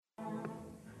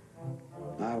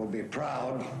I will be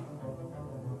proud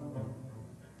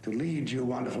to lead you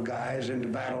wonderful guys into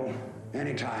battle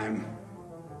anytime,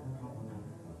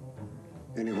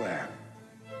 anywhere.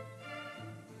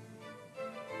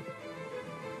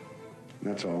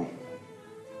 That's all.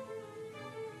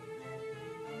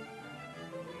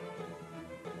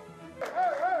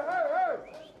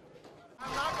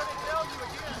 I'm not going to tell you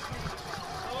again.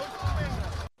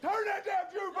 Turn that damn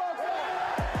jukebox on!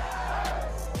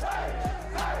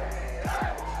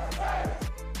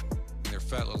 Their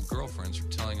fat little girlfriends are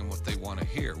telling them what they want to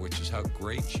hear, which is how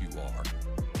great you are.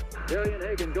 Darian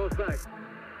Hagan goes back.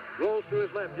 Rolls to his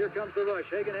left. Here comes the rush.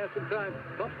 Hagan has some time.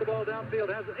 Pumps the ball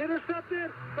downfield. Has it intercepted.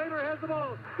 Baylor has the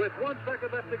ball. With 1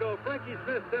 second left to go, Frankie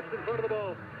Smith steps in front of the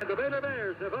ball. And the Baylor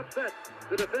Bears have upset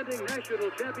the defending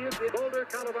national champions in Boulder,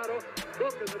 Colorado,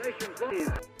 broken the nation's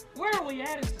lead. Where are we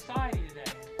at in society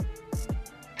today?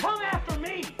 Come after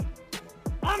me.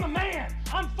 I'm a man.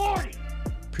 I'm 40.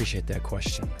 Appreciate that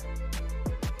question.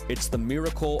 It's the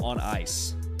Miracle on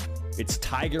Ice. It's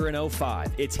Tiger in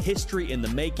 05. It's history in the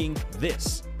making.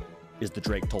 This is the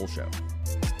Drake Toll Show.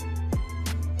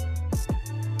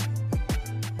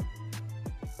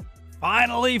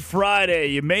 Finally, Friday.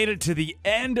 You made it to the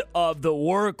end of the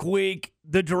work week.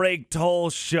 The Drake Toll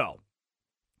Show.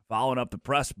 Following up the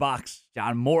press box,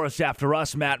 John Morris after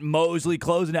us, Matt Mosley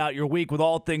closing out your week with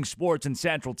all things sports in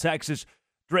Central Texas.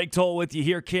 Drake Toll with you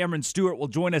here. Cameron Stewart will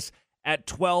join us at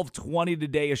 12:20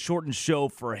 today, a shortened show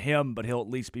for him, but he'll at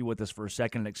least be with us for a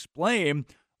second and explain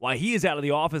why he is out of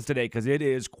the office today, because it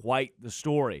is quite the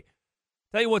story.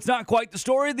 Tell you what's not quite the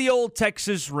story, the old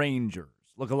Texas Rangers.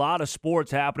 Look, a lot of sports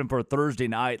happening for Thursday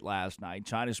night last night.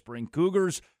 China Spring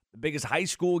Cougars, the biggest high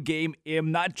school game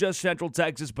in not just Central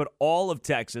Texas, but all of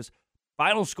Texas.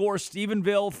 Final score,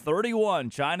 Stephenville 31,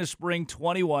 China Spring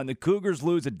 21. The Cougars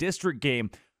lose a district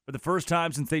game for the first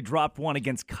time since they dropped one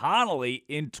against Connolly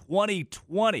in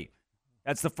 2020.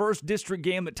 That's the first district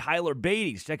game that Tyler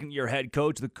Beatty, second-year head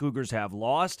coach, the Cougars have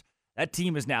lost. That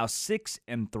team is now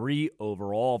 6-3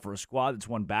 overall for a squad that's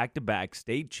won back-to-back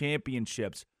state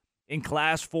championships in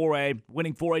Class 4A,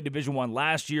 winning 4A Division I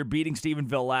last year, beating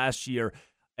Stephenville last year.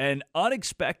 An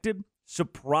unexpected,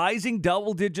 surprising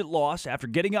double-digit loss after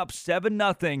getting up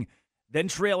 7-0, then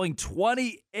trailing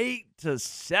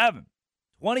 28-7.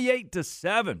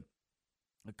 28-7.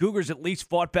 The Cougars at least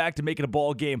fought back to make it a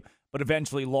ball game, but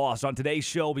eventually lost. On today's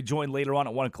show, we'll be joined later on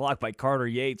at 1 o'clock by Carter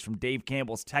Yates from Dave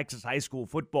Campbell's Texas High School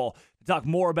Football to talk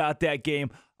more about that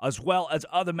game, as well as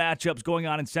other matchups going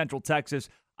on in Central Texas.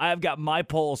 I have got my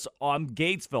pulse on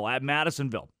Gatesville at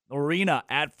Madisonville, Arena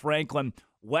at Franklin,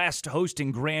 West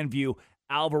hosting Grandview,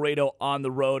 Alvarado on the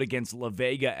road against La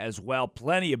Vega as well.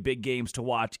 Plenty of big games to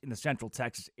watch in the Central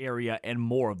Texas area and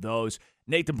more of those.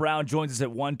 Nathan Brown joins us at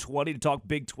 1:20 to talk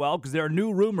Big 12 because there are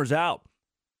new rumors out.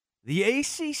 The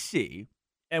ACC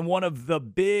and one of the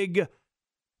big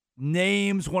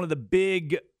names, one of the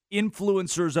big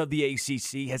influencers of the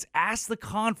ACC has asked the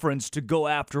conference to go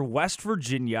after West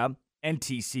Virginia and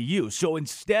TCU. So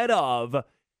instead of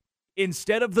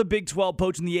the Big 12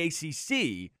 poaching the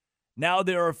ACC, now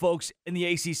there are folks in the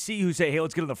ACC who say, hey,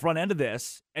 let's get on the front end of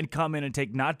this and come in and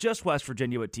take not just West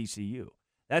Virginia, but TCU.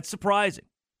 That's surprising.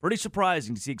 Pretty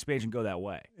surprising to see expansion go that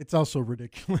way. It's also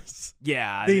ridiculous.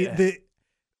 Yeah. The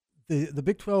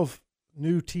Big 12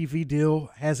 new TV deal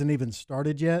hasn't even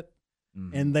started yet,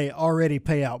 and they already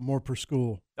pay out more per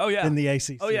school than the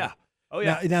ACC. Oh, yeah.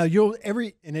 Now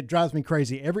and it drives me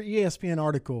crazy. Every ESPN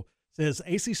article says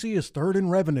ACC is third in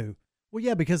revenue. Well,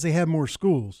 yeah, because they have more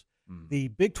schools. The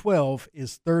Big 12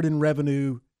 is third in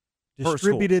revenue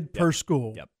distributed per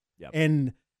school. Yep.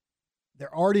 And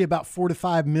they're already about $4 to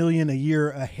 $5 million a year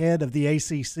ahead of the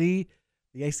ACC.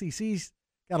 The ACC's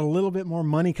got a little bit more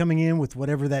money coming in with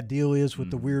whatever that deal is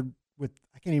with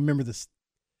I can't even remember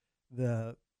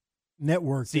the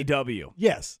network. CW.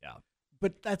 Yes. Yeah.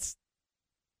 But that's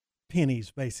pennies,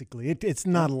 basically. It's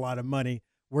not a lot of money,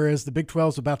 whereas the Big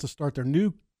 12 is about to start their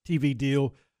new TV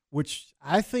deal, which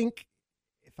I think,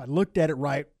 if I looked at it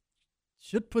right,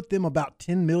 should put them about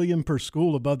 $10 million per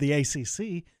school above the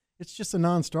ACC. It's just a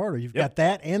non-starter. You've got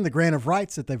that and the grant of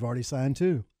rights that they've already signed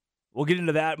too. We'll get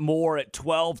into that more at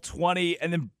 12:20.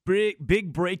 And then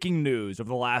big breaking news of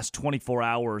the last 24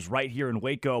 hours right here in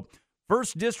Waco.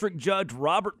 First District Judge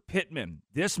Robert Pittman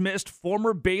dismissed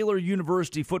former Baylor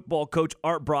University football coach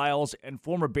Art Briles and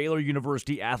former Baylor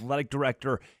University athletic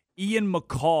director Ian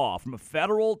McCaw from a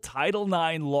federal Title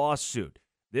IX lawsuit.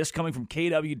 This coming from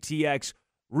KWTX,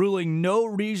 ruling no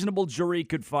reasonable jury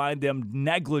could find them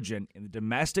negligent in the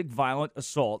domestic violent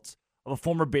assaults of a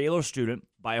former Baylor student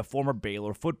by a former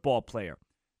Baylor football player.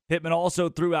 Pittman also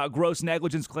threw out gross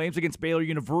negligence claims against Baylor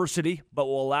University, but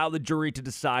will allow the jury to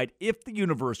decide if the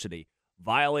university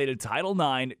violated Title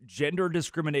IX gender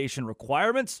discrimination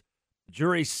requirements. The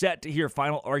jury set to hear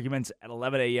final arguments at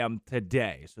 11 a.m.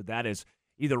 today. So that is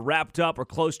either wrapped up or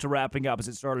close to wrapping up, as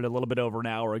it started a little bit over an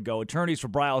hour ago. Attorneys for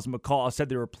Briles and McCall said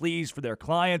they were pleased for their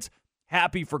clients,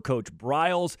 happy for Coach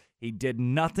Briles. He did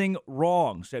nothing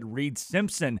wrong, said Reed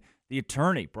Simpson, the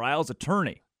attorney, Briles'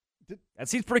 attorney. That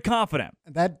seems pretty confident.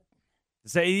 That to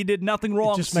say he did nothing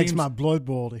wrong. It just makes my blood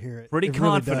boil to hear it. Pretty it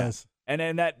confident. Really does.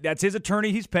 And that's his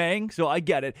attorney he's paying, so I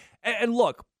get it. And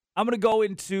look, I'm going to go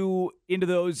into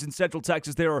those in Central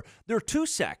Texas. There are two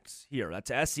sects here. That's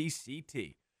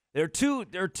SECT. There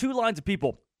are two lines of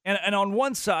people. And on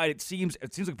one side, it seems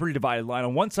like a pretty divided line.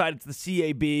 On one side, it's the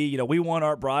CAB. You know, we want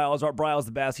Art Briles. Art Briles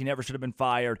the best. He never should have been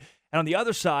fired. And on the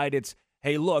other side, it's,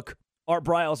 hey, look, Art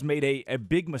Briles made a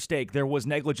big mistake. There was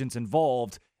negligence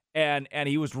involved, and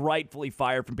he was rightfully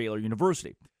fired from Baylor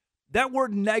University. That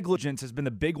word negligence has been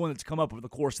the big one that's come up over the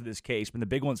course of this case, been the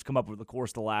big one that's come up over the course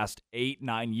of the last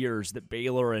 8-9 years that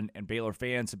Baylor and Baylor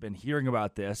fans have been hearing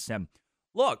about this. And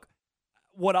look,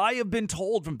 what I have been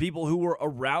told from people who were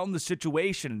around the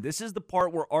situation, this is the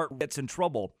part where Art gets in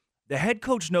trouble. The head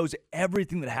coach knows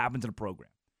everything that happens in a program.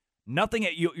 Nothing.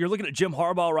 You're looking at Jim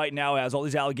Harbaugh right now as all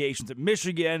these allegations at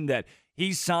Michigan that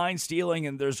he's sign stealing,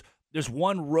 and there's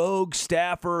one rogue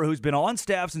staffer who's been on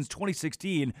staff since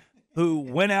 2016 who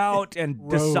went out and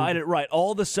decided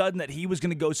all of a sudden that he was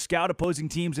going to go scout opposing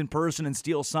teams in person and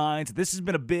steal signs. This has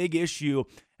been a big issue,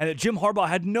 and that Jim Harbaugh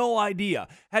had no idea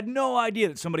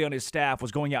that somebody on his staff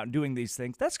was going out and doing these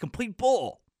things. That's complete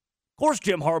bull. Of course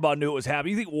Jim Harbaugh knew it was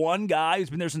happening. You think one guy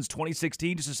who's been there since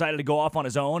 2016 just decided to go off on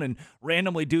his own and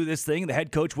randomly do this thing, the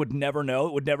head coach would never know,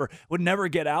 it would never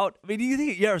get out? I mean, do you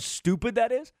think how stupid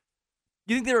that is?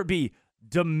 You think there would be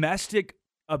domestic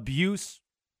abuse,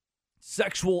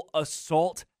 sexual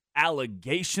assault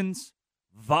allegations,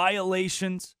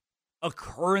 violations,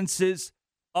 occurrences,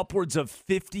 upwards of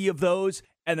 50 of those,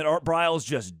 and that Art Briles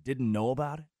just didn't know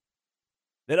about it?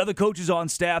 That other coaches on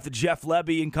staff, that Jeff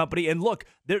Lebby and company, and look,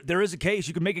 there is a case.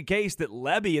 You can make a case that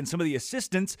Lebby and some of the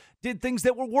assistants did things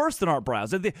that were worse than Art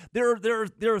Briles.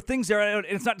 There are things there, and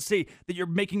it's not to say that you're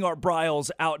making Art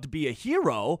Briles out to be a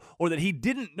hero or that he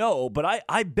didn't know, but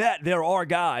I bet there are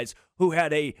guys who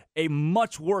had a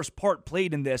much worse part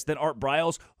played in this than Art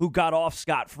Briles, who got off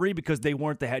scot-free because they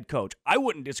weren't the head coach. I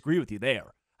wouldn't disagree with you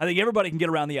there. I think everybody can get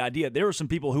around the idea. There are some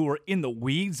people who were in the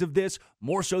weeds of this,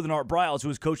 more so than Art Briles, who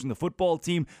was coaching the football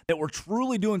team, that were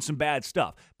truly doing some bad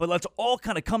stuff. But let's all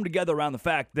kind of come together around the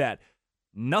fact that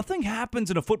nothing happens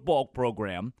in a football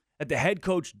program that the head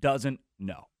coach doesn't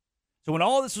know. So when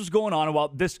all this was going on, while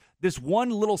this one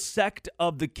little sect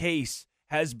of the case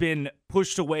has been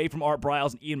pushed away from Art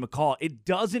Briles and Ian McCall, it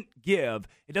doesn't give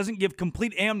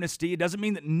complete amnesty. It doesn't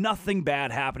mean that nothing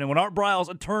bad happened. And when Art Briles'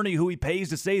 attorney, who he pays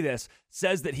to say this,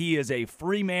 says that he is a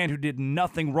free man who did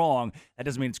nothing wrong, that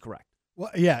doesn't mean it's correct.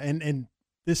 Well, yeah, and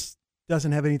this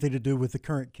doesn't have anything to do with the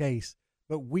current case,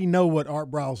 but we know what Art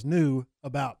Briles knew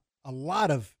about a lot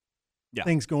of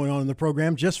things going on in the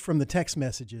program just from the text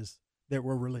messages that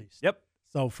were released. Yep.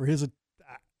 So for his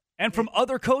and from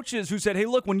other coaches who said, hey,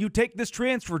 look, when you take this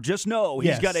transfer, just know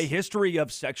he's got a history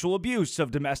of sexual abuse,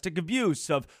 of domestic abuse,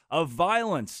 of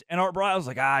violence. And Art Briles was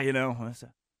like, we're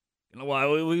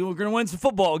going to win some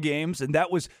football games. And that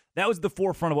was the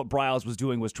forefront of what Briles was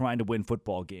doing, was trying to win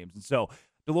football games. And so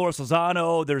Dolores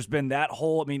Lozano, there's been that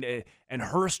whole, and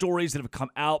her stories that have come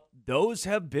out, those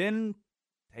have been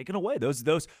taken away. Those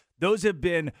have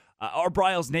been, Art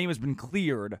Briles' name has been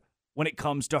cleared when it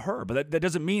comes to her. But that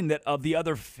doesn't mean that of the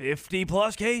other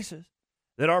 50-plus cases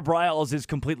that Art Briles is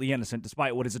completely innocent,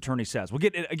 despite what his attorney says. We'll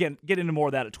get into more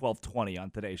of that at 12:20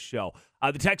 on today's show.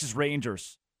 The Texas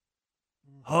Rangers.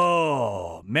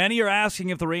 Oh, many are asking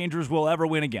if the Rangers will ever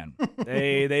win again.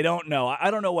 They don't know. I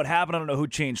don't know what happened. I don't know who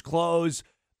changed clothes.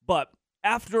 But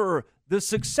after the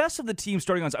success of the team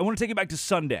starting on, I want to take it back to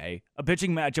Sunday, a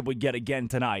pitching matchup we get again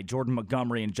tonight, Jordan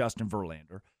Montgomery and Justin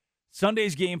Verlander.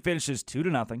 Sunday's game finishes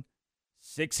 2-0.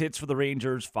 6 hits for the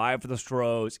Rangers, 5 for the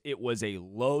Stros. It was a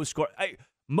low score.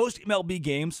 Most MLB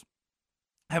games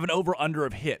have an over-under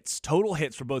of hits, total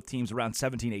hits for both teams around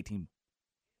 17, 18.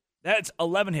 That's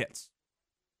 11 hits.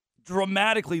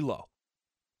 Dramatically low.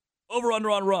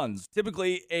 Over-under on runs,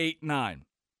 typically 8, 9.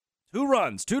 2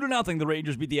 runs, 2-0. The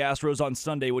Rangers beat the Astros on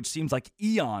Sunday, which seems like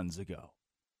eons ago.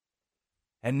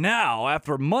 And now,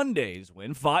 after Monday's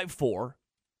win, 5-4,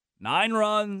 9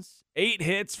 runs, 8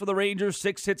 hits for the Rangers,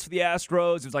 6 hits for the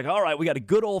Astros. It's like, all right, we got a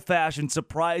good old-fashioned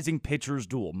surprising pitcher's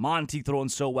duel. Monty throwing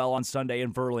so well on Sunday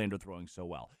and Verlander throwing so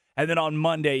well. And then on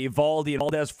Monday, Evaldi and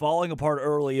Valdez falling apart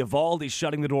early. Evaldi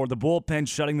shutting the door. The bullpen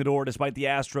shutting the door despite the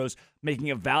Astros making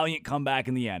a valiant comeback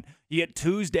in the end. You get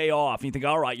Tuesday off, and you think,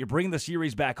 all right, you're bringing the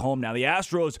series back home now. The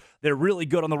Astros, they're really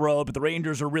good on the road, but the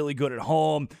Rangers are really good at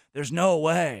home. There's no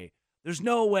way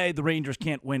the Rangers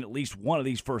can't win at least one of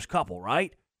these first couple,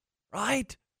 right?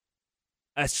 Right?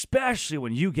 Especially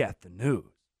when you get the news.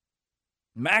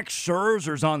 Max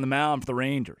Scherzer's on the mound for the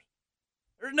Rangers.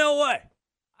 There's no way.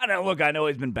 I know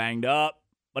he's been banged up,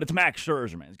 but it's Max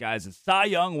Scherzer, man. This guy's a Cy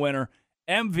Young winner,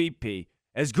 MVP,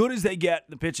 as good as they get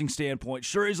in the pitching standpoint.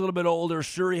 Sure, he's a little bit older.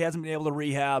 Sure, he hasn't been able to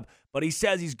rehab, but he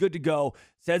says he's good to go.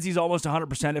 Says he's almost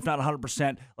 100%, if not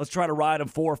 100%. Let's try to ride him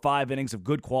 4 or 5 innings of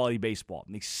good quality baseball.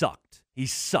 And he sucked.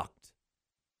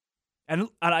 And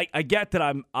I get that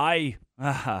I'm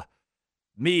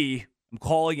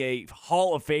calling a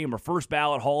Hall of Famer, first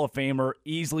ballot Hall of Famer,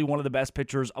 easily one of the best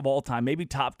pitchers of all time, maybe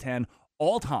top 10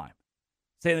 all time,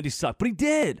 saying that he sucked. But he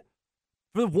did.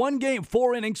 For the one game,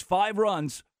 4 innings, 5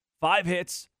 runs, 5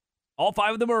 hits, all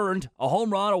 5 of them earned, a home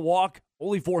run, a walk,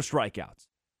 only 4 strikeouts.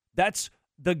 That's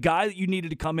the guy that you needed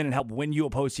to come in and help win you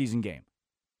a postseason game.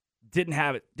 Didn't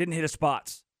have it. Didn't hit his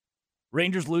spots.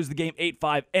 Rangers lose the game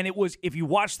 8-5. And it was, if you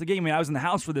watched the game, I was in the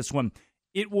house for this one,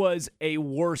 it was a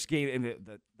worse game.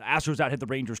 The Astros out hit the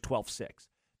Rangers 12-6.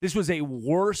 This was a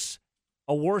worse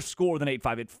score than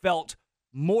 8-5. It felt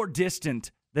more distant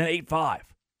than 8-5.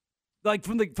 Like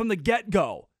from the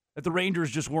get-go, that the Rangers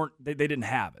just weren't, they didn't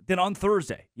have it. Then on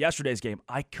Thursday, yesterday's game,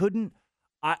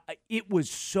 it was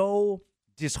so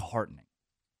disheartening.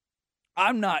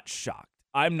 I'm not shocked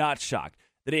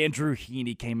that Andrew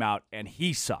Heaney came out and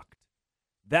he sucked.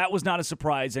 That was not as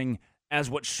surprising as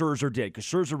what Scherzer did, because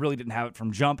Scherzer really didn't have it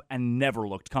from jump and never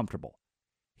looked comfortable.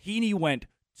 Heaney went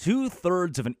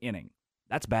 2/3 of an inning.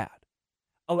 That's bad.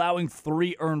 Allowing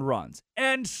 3 earned runs,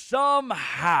 and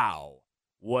somehow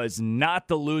was not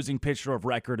the losing pitcher of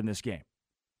record in this game.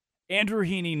 Andrew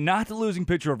Heaney, not the losing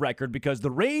pitcher of record, because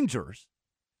the Rangers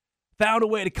found a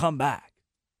way to come back.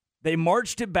 They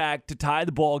marched it back to tie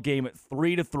the ball game at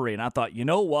 3-3, and I thought, you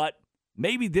know what?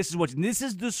 Maybe this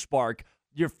is the spark.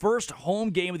 Your first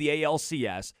home game of the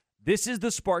ALCS. This is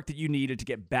the spark that you needed to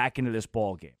get back into this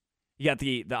ball game. You got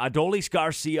the Adolis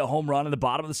Garcia home run in the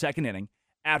bottom of the second inning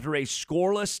after a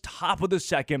scoreless top of the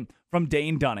second from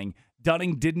Dane Dunning.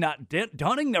 Dunning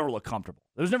never looked comfortable.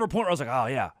 There was never a point where I was like, oh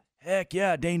yeah, heck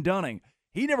yeah, Dane Dunning.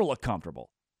 He never looked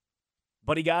comfortable.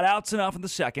 But he got outs enough in the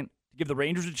second to give the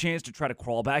Rangers a chance to try to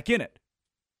crawl back in it.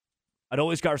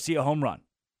 Adolis Garcia home run.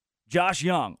 Josh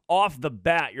Young, off the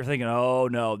bat, you're thinking, oh,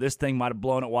 no, this thing might have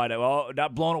blown it wide open. Oh,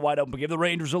 not blown it wide open, but give the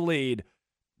Rangers a lead.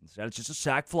 Instead, it's just a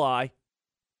sac fly.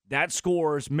 That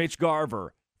scores Mitch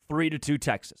Garver, 3-2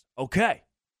 Texas. Okay,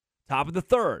 top of the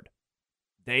third.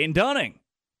 Dane Dunning,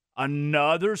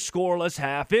 another scoreless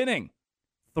half inning,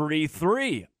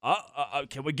 3-3.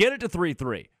 Can we get it to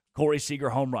 3-3? Corey Seager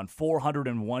home run,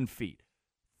 401 feet.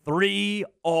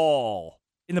 3-all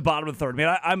in the bottom of the third.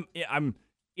 I mean, I'm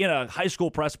in a high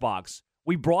school press box.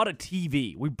 We brought a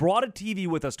TV. We brought a TV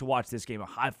with us to watch this game.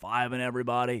 High-fiving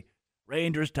everybody.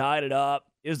 Rangers tied it up.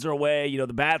 Is there a way? The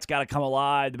bat's got to come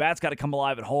alive. The bat's got to come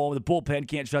alive at home. The bullpen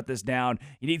can't shut this down.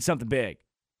 You need something big.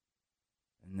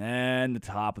 And then the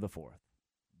top of the fourth.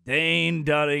 Dane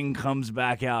Dunning comes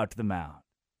back out to the mound.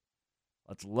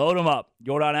 Let's load him up.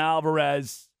 Yordan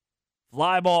Alvarez.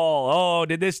 Fly ball. Oh,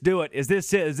 did this do it? Is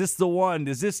this it? Is this the one?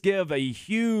 Does this give a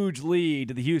huge lead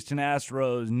to the Houston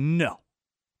Astros? No.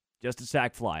 Just a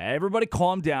sac fly. Everybody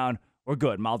calm down. We're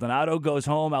good. Maldonado goes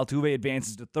home. Altuve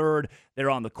advances to third. They're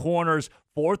on the corners.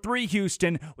 4-3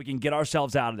 Houston. We can get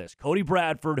ourselves out of this. Cody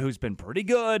Bradford, who's been pretty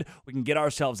good. We can get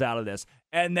ourselves out of this.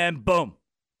 And then, boom.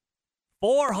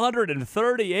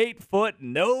 438-foot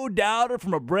no-doubter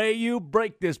from Abreu.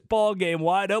 Break this ball game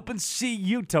wide open. See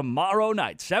you tomorrow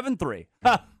night. 7-3.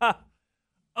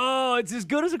 Oh, it's as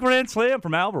good as a grand slam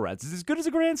from Alvarez. It's as good as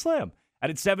a grand slam.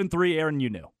 And it's 7-3, Aaron, you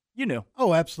knew. You knew.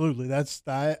 Oh, absolutely.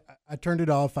 I turned it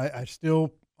off. I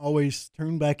still always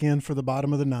tune back in for the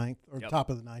bottom of the ninth or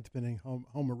top of the ninth, depending home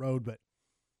or road. But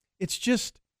it's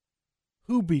just,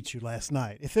 who beat you last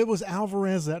night? If it was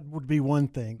Alvarez, that would be one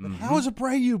thing. But how is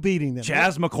Abreu beating them?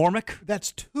 Chas McCormick?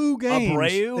 That's 2 games.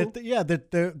 Abreu?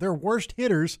 That their worst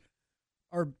hitters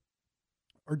are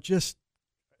just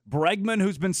Bregman,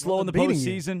 who's been slow in the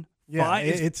postseason. Yeah,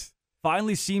 it's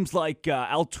finally seems like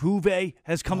Altuve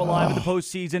has come alive in the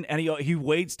postseason, and he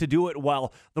waits to do it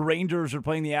while the Rangers are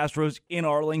playing the Astros in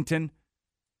Arlington.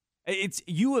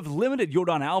 You have limited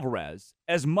Yordan Alvarez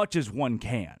as much as one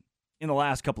can in the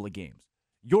last couple of games.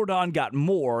 Yordan got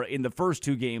more in the first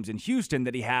 2 games in Houston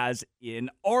than he has in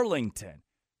Arlington,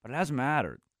 but it hasn't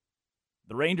mattered.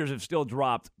 The Rangers have still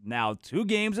dropped now 2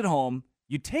 games at home.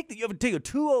 You have to take a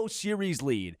 2-0 series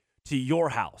lead to your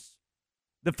house.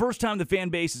 The first time the fan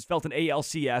base has felt an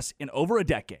ALCS in over a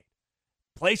decade.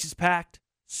 Place is packed,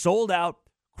 sold out,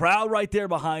 crowd right there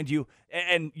behind you,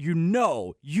 and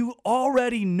you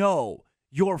already know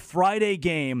your Friday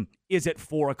game is at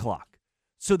 4 o'clock.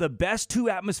 So the best 2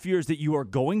 atmospheres that you are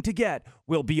going to get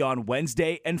will be on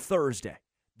Wednesday and Thursday.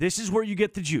 This is where you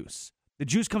get the juice. The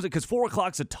juice comes in because 4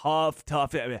 o'clock's a tough.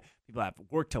 People have to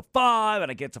work till 5,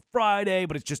 and it gets a Friday,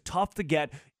 but it's just tough to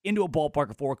get into a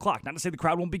ballpark at 4 o'clock. Not to say the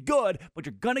crowd won't be good, but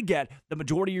you're going to get the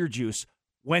majority of your juice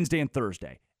Wednesday and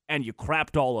Thursday, and you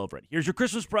crapped all over it. Here's your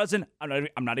Christmas present. I'm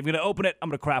not even going to open it. I'm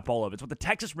going to crap all over it. It's what the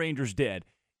Texas Rangers did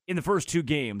in the first 2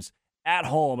 games at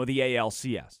home of the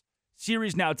ALCS.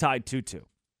 Series now tied 2-2.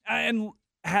 And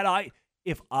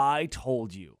if I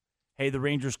told you, hey, the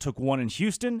Rangers took 1 in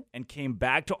Houston and came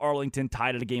back to Arlington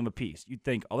tied at a game apiece, you'd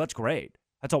think, oh, that's great.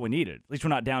 That's all we needed. At least we're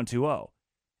not down 2-0.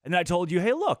 And then I told you,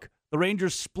 hey, look, the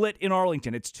Rangers split in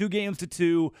Arlington. It's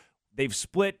 2-2. They've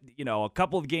split, a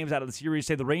couple of games out of the series.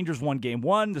 Say the Rangers won game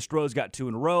 1. The Stros got 2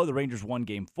 in a row. The Rangers won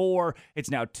game 4. It's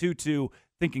now 2-2.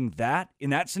 Thinking that, in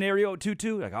that scenario at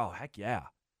 2-2, like, oh, heck yeah.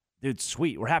 Dude,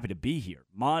 sweet. We're happy to be here.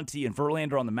 Monty and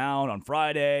Verlander on the mound on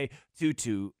Friday.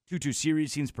 2-2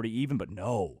 series seems pretty even, but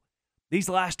no. These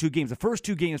last 2 games, the first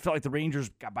 2 games felt like the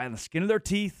Rangers got by on the skin of their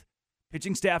teeth.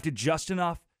 Pitching staff did just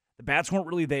enough. The bats weren't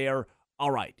really there.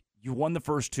 All right, you won the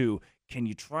first 2. Can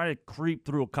you try to creep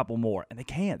through a couple more? And they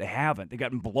can't. They haven't. They've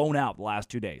gotten blown out the last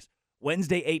 2 days.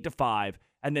 Wednesday, 8-5,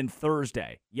 and then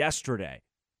Thursday, yesterday,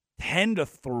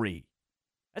 10-3.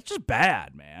 That's just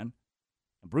bad, man.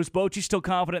 And Bruce Bochy's still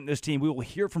confident in this team. We will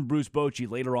hear from Bruce Bochy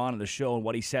later on in the show and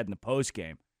what he said in the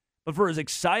postgame. But for as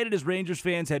excited as Rangers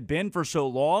fans had been for so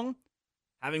long,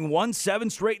 having won 7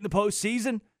 straight in the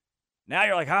postseason, now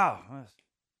you're like,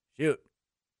 shoot.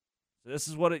 So this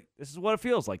is what it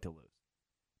feels like to lose.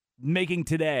 Making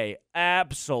today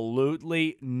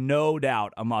absolutely no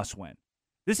doubt a must-win.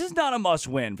 This is not a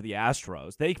must-win for the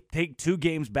Astros. They take 2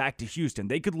 games back to Houston.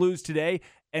 They could lose today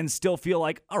and still feel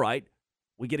like, all right,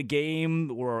 we get a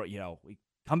game or, we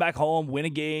come back home, win a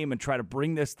game, and try to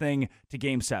bring this thing to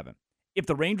Game 7. If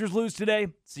the Rangers lose today,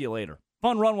 see you later.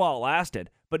 Fun run while it lasted,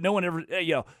 but no one ever,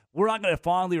 we're not going to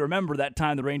fondly remember that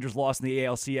time the Rangers lost in the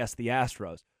ALCS to the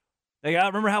Astros.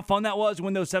 Remember how fun that was to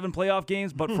win those 7 playoff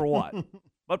games? But for what?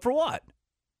 But for what?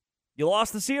 You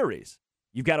lost the series.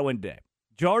 You've got to win today.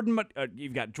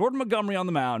 You've got Jordan Montgomery on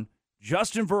the mound,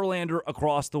 Justin Verlander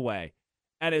across the way.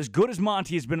 And as good as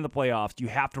Monty has been in the playoffs, you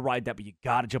have to ride that, but you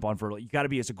got to jump on Verlander. You got to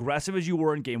be as aggressive as you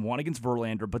were in Game 1 against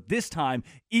Verlander, but this time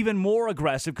even more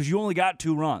aggressive because you only got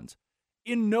 2 runs.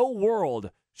 In no world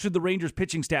should the Rangers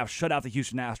pitching staff shut out the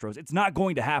Houston Astros. It's not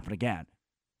going to happen again.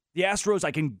 The Astros,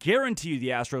 I can guarantee you the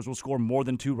Astros will score more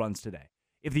than 2 runs today.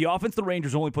 If the offense of the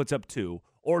Rangers only puts up 2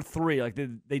 or 3 like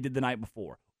they did the night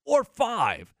before, or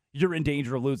 5, you're in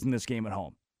danger of losing this game at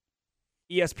home.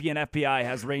 ESPN FPI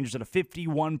has the Rangers at a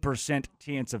 51%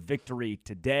 chance of victory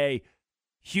today.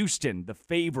 Houston, the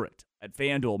favorite at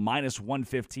FanDuel,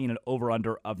 -115 and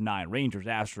over-under of 9. Rangers,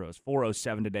 Astros,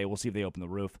 4:07 today. We'll see if they open the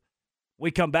roof. We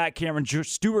come back. Cameron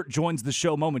Stewart joins the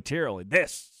show momentarily.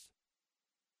 This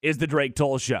is the Drake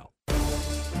Toll Show.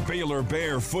 Baylor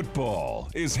Bear football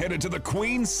is headed to the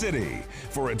Queen City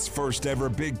for its first ever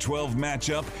Big 12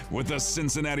 matchup with the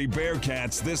Cincinnati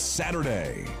Bearcats this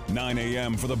Saturday. 9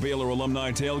 a.m. for the Baylor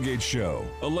Alumni Tailgate Show.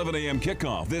 11 a.m.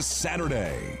 kickoff this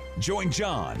Saturday. Join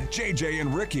John, JJ,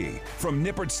 and Ricky from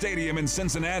Nippert Stadium in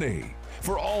Cincinnati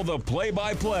for all the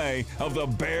play-by-play of the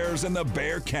Bears and the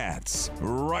Bearcats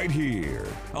right here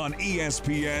on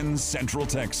ESPN Central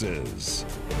Texas.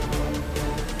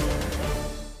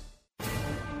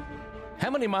 How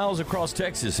many miles across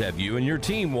Texas have you and your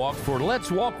team walked for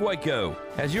Let's Walk Waco?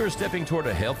 As you're stepping toward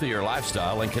a healthier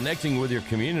lifestyle and connecting with your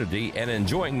community and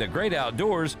enjoying the great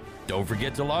outdoors, don't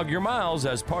forget to log your miles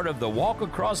as part of the Walk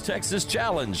Across Texas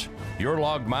Challenge. Your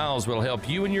logged miles will help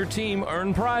you and your team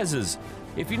earn prizes.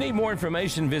 If you need more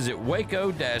information, visit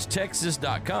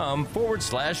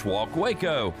waco-texas.com/Walk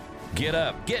Waco. Get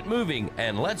up, get moving,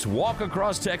 and let's walk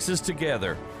across Texas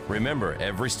together. Remember,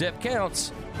 every step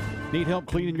counts. Need help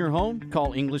cleaning your home?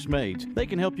 Call English Maids. They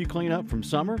can help you clean up from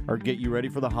summer or get you ready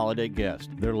for the holiday guest.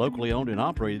 Their locally owned and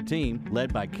operated team,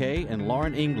 led by Kay and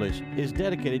Lauren English, is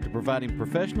dedicated to providing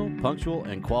professional, punctual,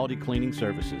 and quality cleaning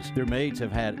services. Their maids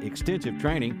have had extensive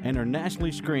training and are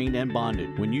nationally screened and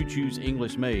bonded. When you choose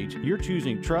English Maids, you're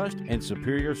choosing trust and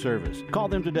superior service. Call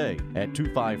them today at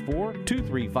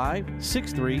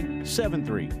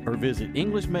 254-235-6373 or visit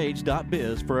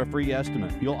EnglishMaids.biz for a free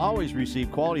estimate. You'll always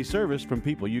receive quality service from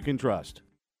people you can trust.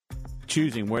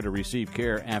 Choosing where to receive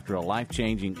care after a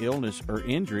life-changing illness or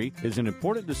injury is an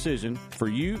important decision for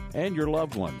you and your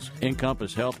loved ones.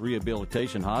 Encompass Health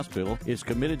Rehabilitation Hospital is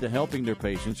committed to helping their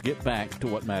patients get back to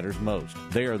what matters most.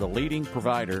 They are the leading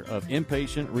provider of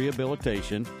inpatient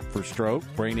rehabilitation for stroke,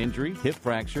 brain injury, hip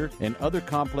fracture, and other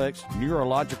complex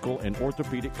neurological and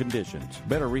orthopedic conditions.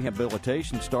 Better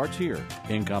rehabilitation starts here.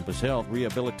 Encompass Health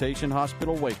Rehabilitation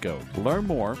Hospital, Waco. Learn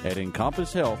more at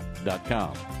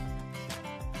encompasshealth.com.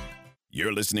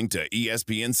 You're listening to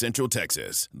ESPN Central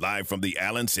Texas, live from the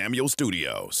Allen Samuel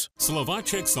Studios.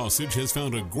 Slovacek Sausage has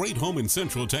found a great home in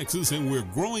Central Texas, and we're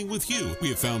growing with you. We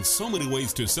have found so many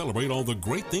ways to celebrate all the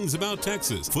great things about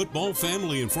Texas. Football,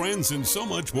 family, and friends, and so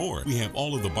much more. We have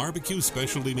all of the barbecue,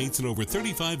 specialty meats, and over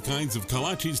 35 kinds of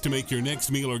kolaches to make your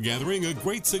next meal or gathering a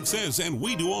great success, and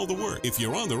we do all the work. If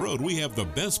you're on the road, we have the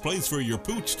best place for your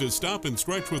pooch to stop and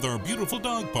stretch with our beautiful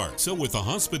dog park. So with the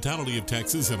hospitality of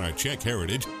Texas and our Czech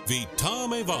heritage, Vítame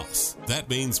vás. That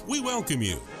means we welcome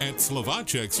you. At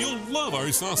Slovacek's, you'll love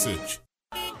our sausage.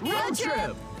 Road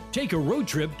trip! Take a road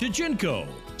trip to Genco.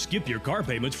 Skip your car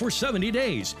payments for 70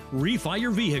 days. Refi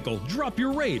your vehicle. Drop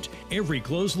your rate. Every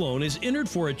closed loan is entered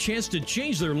for a chance to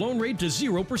change their loan rate to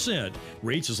 0%.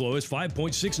 Rates as low as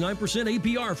 5.69%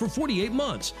 APR for 48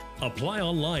 months. Apply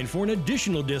online for an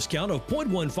additional discount of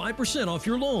 0.15% off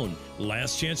your loan.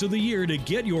 Last chance of the year to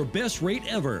get your best rate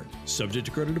ever. Subject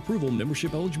to credit approval,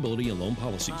 membership eligibility, and loan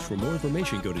policies. For more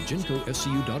information, go to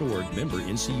GencoFCU.org. Member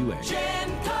NCUA.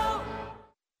 Genco.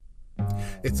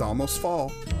 It's almost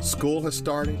fall, school has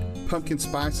started, pumpkin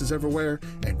spice is everywhere,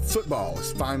 and football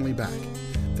is finally back.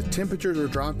 The temperatures are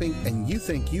dropping, and you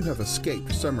think you have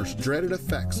escaped summer's dreaded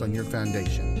effects on your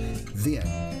foundation. Then,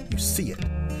 you see it.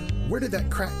 Where did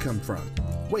that crack come from?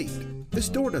 Wait, this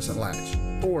door doesn't latch.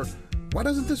 Or, why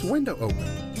doesn't this window open?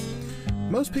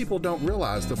 Most people don't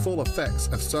realize the full effects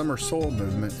of summer soil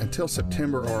movement until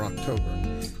September or October,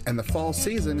 and the fall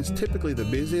season is typically the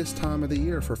busiest time of the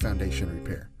year for foundation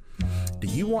repair. Do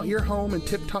you want your home in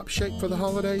tip-top shape for the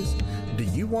holidays? Do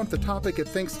you want the topic at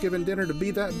Thanksgiving dinner to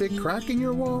be that big crack in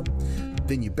your wall?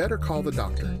 Then you better call the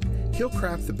doctor. He'll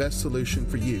craft the best solution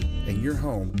for you and your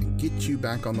home and get you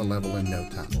back on the level in no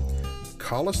time.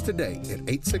 Call us today at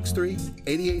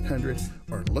 863-8800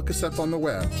 or look us up on the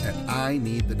web at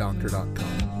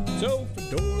ineedthedoctor.com. So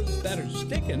for doors that are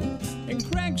sticking and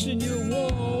cracks in your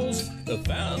walls, the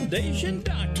Foundation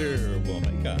Doctor will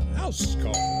make a house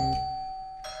call.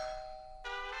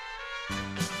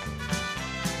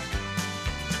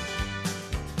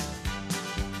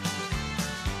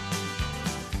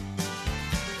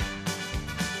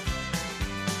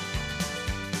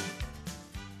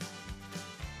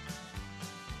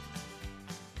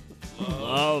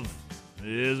 Love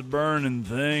is a burning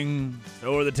thing.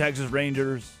 So are the Texas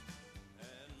Rangers.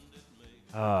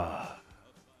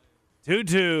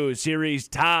 2-2 series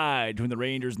tied between the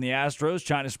Rangers and the Astros.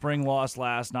 China Spring lost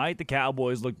last night. The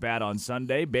Cowboys look bad on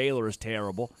Sunday. Baylor is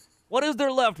terrible. What is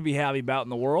there left to be happy about in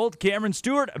the world? Cameron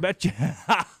Stewart, I bet you.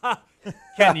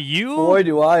 Can you? Boy,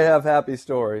 do I have happy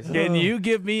stories. Can you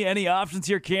give me any options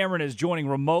here? Cameron is joining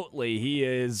remotely. He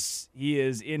is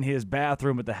in his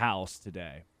bathroom at the house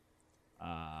today.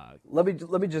 Let me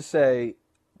just say,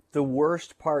 the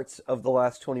worst parts of the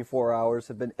last 24 hours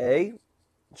have been A,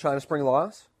 China Spring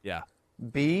loss. Yeah.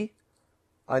 B,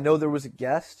 I know there was a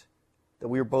guest that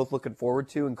we were both looking forward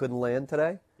to and couldn't land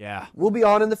today. Yeah. We'll be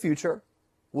on in the future.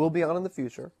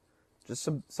 Just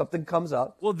something comes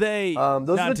up. Well, those are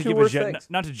the two worst things.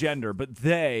 Not to gender, but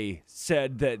they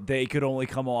said that they could only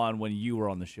come on when you were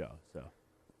on the show. So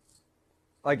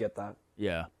I get that.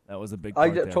 Yeah, that was a big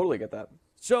part there. Totally get that.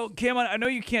 So, Cam, I know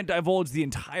you can't divulge the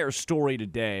entire story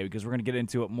today because we're going to get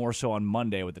into it more so on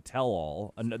Monday with the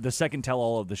tell-all, the second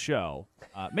tell-all of the show.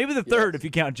 Maybe the third if you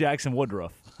count Jackson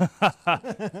Woodruff.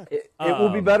 It will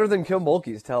be better than Kim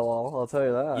Mulkey's tell-all, I'll tell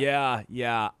you that.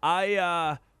 Yeah.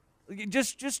 I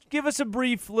just give us a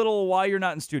brief little why you're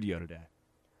not in studio today.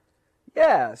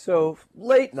 Yeah, so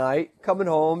late night, coming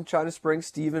home, China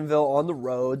Springs, Stephenville, on the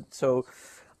road. So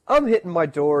I'm hitting my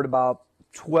door at about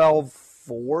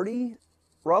 12:40.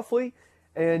 Roughly.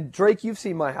 And Drake, you've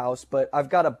seen my house, but I've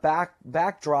got a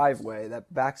back driveway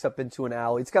that backs up into an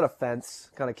alley. It's got a fence,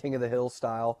 kind of King of the Hill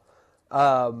style.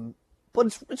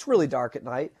 But it's really dark at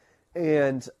night.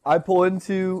 And I pull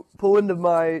into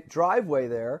my driveway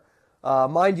there.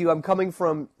 Mind you, I'm coming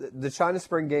from the China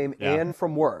Spring game and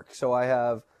from work. So I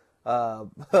have a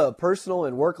personal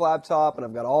and work laptop, and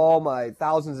I've got all my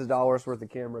thousands of dollars worth of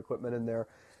camera equipment in there.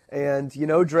 And, you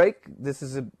know, Drake, this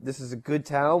is a good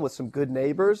town with some good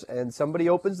neighbors, and somebody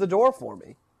opens the door for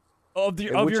me. Of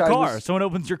your car? Someone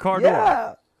opens your car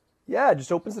door? Yeah,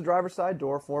 just opens the driver's side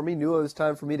door for me. Knew it was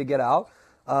time for me to get out.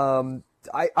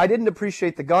 I didn't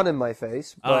appreciate the gun in my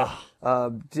face, but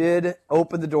did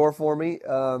open the door for me,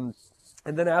 and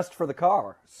then asked for the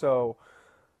car. So,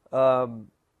 and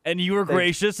you were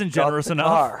gracious and generous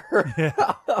enough.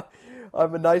 Yeah.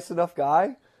 I'm a nice enough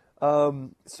guy.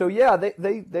 So yeah,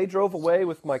 they drove away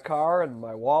with my car and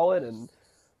my wallet and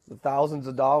the thousands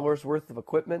of dollars worth of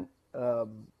equipment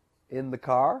in the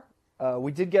car.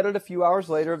 We did get it a few hours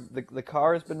later. The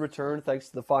car has been returned thanks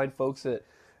to the fine folks at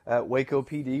Waco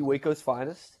PD, Waco's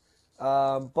finest.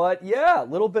 But yeah, a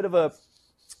little bit of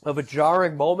a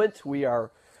jarring moment. We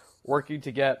are working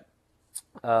to get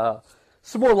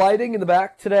some more lighting in the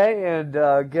back today and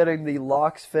getting the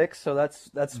locks fixed. So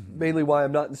that's mainly why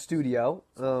I'm not in the studio,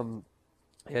 and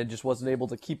just wasn't able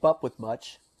to keep up with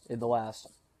much in the last,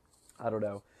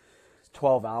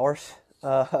 12 hours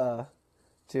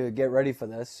to get ready for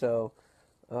this. So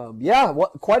yeah,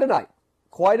 quite a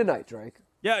night, Drake.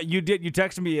 Yeah, you did. You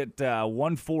texted me at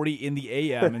 1:40 in the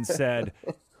a.m. and said,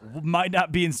 might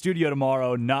not be in studio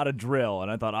tomorrow, not a drill. And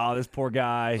I thought, oh, this poor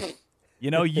guy.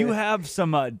 You have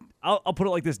some, I'll put it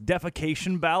like this,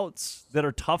 defecation bouts that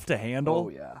are tough to handle. Oh,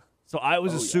 yeah. So I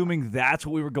was assuming that's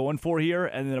what we were going for here.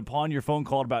 And then upon your phone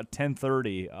call at about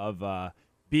 10:30 of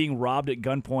being robbed at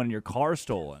gunpoint and your car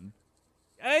stolen,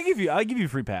 I give you a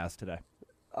free pass today.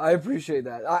 I appreciate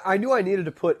that. I knew I needed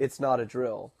to put "it's not a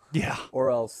drill." Yeah. Or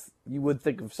else you would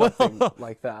think of something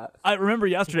like that. I remember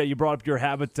yesterday you brought up your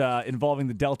habit involving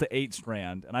the Delta 8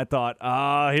 strand, and I thought,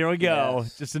 here we go.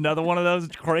 Yes. Just another one of those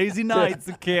crazy nights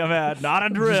that Cam had. Not a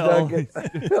drill.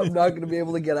 I'm not going to be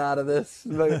able to get out of this.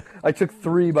 I took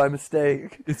 3 by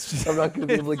mistake. I'm not going to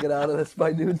be able to get out of this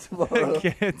by noon tomorrow.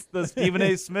 It's the Stephen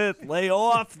A. Smith, lay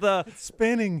off the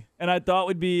spinning. And I thought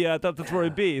I thought that's where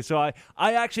it'd be. So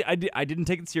I didn't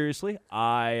take it seriously.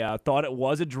 I thought it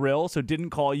was a drill, so didn't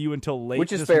call you until late.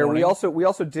 Which is this fair. morning. We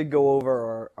also did go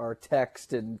over our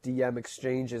text and DM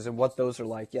exchanges and what those are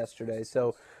like yesterday.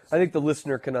 So I think the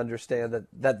listener can understand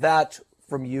that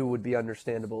from you would be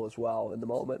understandable as well in the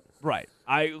moment. Right.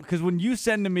 Because when you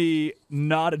send to me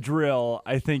not a drill,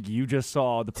 I think you just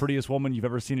saw the prettiest woman you've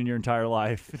ever seen in your entire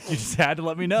life. You just had to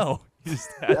let me know.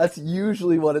 That's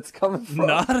usually what it's coming from.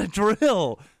 Not a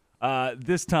drill.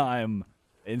 This time,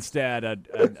 instead,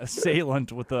 an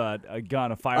assailant with a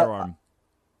gun, a firearm.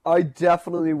 I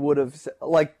definitely would have,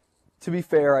 to be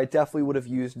fair, I definitely would have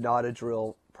used not a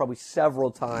drill probably several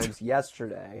times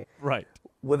yesterday. Right.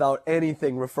 Without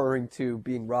anything referring to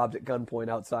being robbed at gunpoint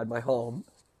outside my home.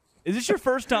 Is this your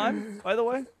first time, by the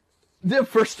way? The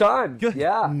first time. Good.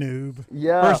 Yeah. Noob.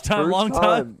 Yeah. First time, long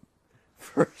time?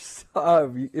 First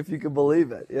time, if you can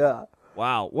believe it. Yeah.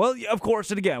 Wow. Well, of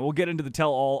course, and again, we'll get into the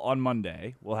tell-all on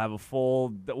Monday. We'll have a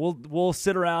full. We'll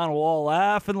sit around. We'll all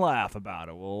laugh about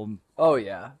it. Oh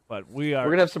yeah. But we're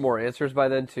gonna have some more answers by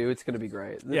then too. It's gonna be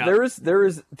great. Yeah. There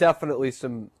is definitely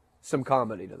some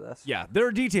comedy to this. Yeah. There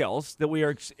are details that we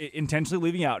are intentionally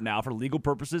leaving out now for legal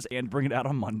purposes and bring it out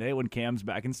on Monday when Cam's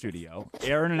back in studio.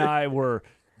 Aaron and I were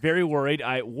very worried.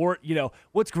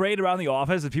 What's great around the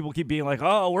office is people keep being like,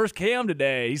 "Oh, where's Cam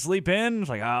today? He's sleeping." It's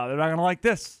like, "Oh, they're not gonna like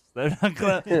this. They're not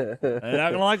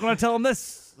gonna like when I tell them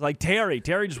this." Like Terry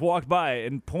just walked by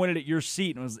and pointed at your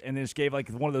seat and just gave like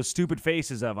one of those stupid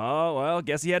faces of, "Oh, well,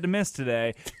 guess he had to miss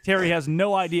today." Terry has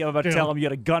no idea about to tell him you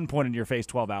had a gun pointed in your face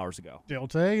 12 hours ago.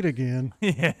 Delta 8 again.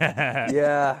 Yeah.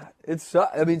 Yeah. It's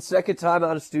second time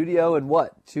out of studio in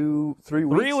what, 2-3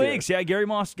 weeks? 3 weeks. Yeah. Gary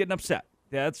Moss is getting upset.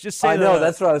 Yeah, let's just say I know,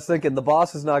 that's what I was thinking. The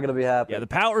boss is not going to be happy. Yeah, the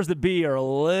powers that be are a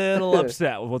little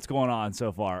upset with what's going on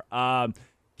so far.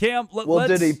 Cam,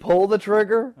 did he pull the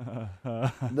trigger?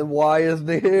 Then why isn't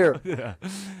he here? Yeah.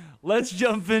 Let's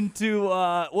jump into,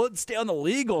 let's stay on the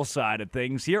legal side of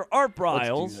things here. Art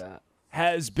Briles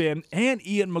has been, and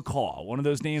Ian McCaw, one of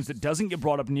those names that doesn't get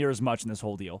brought up near as much in this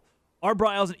whole deal. Art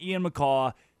Briles and Ian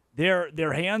McCaw,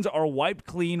 their hands are wiped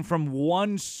clean from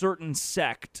one certain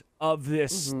sect of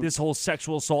this whole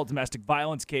sexual assault, domestic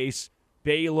violence case.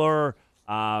 Baylor,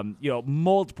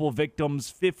 multiple victims,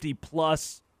 50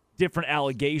 plus different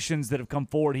allegations that have come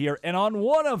forward here. And on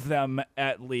one of them,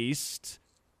 at least,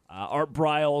 Art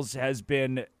Briles has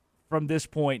been, from this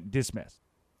point, dismissed.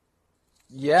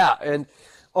 Yeah, and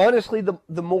honestly,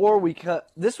 the more we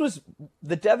this was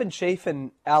the Devin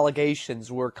Chafin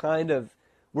allegations were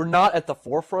not at the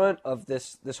forefront of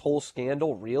this whole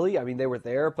scandal, really. I mean, they were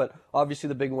there, but obviously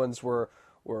the big ones were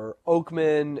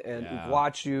Oakman and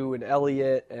Iguachu and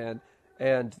Elliott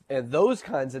and those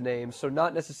kinds of names, so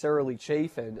not necessarily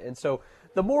Chafin. And so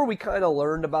the more we kind of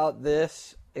learned about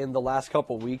this in the last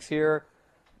couple weeks here,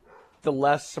 the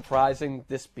less surprising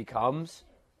this becomes.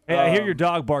 Hey, I hear your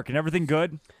dog barking. Everything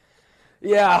good?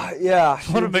 Yeah.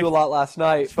 Didn't do a lot last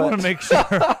night. Want to make sure.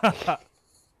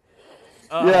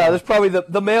 Yeah, there's probably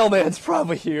the mailman's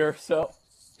probably here, so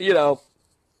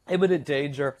imminent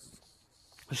danger,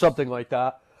 something like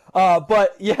that.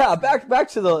 But yeah, back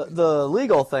to the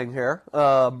legal thing here.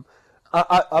 I'm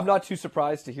not too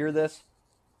surprised to hear this,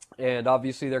 and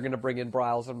obviously they're going to bring in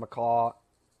Briles and McCaw.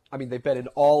 I mean, they've been in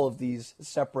all of these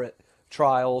separate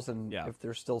trials, and if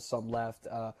there's still some left,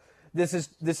 this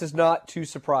is not too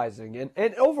surprising.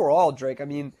 And overall, Drake, I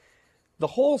mean, the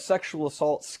whole sexual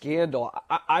assault scandal,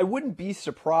 I wouldn't be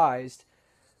surprised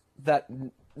that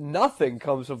nothing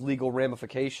comes of legal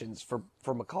ramifications for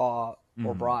McCaw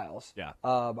or Briles. Yeah.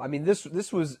 I mean,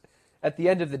 this was, at the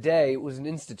end of the day, it was an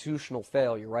institutional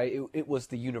failure, right? It was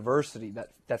the university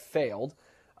that failed.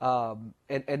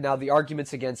 And now the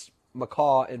arguments against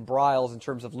McCaw and Briles in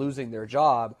terms of losing their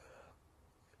job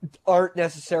aren't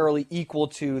necessarily equal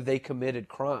to they committed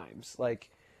crimes. Like,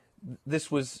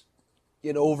 this was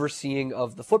an overseeing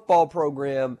of the football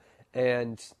program,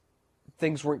 and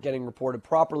things weren't getting reported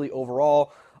properly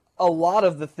overall. A lot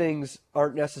of the things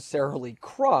aren't necessarily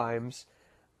crimes.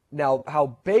 Now,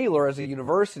 how Baylor as a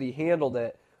university handled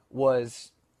it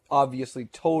was obviously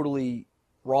totally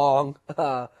wrong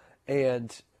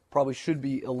and probably should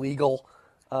be illegal.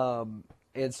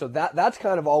 And so that's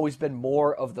kind of always been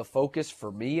more of the focus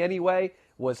for me anyway,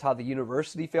 was how the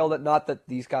university failed it. Not that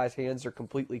these guys' hands are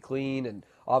completely clean, and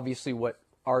obviously what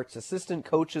Art's assistant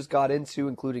coaches got into,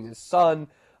 including his son,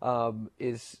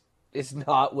 is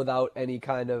not without any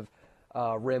kind of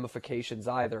ramifications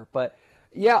either. But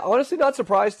yeah, honestly, not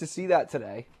surprised to see that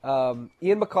today.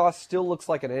 Ian McCaw still looks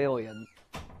like an alien,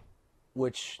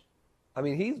 which, I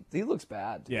mean, he looks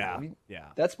bad. Yeah, I mean, yeah.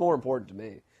 That's more important to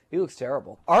me. He looks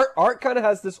terrible. Art kind of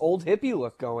has this old hippie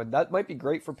look going. That might be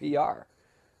great for PR.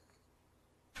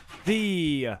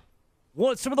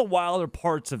 Some of the wilder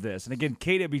parts of this, and again,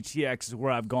 KWTX is where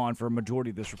I've gone for a majority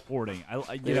of this reporting.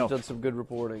 They've done some good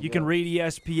reporting. You can read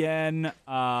ESPN,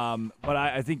 but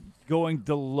I think going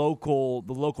the local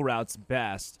routes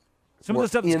best. Some of the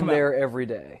stuff that's come there out every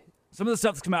day. Some of the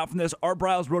stuff that's come out from this. Art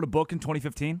Briles wrote a book in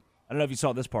 2015. I don't know if you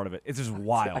saw this part of it. It's just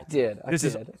wild. I did. This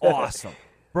is awesome.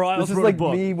 Briles this is wrote like a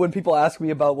book. me when people ask me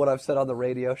about what I've said on the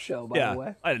radio show, by the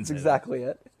way. I didn't say exactly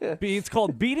it. Yeah. It's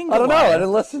called Beating I don't know. I Goliath,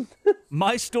 didn't listen.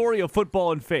 My Story of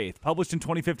Football and Faith, published in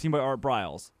 2015 by Art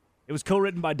Briles. It was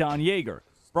co-written by Don Yeager.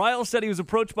 Briles said he was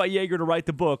approached by Yeager to write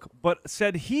the book, but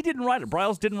said he didn't write it.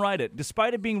 Briles didn't write it,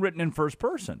 despite it being written in first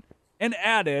person, and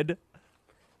added...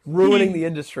 Ruining the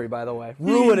industry, by the way.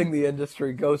 Ruining the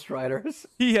industry, ghostwriters.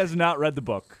 He has not read the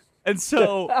book. And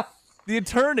so... The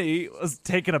attorney was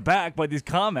taken aback by these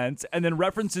comments and then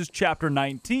references chapter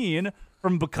 19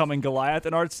 from Becoming Goliath.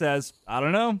 And Art says, I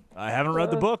don't know. I haven't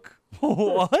read the book.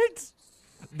 What?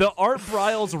 The Art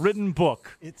Briles written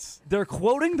book. They're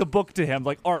quoting the book to him.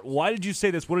 Like, Art, why did you say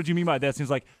this? What did you mean by this? And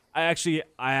he's like, I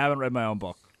haven't read my own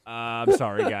book. I'm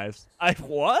sorry, guys.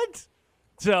 What?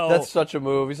 So that's such a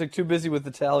move. He's like too busy with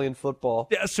Italian football.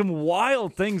 Yeah, some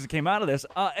wild things that came out of this.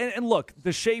 And look,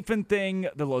 the Chafin thing,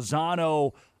 the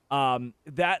Lozano...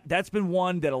 that's been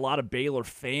one that a lot of Baylor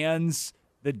fans,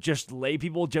 that just lay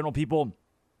people, general people,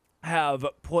 have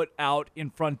put out in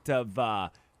front of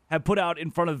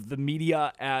the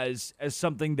media as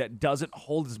something that doesn't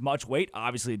hold as much weight.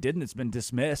 Obviously, it didn't. It's been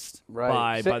dismissed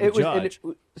by the judge.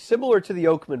 Similar to the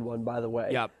Oakman one, by the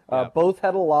way. Yep. Both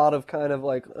had a lot of kind of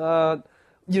like,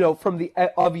 from the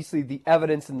obviously the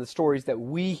evidence and the stories that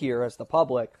we hear as the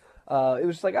public. It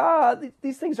was like,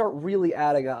 these things aren't really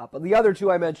adding up. And the other two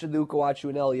I mentioned, the Ukawachu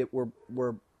and Elliott,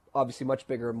 were obviously much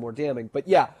bigger and more damning. But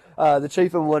yeah, the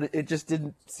Chafin one, it just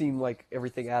didn't seem like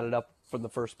everything added up from the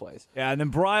first place. Yeah, and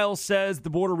then Briles says the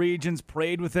Board of Regents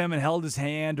prayed with him and held his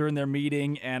hand during their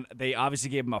meeting, and they obviously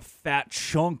gave him a fat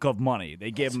chunk of money.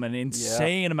 They gave him an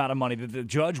insane amount of money that the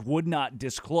judge would not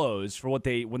disclose for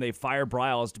when they fired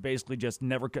Briles to basically just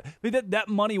never that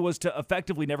money was to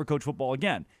effectively never coach football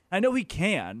again. I know he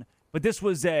can. But this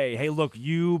was hey, look,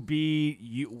 you're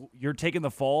taking the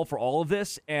fall for all of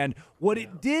this. And what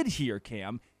it did here,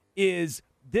 Cam, is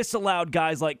this allowed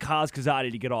guys like Kaz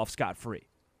Kazadi to get off scot-free.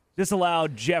 This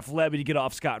allowed Jeff Lebby to get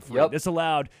off scot-free. Yep. This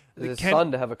allowed his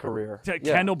son to have a career.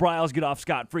 Kendall Briles get off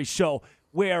scot-free. So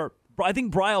where I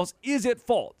think Briles is at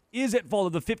fault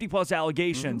of the 50-plus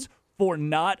allegations for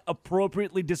not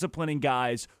appropriately disciplining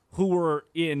guys who were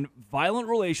in violent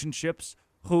relationships,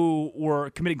 who were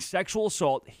committing sexual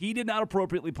assault. He did not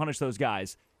appropriately punish those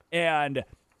guys. And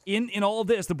in all of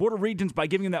this, the Board of Regents, by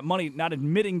giving him that money, not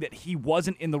admitting that he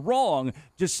wasn't in the wrong,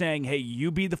 just saying, hey, you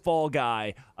be the fall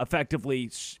guy effectively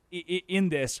in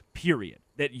this period.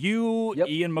 That you,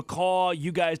 Ian McCaw,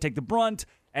 you guys take the brunt.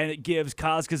 And it gives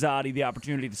Kaz Kazadi the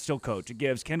opportunity to still coach. It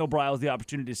gives Kendall Briles the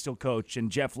opportunity to still coach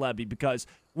and Jeff Lebby, because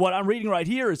what I'm reading right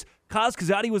here is Kaz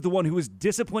Kazadi was the one who was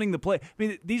disciplining the play. I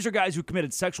mean, these are guys who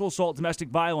committed sexual assault, domestic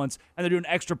violence, and they're doing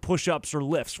extra push-ups or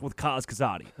lifts with Kaz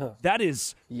Kazadi. That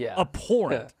is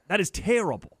abhorrent. That is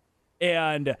terrible.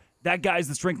 And that guy's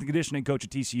the strength and conditioning coach at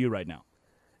TCU right now.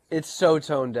 It's so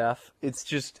tone deaf. It's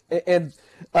just, and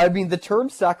I mean, the term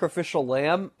sacrificial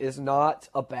lamb is not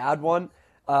a bad one.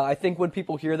 I think when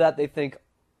people hear that, they think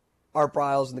Art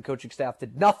Briles and the coaching staff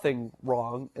did nothing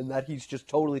wrong and that he's just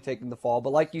totally taking the fall.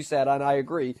 But like you said, and I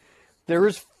agree, there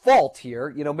is fault here.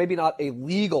 You know, maybe not a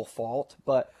legal fault,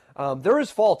 but there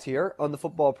is fault here on the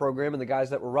football program and the guys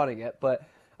that were running it. But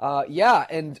yeah,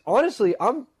 and honestly,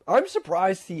 I'm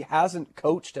surprised he hasn't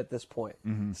coached at this point.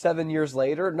 7 years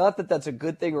later. Not that that's a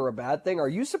good thing or a bad thing. Are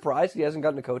you surprised he hasn't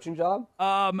gotten a coaching job?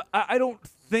 I don't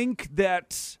think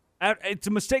that it's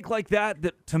a mistake like that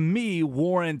to me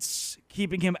warrants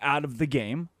keeping him out of the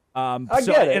game. I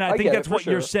get it. And I think that's what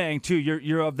sure. you're saying too.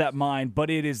 You're of that mind, but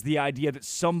it is the idea that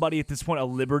somebody at this point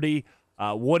of Liberty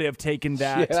would have taken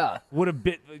that. Would have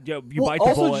bit. You bite the bullet.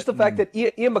 Also, just the fact that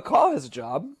Ian McCaw has a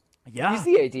job. Yeah, he's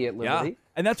the AD at Liberty. Yeah.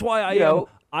 And that's why I am.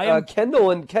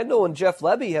 Kendall and Jeff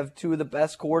Lebby have two of the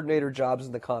best coordinator jobs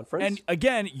in the conference. And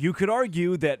again, you could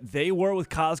argue that they were with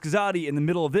Kaz Kazadi in the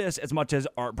middle of this as much as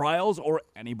Art Briles or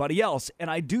anybody else.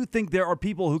 And I do think there are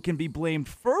people who can be blamed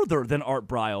further than Art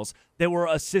Briles that were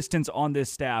assistants on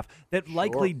this staff that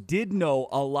likely did know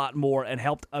a lot more and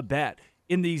helped abet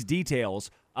in these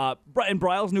details. And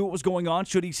Briles knew what was going on.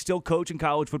 Should he still coach in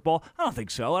college football? I don't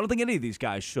think so. I don't think any of these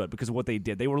guys should because of what they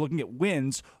did. They were looking at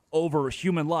wins over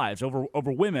human lives, over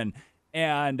women.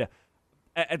 And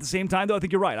at the same time, though, I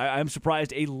think you're right. I'm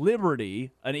surprised an Ian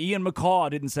McCaw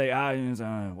didn't say,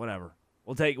 whatever.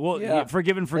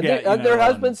 Forgive and forget. And there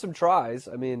has been some tries.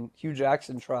 I mean, Hugh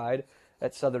Jackson tried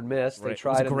at Southern Miss. They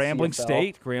tried at Grambling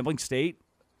State.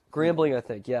 Grambling, I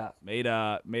think, yeah.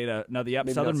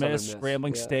 Southern Miss,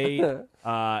 Grambling State,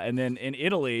 and then in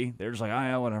Italy, they're just like,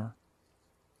 whatever.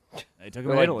 They took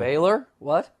him to Italy. Baylor?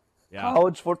 What? Yeah.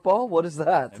 College football? What is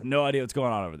that? I have no idea what's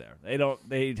going on over there.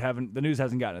 The news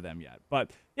hasn't gotten to them yet.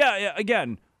 But yeah,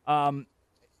 again,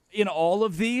 in all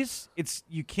of these,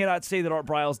 you cannot say that Art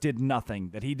Briles did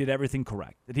nothing, that he did everything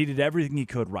correct, that he did everything he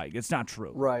could right. It's not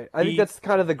true. Right. I think that's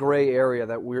kind of the gray area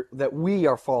that we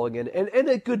are falling in, and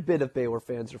a good bit of Baylor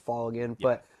fans are falling in.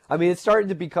 But I mean, it's starting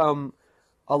to become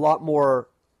a lot more,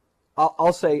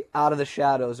 I'll say, out of the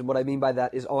shadows, and what I mean by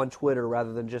that is on Twitter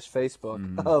rather than just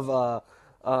Facebook, of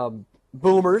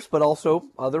boomers, but also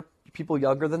other people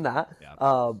younger than that,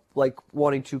 like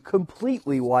wanting to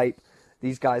completely wipe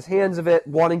these guys' hands of it,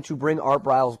 wanting to bring Art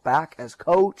Briles back as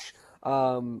coach.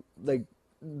 That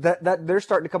they're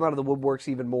starting to come out of the woodworks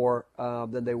even more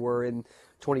than they were in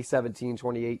 2017,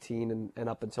 2018, and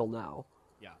up until now.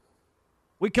 Yeah.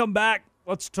 We come back.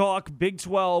 Let's talk Big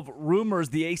 12 rumors.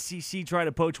 The ACC trying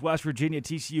to poach West Virginia.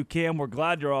 TCU Cam, we're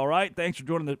glad you're all right. Thanks for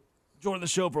joining the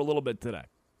show for a little bit today.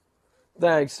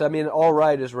 Thanks. I mean, all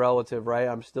right is relative, right?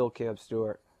 I'm still Cam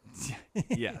Stewart.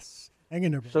 Yes.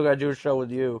 Still got to do a show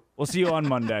with you. We'll see you on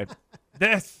Monday.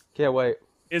 This can't wait.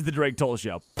 Is the Drake Toll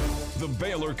Show. The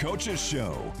Baylor Coaches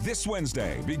Show, this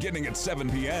Wednesday, beginning at 7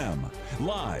 p.m.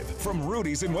 Live from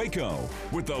Rudy's in Waco,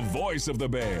 with the voice of the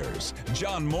Bears,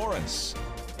 John Morris.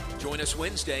 Join us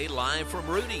Wednesday live from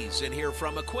Rudy's and hear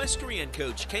from equestrian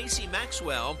coach Casey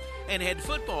Maxwell and head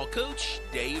football coach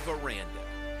Dave Aranda.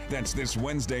 That's this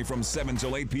Wednesday from 7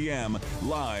 till 8 p.m.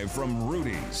 live from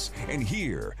Rudy's and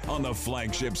here on the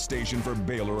flagship station for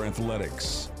Baylor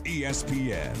Athletics,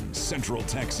 ESPN Central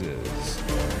Texas.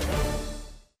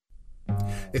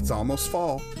 It's almost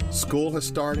fall. School has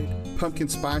started, pumpkin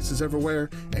spice is everywhere,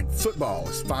 and football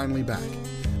is finally back.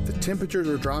 The temperatures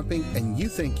are dropping, and you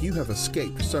think you have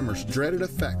escaped summer's dreaded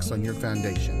effects on your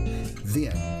foundation.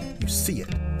 Then you see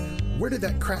it. Where did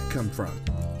that crack come from?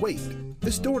 Wait,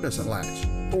 this door doesn't latch.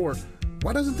 Or,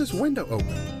 why doesn't this window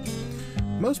open?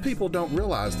 Most people don't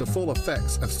realize the full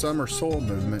effects of summer soil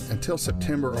movement until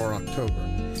September or October,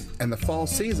 and the fall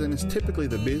season is typically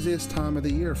the busiest time of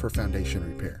the year for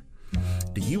foundation repair.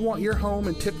 Do you want your home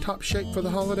in tip-top shape for the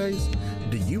holidays?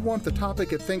 Do you want the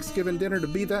topic at Thanksgiving dinner to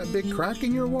be that big crack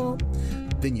in your wall?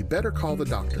 Then you better call the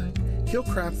doctor. He'll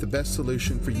craft the best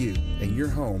solution for you and your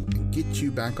home and get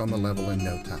you back on the level in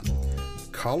no time.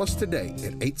 Call us today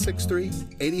at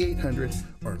 863-8800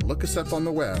 or look us up on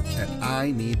the web at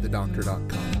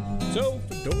ineedthedoctor.com. So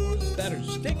for doors that are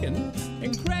sticking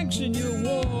and cracks in your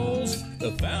walls,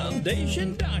 the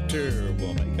Foundation Doctor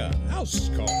will make a house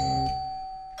call.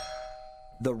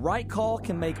 The right call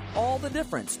can make all the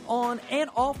difference on and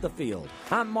off the field.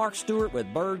 I'm Mark Stewart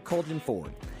with Bird Colgin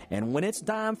Ford. And when it's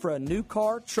time for a new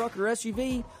car, truck, or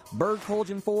SUV, Bird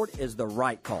Colgin Ford is the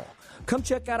right call. Come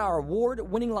check out our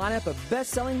award-winning lineup of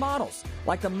best-selling models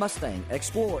like the Mustang,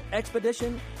 Explorer,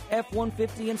 Expedition,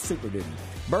 F-150, and Super Duty.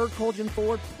 Bird Colgin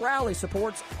Ford proudly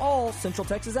supports all Central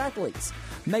Texas athletes.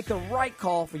 Make the right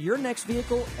call for your next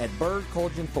vehicle at Bird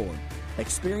Colgin Ford.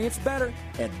 Experience better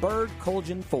at Bird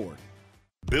Colgin Ford.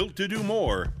 Built to do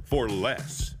more for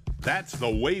less. That's the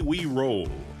way we roll.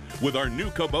 With our new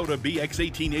Kubota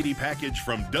BX1880 package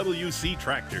from WC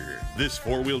Tractor. This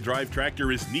four-wheel drive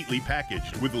tractor is neatly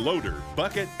packaged with loader,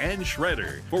 bucket, and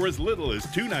shredder for as little as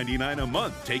 $299 a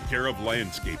month. Take care of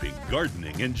landscaping,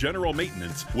 gardening, and general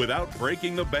maintenance without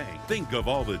breaking the bank. Think of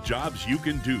all the jobs you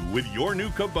can do with your new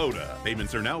Kubota.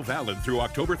 Payments are now valid through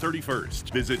October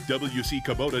 31st. Visit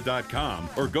WCKubota.com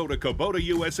or go to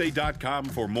KubotaUSA.com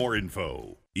for more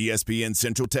info. ESPN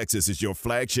Central Texas is your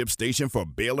flagship station for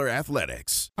Baylor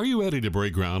Athletics. Are you ready to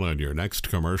break ground on your next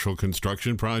commercial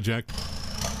construction project?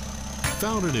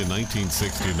 Founded in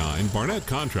 1969, Barnett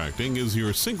Contracting is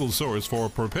your single source for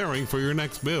preparing for your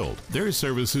next build. Their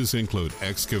services include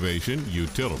excavation,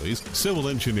 utilities, civil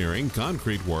engineering,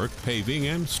 concrete work, paving,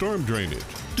 and storm drainage.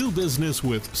 Do business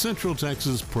with Central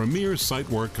Texas' premier site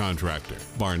work contractor,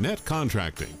 Barnett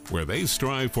Contracting, where they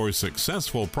strive for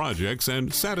successful projects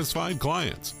and satisfied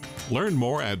clients. Learn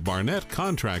more at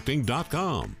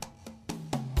barnettcontracting.com.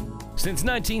 Since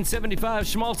 1975,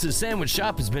 Schmaltz's Sandwich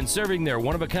Shop has been serving their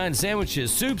one-of-a-kind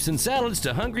sandwiches, soups, and salads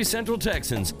to hungry Central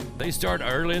Texans. They start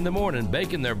early in the morning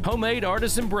baking their homemade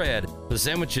artisan bread. The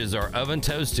sandwiches are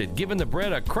oven-toasted, giving the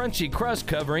bread a crunchy crust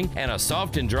covering and a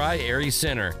soft and dry, airy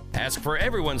center. Ask for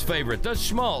everyone's favorite, the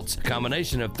Schmaltz, a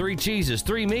combination of 3 cheeses,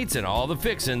 3 meats, and all the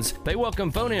fixins. They welcome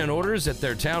phone-in orders at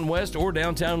their Town West or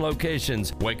downtown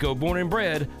locations. Waco born and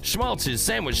bred, Schmaltz's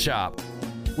Sandwich Shop.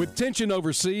 With tension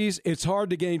overseas, it's hard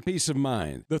to gain peace of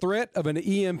mind. The threat of an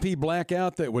EMP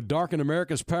blackout that would darken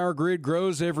America's power grid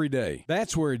grows every day.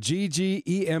 That's where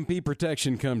GG EMP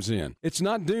protection comes in. It's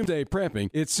not doomsday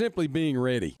prepping, it's simply being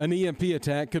ready. An EMP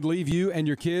attack could leave you and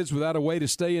your kids without a way to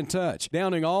stay in touch,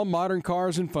 downing all modern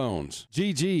cars and phones.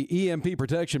 GG EMP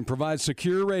protection provides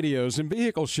secure radios and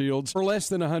vehicle shields for less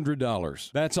than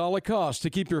 $100. That's all it costs to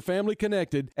keep your family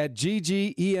connected at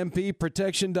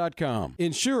ggempprotection.com.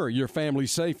 Ensure your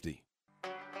family's safety.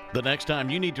 The next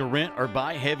time you need to rent or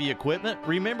buy heavy equipment,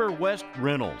 remember West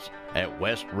Rentals. At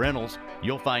West Rentals,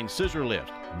 you'll find scissor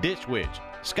lift, ditch witch,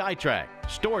 SkyTrack,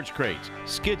 storage crates,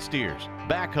 skid steers,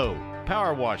 backhoe,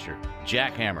 power washer,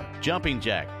 jackhammer, jumping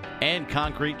jack, and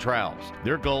concrete trowels.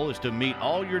 Their goal is to meet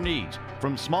all your needs,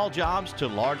 from small jobs to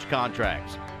large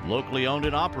contracts. Locally owned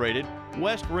and operated,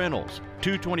 West Rentals,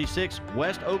 226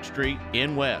 West Oak Street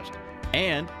in West,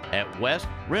 and at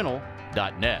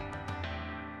westrental.net.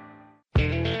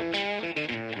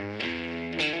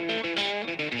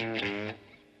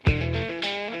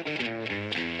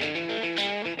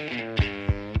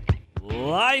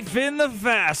 Life in the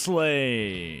fast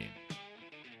lane.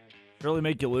 Really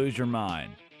make you lose your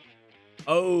mind.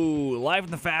 Oh, Life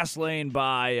in the Fast Lane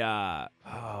by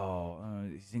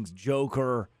he sings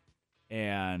Joker,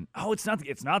 and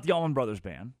it's not the Allman Brothers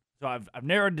Band. So I've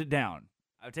narrowed it down.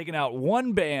 I've taken out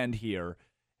one band here,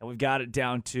 and we've got it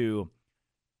down to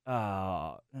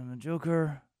I'm a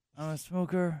Joker, I'm a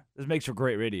smoker. This makes for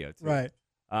great radio too. Right.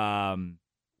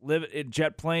 Live it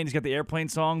Jet Plane. He's got the airplane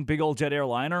song, Big Old Jet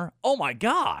Airliner. Oh my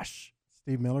gosh.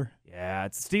 Steve Miller. Yeah,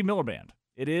 it's the Steve Miller Band.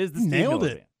 It is the Steve Nailed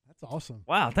Miller it. Band. That's awesome.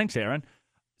 Wow, thanks, Aaron.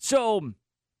 So,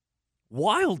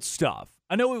 wild stuff.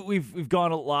 I know we've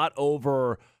gone a lot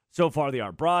over so far the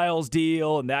Art Briles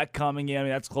deal and that coming in. I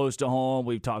mean, that's close to home.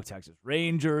 We've talked Texas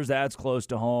Rangers. That's close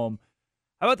to home.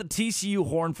 How about the TCU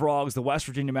Horned Frogs, the West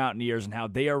Virginia Mountaineers, and how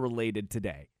they are related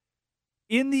today?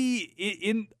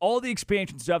 In all the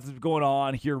expansion stuff that's been going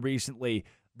on here recently,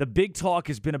 the big talk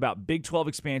has been about Big 12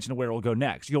 expansion and where it'll go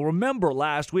next. You'll remember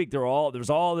last week there was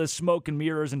all this smoke and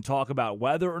mirrors and talk about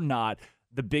whether or not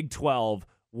the Big 12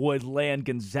 would land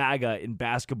Gonzaga in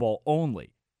basketball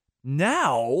only.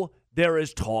 Now there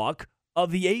is talk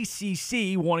of the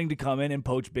ACC wanting to come in and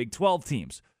poach Big 12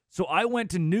 teams. So I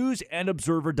went to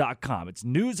newsandobserver.com. It's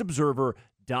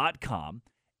newsobserver.com.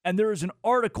 And there is an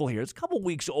article here. It's a couple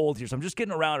weeks old here, so I'm just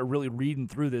getting around to really reading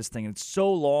through this thing. It's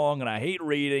so long, and I hate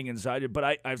reading. And so I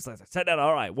sat down,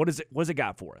 all right, what is it? What's it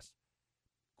got for us?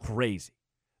 Crazy.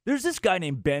 There's this guy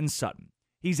named Ben Sutton.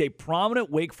 He's a prominent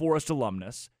Wake Forest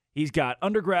alumnus. He's got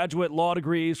undergraduate law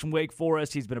degrees from Wake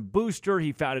Forest. He's been a booster.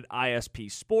 He founded ISP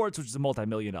Sports, which is a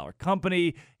multi-million-dollar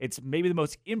company. It's maybe the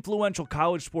most influential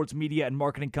college sports media and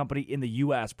marketing company in the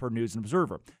U.S. per News and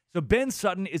Observer. So Ben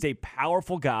Sutton is a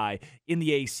powerful guy in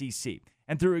the ACC.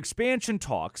 And through expansion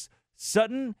talks,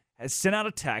 Sutton has sent out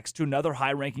a text to another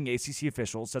high-ranking ACC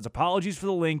official, says apologies for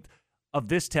the length of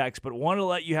this text, but wanted to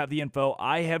let you have the info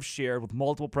I have shared with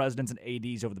multiple presidents and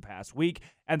ADs over the past week.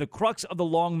 And the crux of the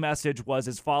long message was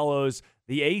as follows: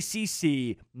 the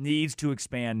ACC needs to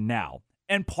expand now.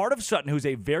 And part of Sutton, who's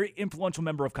a very influential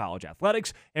member of college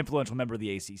athletics, influential member of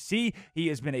the ACC, he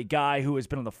has been a guy who has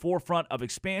been on the forefront of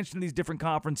expansion of these different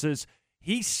conferences.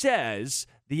 He says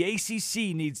the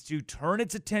ACC needs to turn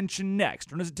its attention next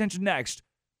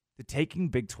to taking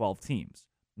Big 12 teams.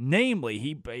 Namely,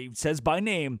 he says by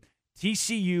name,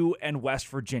 TCU and West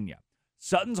Virginia.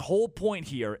 Sutton's whole point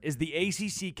here is the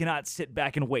ACC cannot sit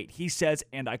back and wait. He says,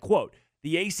 and I quote,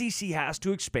 the ACC has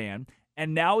to expand,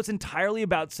 and now it's entirely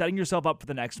about setting yourself up for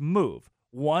the next move.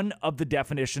 One of the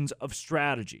definitions of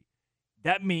strategy.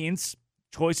 That means,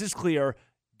 choice is clear,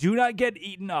 do not get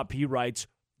eaten up, he writes.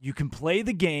 You can play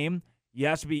the game. You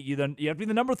have to be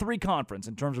the number 3 conference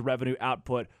in terms of revenue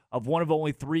output of one of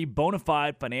only 3 bona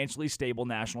fide, financially stable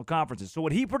national conferences. So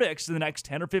what he predicts in the next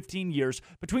 10 or 15 years,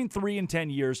 between 3 and 10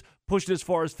 years, pushed as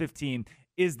far as 15,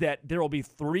 is that there will be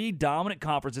 3 dominant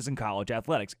conferences in college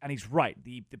athletics. And he's right.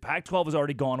 The Pac-12 has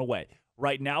already gone away.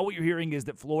 Right now what you're hearing is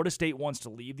that Florida State wants to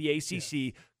leave the ACC,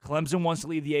 yes. Clemson wants to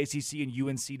leave the ACC, and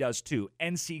UNC does too.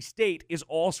 NC State is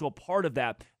also a part of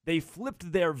that. They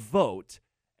flipped their vote,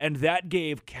 and that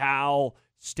gave Cal,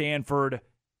 Stanford,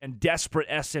 and desperate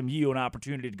SMU an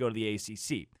opportunity to go to the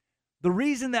ACC. The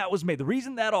reason that was made, the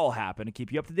reason that all happened, to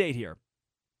keep you up to date here,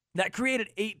 that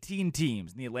created 18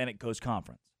 teams in the Atlantic Coast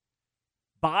Conference.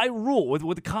 By rule,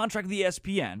 with the contract of the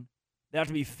ESPN, there have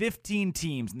to be 15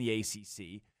 teams in the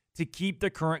ACC to keep the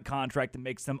current contract that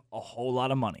makes them a whole lot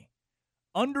of money.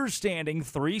 Understanding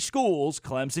 3 schools,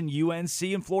 Clemson,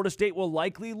 UNC, and Florida State, will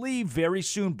likely leave very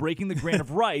soon, breaking the grant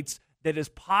of rights that is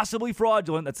possibly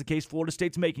fraudulent. That's the case Florida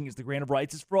State's making, is the grant of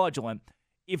rights is fraudulent.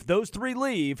 If those 3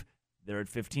 leave, they're at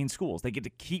 15 schools. They get to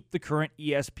keep the current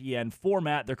ESPN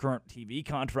format, their current TV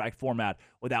contract format,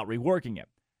 without reworking it.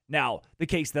 Now, the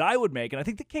case that I would make, and I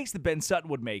think the case that Ben Sutton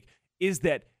would make, is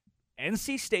that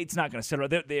NC State's not going to sit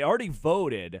around. They already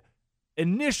voted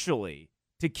initially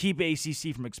to keep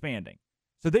ACC from expanding.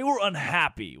 So they were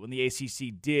unhappy when the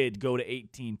ACC did go to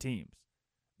 18 teams.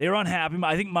 They were unhappy.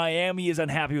 I think Miami is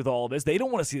unhappy with all of this. They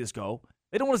don't want to see this go.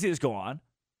 They don't want to see this go on.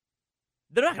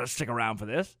 They're not going to stick around for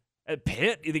this. At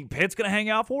Pitt, you think Pitt's going to hang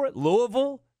out for it?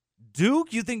 Louisville?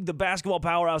 Duke? You think the basketball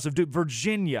powerhouse of Duke?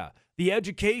 Virginia, the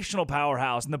educational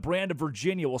powerhouse and the brand of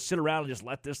Virginia will sit around and just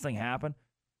let this thing happen?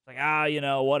 It's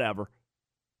like, whatever.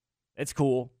 It's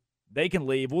cool. They can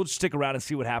leave. We'll just stick around and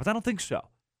see what happens. I don't think so.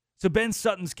 So Ben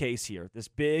Sutton's case here, this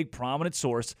big prominent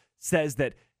source, says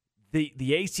that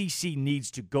the ACC needs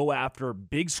to go after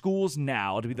big schools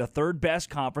now to be the 3rd best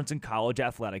conference in college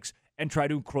athletics and try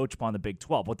to encroach upon the Big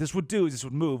 12. What this would do is this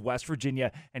would move West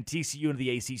Virginia and TCU into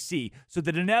the ACC so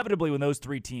that inevitably when those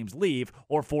 3 teams leave,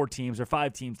 or 4 teams or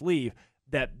 5 teams leave,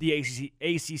 that the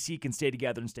ACC can stay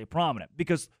together and stay prominent.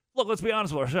 Because, look, let's be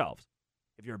honest with ourselves.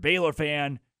 If you're a Baylor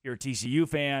fan, you're a TCU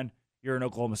fan, you're an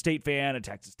Oklahoma State fan, a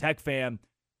Texas Tech fan,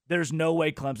 there's no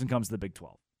way Clemson comes to the Big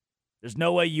 12. There's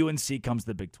no way UNC comes to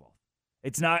the Big 12.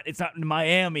 It's not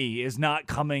Miami is not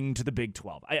coming to the Big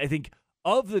 12. I think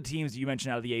of the teams that you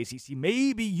mentioned out of the ACC,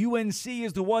 maybe UNC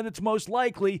is the one that's most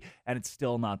likely, and it's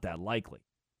still not that likely.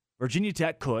 Virginia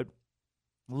Tech could.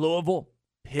 Louisville,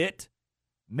 Pitt,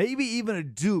 maybe even a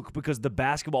Duke, because the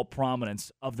basketball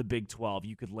prominence of the Big 12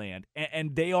 you could land.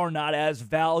 And they are not as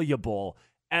valuable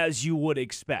as you would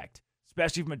expect,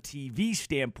 especially from a TV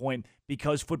standpoint,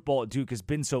 because football at Duke has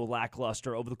been so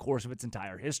lackluster over the course of its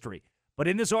entire history. But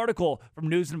in this article from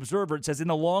News and Observer, it says in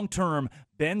the long term,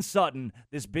 Ben Sutton,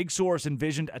 this big source,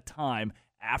 envisioned a time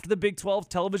after the Big 12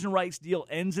 television rights deal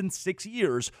ends in 6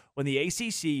 years when the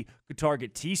ACC could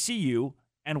target TCU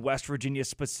and West Virginia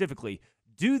specifically.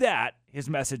 Do that, his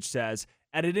message says,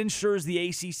 and it ensures the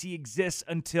ACC exists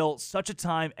until such a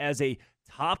time as a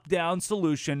top-down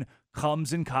solution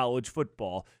comes in college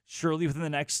football, surely within the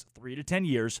next 3 to 10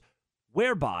 years,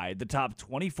 whereby the top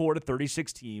 24 to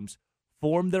 36 teams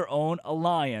form their own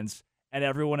alliance and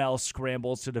everyone else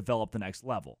scrambles to develop the next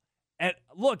level. And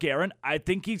look, Aaron, I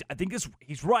think he's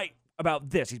right about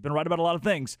this. He's been right about a lot of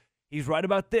things. He's right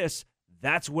about this.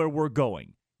 That's where we're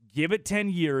going. Give it 10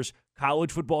 years.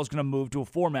 College football is going to move to a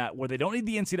format where they don't need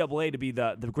the NCAA to be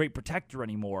the great protector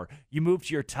anymore. You move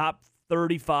to your top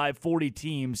 35, 40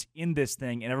 teams in this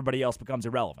thing, and everybody else becomes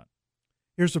irrelevant.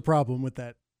 Here's the problem with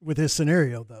that. With this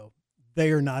scenario, though, they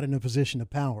are not in a position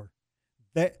of power.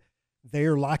 They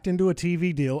are locked into a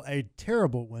TV deal, a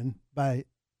terrible one by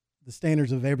the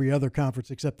standards of every other conference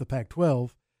except the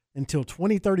Pac-12, until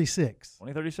 2036.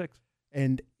 2036.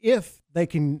 And if they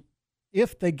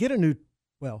get a new,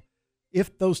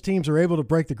 if those teams are able to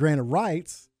break the grant of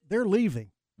rights, they're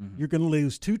leaving. Mm-hmm. You're going to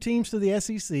lose 2 teams to the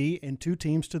SEC and 2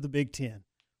 teams to the Big Ten.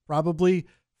 Probably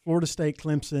Florida State,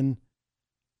 Clemson,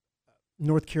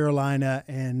 North Carolina,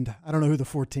 and I don't know who the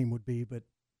 4th team would be, but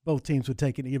both teams would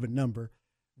take an even number.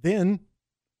 Then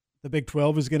the Big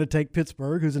 12 is going to take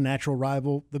Pittsburgh, who's a natural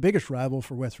rival, the biggest rival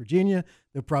for West Virginia.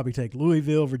 They'll probably take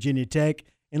Louisville, Virginia Tech,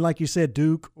 and like you said,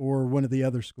 Duke or one of the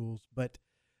other schools. But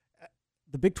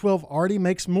the Big 12 already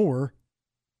makes more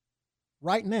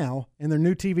right now, and their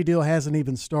new TV deal hasn't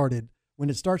even started.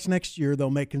 When it starts next year, they'll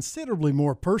make considerably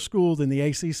more per school than the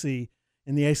ACC,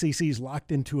 and the ACC is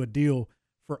locked into a deal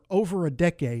for over a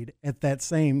decade at that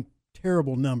same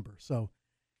terrible number. So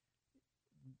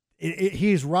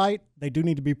he's right. They do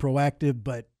need to be proactive,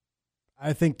 but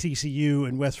I think TCU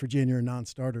and West Virginia are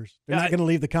non-starters. They're not going to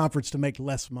leave the conference to make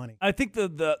less money. I think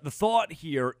the thought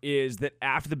here is that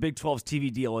after the Big 12's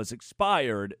TV deal is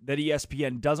expired, that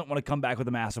ESPN doesn't want to come back with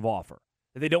a massive offer.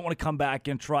 That they don't want to come back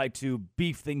and try to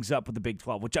beef things up with the Big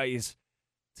 12, which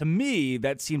to me,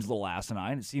 that seems a little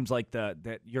asinine. It seems like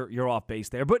that you're off base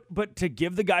there. But to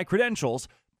give the guy credentials,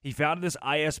 he founded this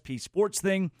ISP Sports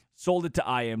thing, sold it to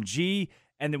IMG,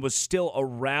 and it was still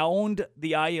around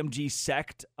the IMG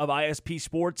sect of ISP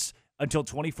Sports until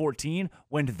 2014,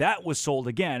 when that was sold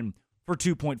again for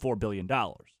 $2.4 billion.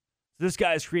 So this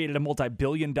guy has created a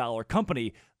multi-billion-dollar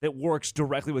company that works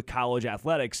directly with college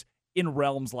athletics in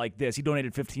realms like this. He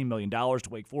donated $15 million to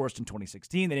Wake Forest in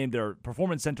 2016. They named their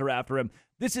performance center after him.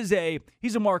 He's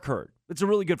a Mark Hurd. It's a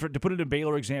really good, to put it in a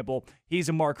Baylor example, he's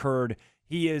a Mark Hurd.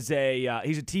 He's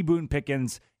a T. Boone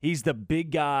Pickens. He's the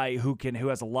big guy who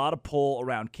has a lot of pull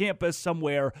around campus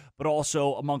somewhere, but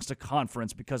also amongst a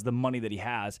conference because of the money that he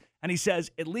has. And he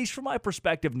says, at least from my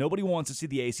perspective, nobody wants to see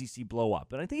the ACC blow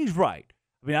up. And I think he's right.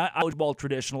 I mean, I'm a football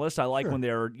traditionalist. I like when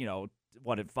they're,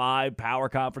 at 5 power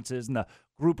conferences and the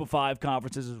group of 5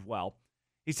 conferences as well.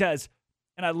 He says,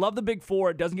 and I love the Big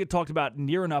Four. It doesn't get talked about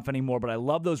near enough anymore, but I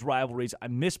love those rivalries. I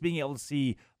miss being able to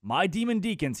see my Demon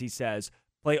Deacons, he says,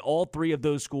 play all 3 of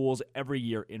those schools every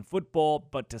year in football.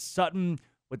 But to Sutton,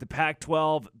 with the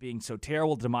Pac-12 being so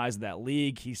terrible, the demise of that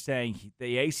league, he's saying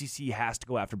the ACC has to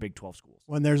go after Big 12 schools.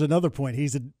 Well, and there's another point.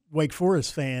 He's a Wake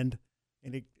Forest fan,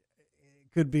 and it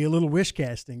could be a little wish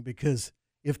casting because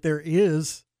if there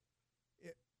is,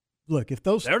 look, if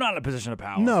those they're not in a position of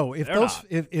power. No,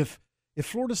 if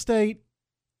Florida State,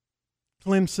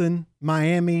 Clemson,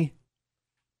 Miami,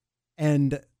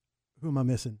 and who am I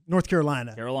missing? North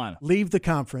Carolina. Leave the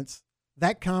conference.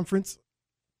 That conference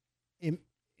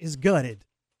is gutted.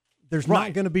 There's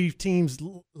not going to be teams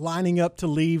lining up to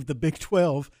leave the Big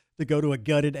 12 to go to a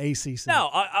gutted ACC. Now,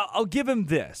 I'll give him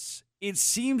this. It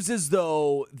seems as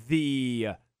though the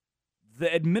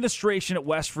administration at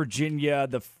West Virginia,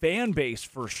 the fan base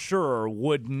for sure,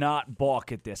 would not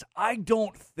balk at this. I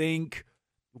don't think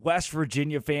West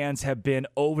Virginia fans have been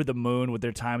over the moon with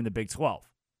their time in the Big 12.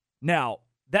 Now,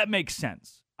 that makes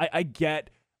sense. I get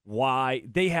why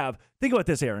they have. Think about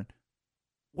this, Aaron.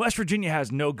 West Virginia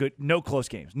has no close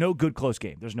games, no good close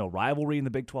game. There's no rivalry in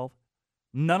the Big 12.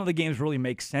 None of the games really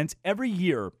make sense. Every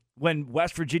year when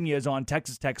West Virginia is on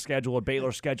Texas Tech's schedule or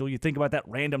Baylor's schedule, you think about that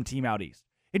random team out east.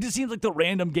 It just seems like the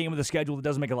random game of the schedule that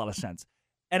doesn't make a lot of sense.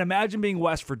 And imagine being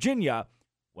West Virginia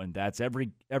when that's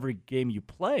every game you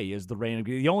play is the random.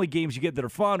 The only games you get that are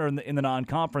fun are in the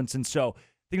non-conference. And so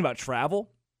think about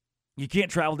travel. You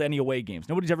can't travel to any away games.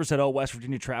 Nobody's ever said, West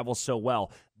Virginia travels so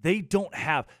well. They don't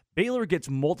have. Baylor gets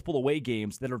multiple away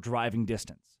games that are driving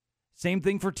distance. Same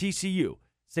thing for TCU.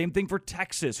 Same thing for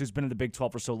Texas, who's been in the Big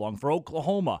 12 for so long. For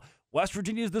Oklahoma, West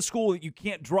Virginia is the school that you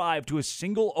can't drive to a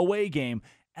single away game.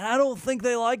 And I don't think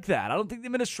they like that. I don't think the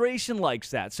administration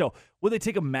likes that. So will they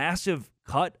take a massive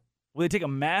cut? Will they take a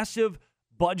massive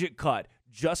budget cut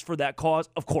just for that cause?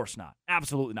 Of course not.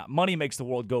 Absolutely not. Money makes the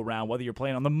world go round, whether you're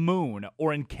playing on the moon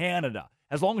or in Canada.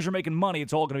 As long as you're making money,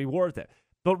 it's all going to be worth it.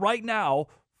 But right now,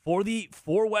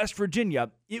 for West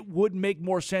Virginia, it would make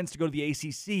more sense to go to the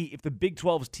ACC if the Big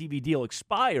 12's TV deal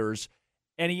expires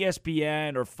and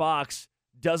ESPN or Fox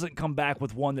doesn't come back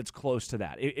with one that's close to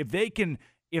that. If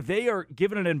they are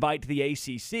given an invite to the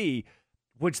ACC,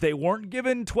 which they weren't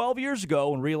given 12 years ago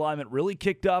when realignment really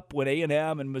kicked up when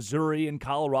A&M and Missouri and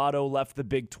Colorado left the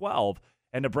Big 12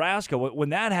 and Nebraska, when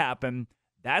that happened,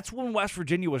 That's when West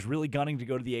Virginia was really gunning to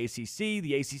go to the ACC.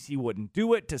 The ACC wouldn't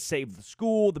do it to save the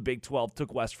school. The Big 12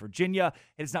 took West Virginia.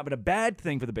 It's not been a bad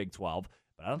thing for the Big 12,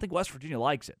 but I don't think West Virginia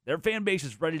likes it. Their fan base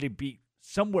is ready to be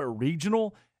somewhere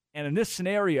regional, and in this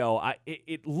scenario,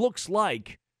 it looks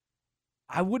like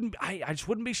I just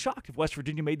wouldn't be shocked if West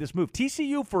Virginia made this move.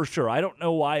 TCU for sure. I don't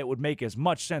know why it would make as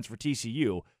much sense for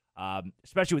TCU.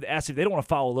 Especially with SMU, they don't want to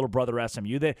follow little brother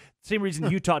SMU. The same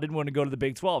reason Utah didn't want to go to the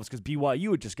Big 12 is because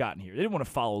BYU had just gotten here. They didn't want to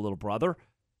follow little brother,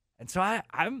 and so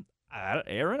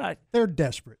Aaron, they're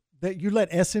desperate. That you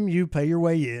let SMU pay your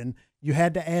way in. You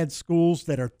had to add schools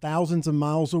that are thousands of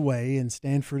miles away in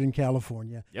Stanford and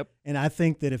California. Yep. And I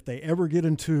think that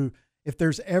if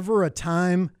there's ever a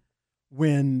time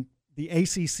when the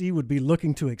ACC would be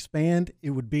looking to expand,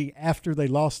 it would be after they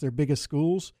lost their biggest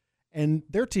schools. And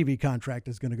their TV contract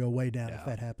is going to go way down if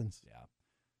that happens. Yeah.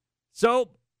 So,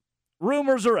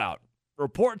 rumors are out.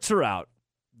 Reports are out.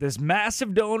 This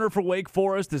massive donor for Wake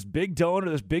Forest, this big donor,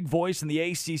 this big voice in the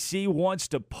ACC wants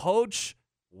to poach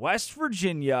West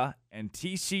Virginia and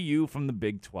TCU from the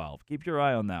Big 12. Keep your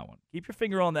eye on that one. Keep your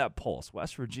finger on that pulse.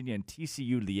 West Virginia and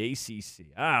TCU to the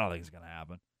ACC. I don't think it's going to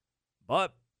happen.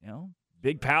 But,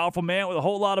 big, powerful man with a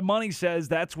whole lot of money says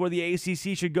that's where the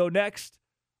ACC should go next.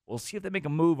 We'll see if they make a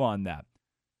move on that.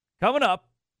 Coming up,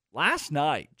 last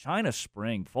night, China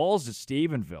Spring falls to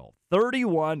Stephenville,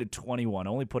 31-21,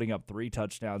 only putting up 3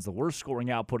 touchdowns, the worst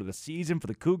scoring output of the season for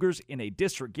the Cougars in a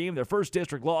district game, their first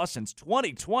district loss since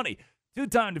 2020.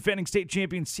 Two-time defending state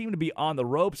champions seem to be on the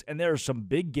ropes, and there are some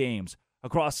big games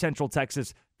across Central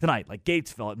Texas tonight, like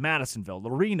Gatesville at Madisonville,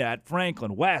 Lorena at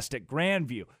Franklin, West at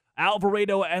Grandview,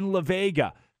 Alvarado and La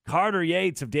Vega. Carter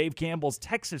Yates of Dave Campbell's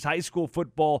Texas High School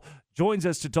Football joins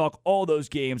us to talk all those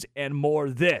games and more.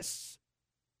 This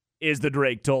is the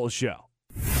Drake Toll Show.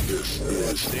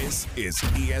 This is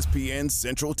ESPN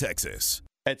Central Texas.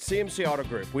 At CMC Auto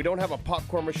Group, we don't have a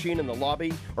popcorn machine in the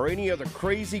lobby or any other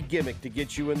crazy gimmick to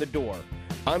get you in the door.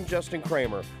 I'm Justin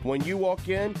Kramer. When you walk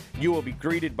in, you will be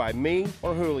greeted by me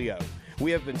or Julio. We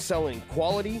have been selling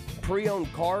quality,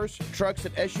 pre-owned cars, trucks,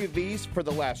 and SUVs for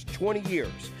the last 20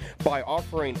 years by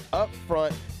offering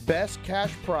upfront best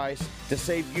cash price to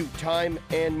save you time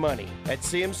and money. At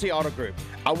CMC Auto Group,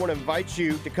 I want to invite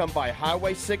you to come by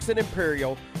Highway 6 in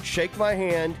Imperial, shake my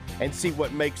hand, and see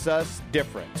what makes us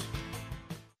different.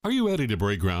 Are you ready to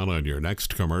break ground on your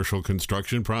next commercial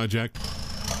construction project?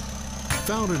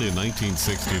 Founded in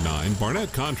 1969,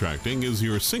 Barnett Contracting is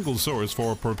your single source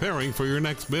for preparing for your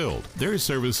next build. Their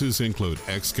services include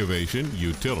excavation,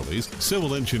 utilities,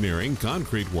 civil engineering,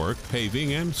 concrete work,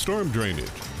 paving, and storm drainage.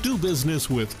 Do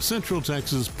business with Central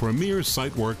Texas' premier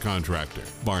site work contractor,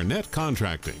 Barnett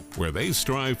Contracting, where they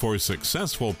strive for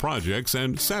successful projects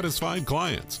and satisfied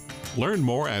clients. Learn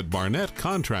more at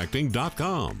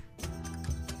barnettcontracting.com.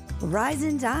 Rise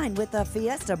and dine with a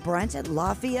Fiesta brunch at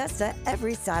La Fiesta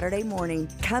every Saturday morning.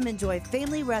 Come enjoy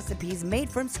family recipes made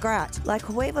from scratch, like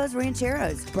huevos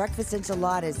rancheros, breakfast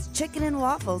enchiladas, chicken and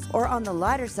waffles, or on the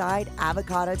lighter side,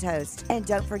 avocado toast. And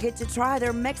don't forget to try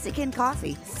their Mexican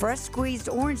coffee, fresh squeezed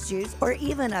orange juice, or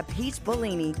even a peach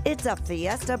Bellini. It's a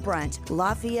Fiesta brunch.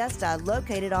 La Fiesta,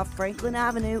 located off Franklin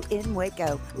Avenue in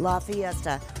Waco. La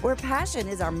Fiesta, where passion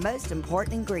is our most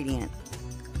important ingredient.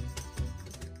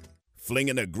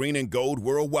 Flinging the green and gold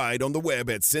worldwide on the web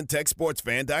at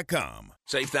CentexSportsFan.com.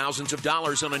 Save thousands of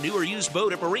dollars on a new or used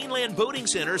boat at Marineland Boating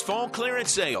Center's fall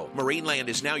clearance sale. Marineland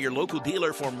is now your local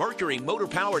dealer for Mercury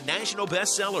motor-powered national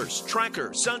bestsellers,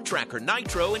 Tracker, Sun Tracker,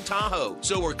 Nitro, and Tahoe.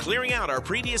 So we're clearing out our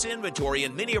previous inventory,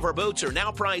 and many of our boats are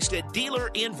now priced at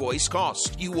dealer invoice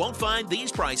cost. You won't find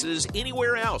these prices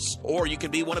anywhere else. Or you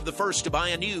can be one of the first to buy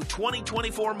a new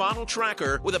 2024 model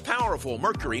Tracker with a powerful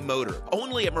Mercury motor.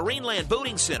 Only at Marineland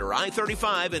Boating Center,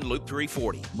 I-35 and Loop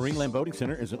 340. Marineland Boating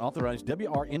Center is an authorized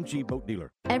WRMG boat dealer.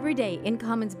 Every day,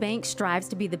 Incommons Bank strives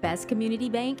to be the best community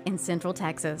bank in Central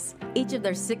Texas. Each of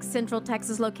their 6 Central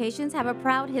Texas locations have a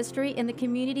proud history in the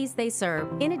communities they serve.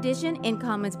 In addition,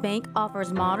 Incommons Bank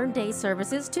offers modern-day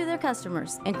services to their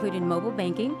customers, including mobile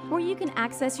banking, where you can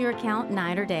access your account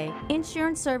night or day,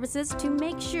 insurance services to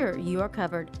make sure you are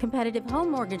covered, competitive home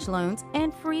mortgage loans,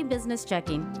 and free business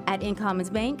checking. At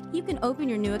Incommons Bank, you can open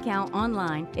your new account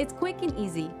online. It's quick and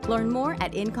easy. Learn more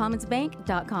at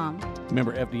incommonsbank.com.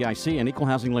 Member FDIC and Equal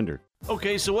Housing Lender.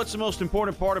 Okay, so what's the most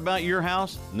important part about your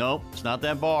house? Nope, it's not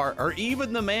that bar or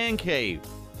even the man cave.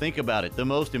 Think about it. The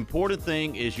most important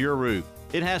thing is your roof.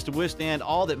 It has to withstand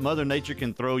all that Mother Nature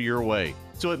can throw your way.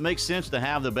 So it makes sense to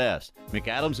have the best.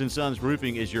 McAdams & Sons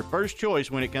Roofing is your first choice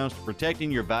when it comes to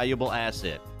protecting your valuable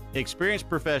asset. Experienced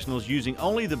professionals using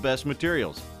only the best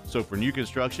materials. So for new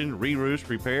construction, re-roofs,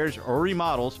 repairs, or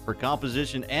remodels for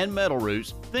composition and metal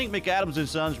roofs, think McAdams &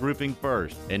 Sons Roofing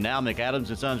first. And now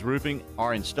McAdams & Sons Roofing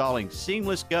are installing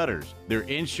seamless gutters. They're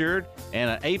insured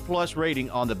and an A+ rating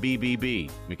on the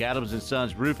BBB. McAdams &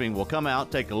 Sons Roofing will come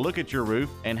out, take a look at your roof,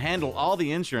 and handle all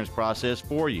the insurance process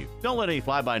for you. Don't let any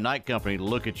fly-by-night company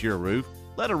look at your roof.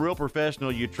 Let a real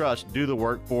professional you trust do the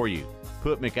work for you.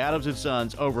 Put McAdams &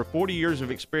 Sons over 40 years of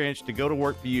experience to go to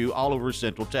work for you all over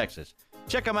Central Texas.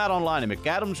 Check them out online at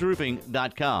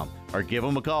McAdamsRoofing.com or give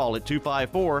them a call at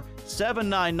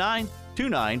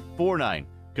 254-799-2949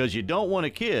 because you don't want a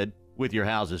kid with your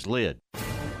house's lid.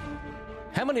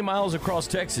 How many miles across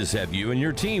Texas have you and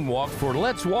your team walked for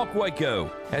Let's Walk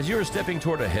Waco? As you're stepping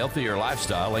toward a healthier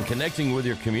lifestyle and connecting with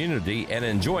your community and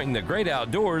enjoying the great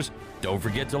outdoors, don't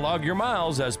forget to log your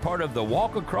miles as part of the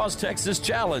Walk Across Texas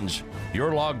Challenge.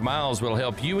 Your logged miles will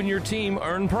help you and your team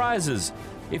earn prizes.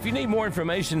 If you need more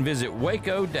information, visit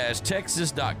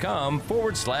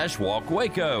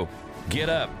waco-texas.com/walkwaco. Get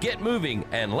up, get moving,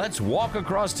 and let's walk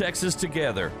across Texas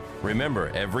together. Remember,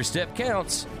 every step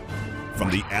counts. From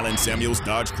the Allen Samuels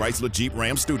Dodge Chrysler Jeep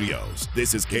Ram Studios,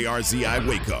 this is KRZI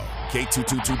Waco,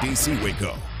 K222DC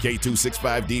Waco,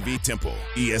 K265DV Temple,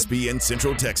 ESPN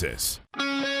Central Texas.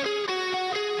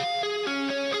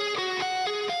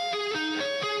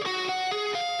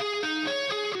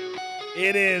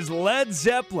 It is Led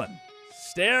Zeppelin.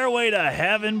 Stairway to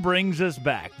Heaven brings us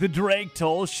back. The Drake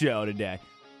Toll Show today.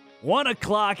 1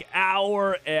 o'clock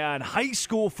hour and high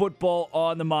school football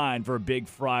on the mind for a big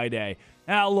Friday.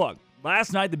 Now, look,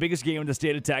 last night, the biggest game in the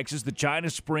state of Texas, the China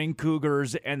Spring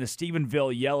Cougars and the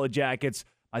Stephenville Yellow Jackets.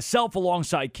 Myself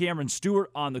alongside Cameron Stewart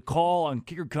on the call on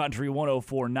Kicker Country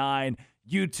 104.9,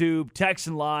 YouTube,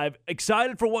 Texan Live.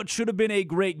 Excited for what should have been a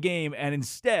great game and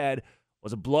instead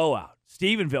was a blowout.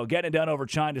 Stephenville getting it done over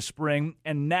China Spring.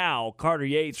 And now Carter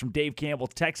Yates from Dave Campbell,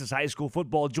 Texas High School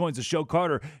Football, joins the show.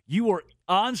 Carter, you were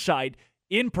on site,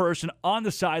 in person, on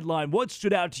the sideline. What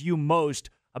stood out to you most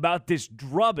about this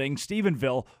drubbing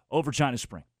Stephenville over China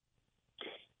Spring?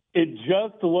 It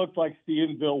just looked like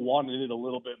Stephenville wanted it a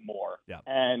little bit more. Yeah.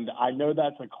 And I know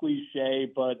that's a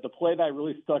cliche, but the play that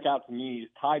really stuck out to me is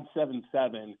tied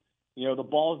 7-7. You know, the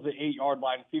ball's the 8-yard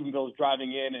line. Stephenville is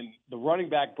driving in, and the running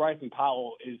back, Bryson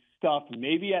Powell, is stuffed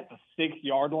maybe at the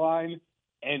 6-yard line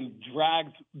and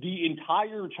drags the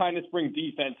entire China Spring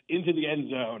defense into the end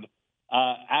zone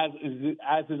as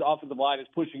his offensive line is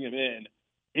pushing him in.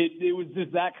 It was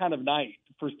just that kind of night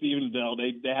for Stephenville.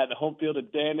 They had the home field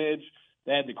advantage.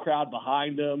 They had the crowd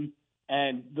behind them.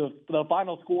 And the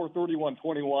final score,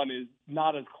 31-21, is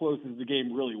not as close as the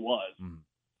game really was.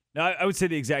 Now, I would say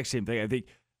the exact same thing. I think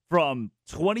from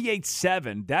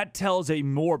 28-7, that tells a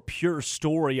more pure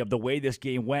story of the way this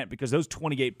game went because those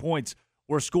 28 points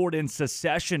were scored in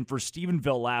succession for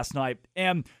Stephenville last night.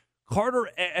 And Carter,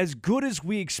 as good as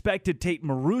we expected Tate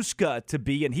Maruska to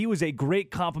be, and he was a great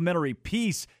complimentary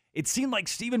piece, it seemed like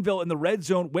Stephenville in the red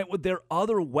zone went with their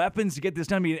other weapons to get this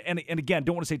done. I mean, and again,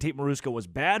 don't want to say Tate Maruska was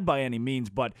bad by any means,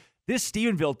 but this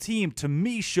Stephenville team, to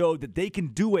me, showed that they can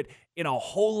do it in a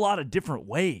whole lot of different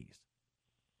ways.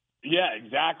 Yeah,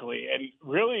 exactly. And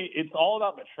really, it's all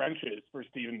about the trenches for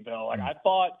Stephenville. Like, I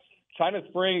thought China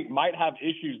Spring might have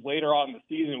issues later on in the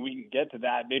season. We can get to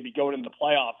that, maybe going into the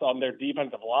playoffs on their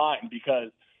defensive line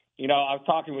because, you know, I was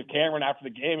talking with Cameron after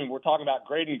the game, and we're talking about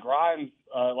Graydon Grimes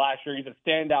last year. He's a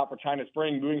standout for China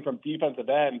Spring, moving from defensive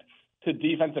end to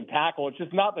defensive tackle. It's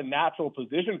just not the natural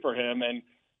position for him. And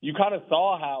you kind of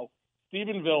saw how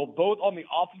Stephenville, both on the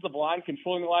offensive line,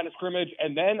 controlling the line of scrimmage,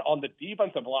 and then on the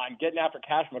defensive line, getting after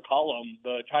Cash McCollum,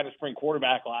 the China Spring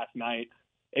quarterback last night.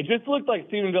 It just looked like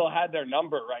Stephenville had their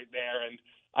number right there. And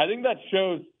I think that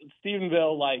shows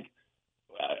Stephenville, like,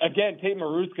 again, Tate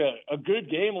Maruska, a good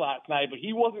game last night, but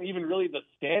he wasn't even really the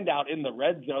standout in the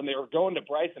red zone. They were going to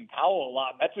Bryson Powell a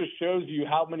lot. That just shows you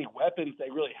how many weapons they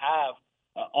really have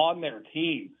on their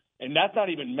team. And that's not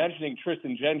even mentioning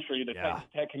Tristan Gentry, the Texas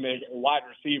Tech commit wide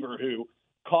receiver who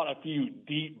caught a few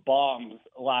deep bombs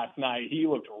last night. He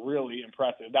looked really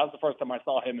impressive. That was the first time I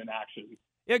saw him in action.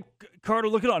 Yeah, Carter,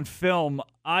 looking on film,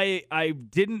 I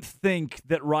didn't think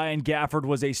that Ryan Gafford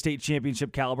was a state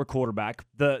championship caliber quarterback.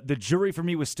 The jury for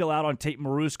me was still out on Tate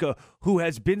Maruska, who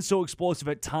has been so explosive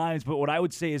at times, but what I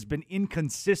would say has been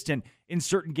inconsistent in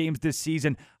certain games this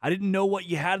season. I didn't know what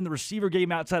you had in the receiver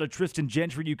game outside of Tristan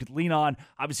Gentry you could lean on.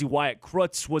 Obviously, Wyatt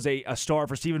Krutz was a star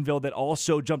for Stephenville that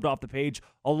also jumped off the page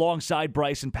alongside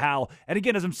Bryson Powell. And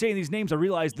again, as I'm saying these names, I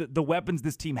realize that the weapons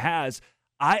this team has.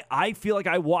 I feel like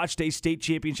I watched a state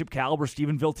championship caliber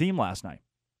Stephenville team last night.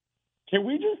 Can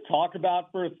we just talk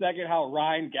about for a second how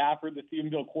Ryan Gafford, the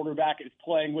Stephenville quarterback, is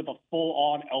playing with a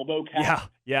full-on elbow cast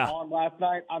on last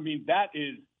night? I mean, that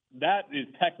is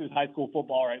Texas high school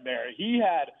football right there. He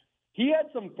had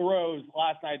some throws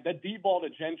last night. That deep ball to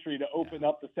Gentry to open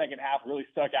up the second half really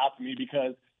stuck out to me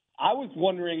because I was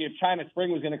wondering if China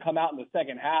Spring was going to come out in the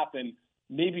second half and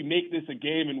maybe make this a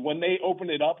game. And when they opened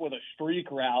it up with a streak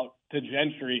route to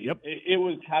Gentry, it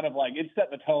was kind of like it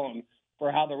set the tone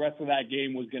for how the rest of that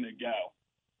game was going to go.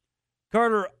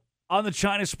 Carter, on the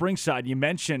China Spring side, you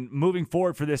mentioned moving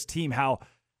forward for this team how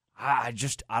I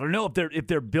don't know if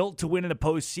they're built to win in the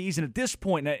postseason at this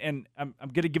point. And I'm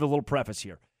going to give a little preface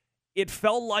here. It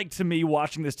felt like to me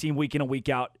watching this team week in and week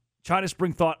out, China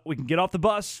Spring thought we can get off the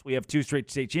bus. We have 2 straight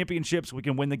state championships. We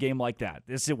can win the game like that.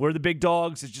 We're the big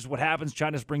dogs. It's just what happens.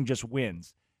 China Spring just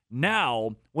wins.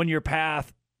 Now, when your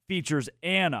path features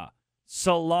Anna,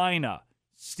 Salina,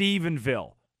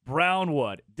 Stephenville,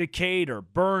 Brownwood, Decatur,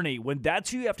 Bernie, when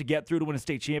that's who you have to get through to win a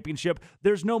state championship,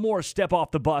 there's no more step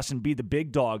off the bus and be the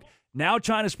big dog. Now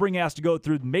China Spring has to go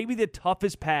through maybe the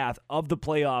toughest path of the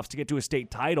playoffs to get to a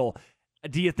state title.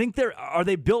 Do you think are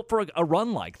they built for a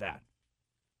run like that?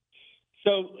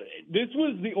 So this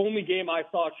was the only game I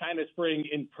saw China Spring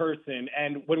in person.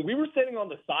 And when we were sitting on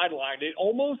the sideline, it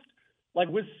almost, like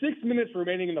with 6 minutes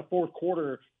remaining in the fourth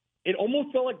quarter, it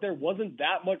almost felt like there wasn't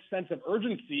that much sense of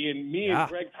urgency. And me and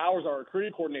Greg Powers, our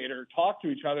recruiting coordinator, talked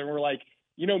to each other and we're like,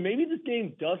 maybe this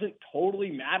game doesn't totally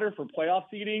matter for playoff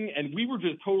seeding. And we were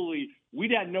just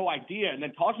we had no idea. And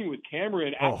then talking with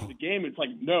Cameron after the game, it's like,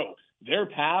 no, their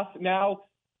path now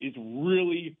is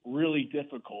really, really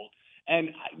difficult. And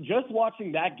just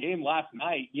watching that game last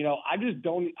night, I just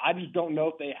don't know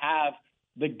if they have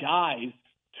the guys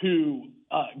to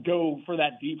go for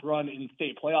that deep run in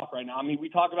state playoff right now. I mean, we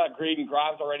talk about Graydon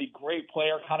Grimes already, great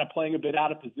player, kind of playing a bit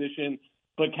out of position.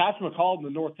 But Cash McCall, the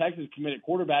North Texas committed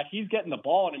quarterback, he's getting the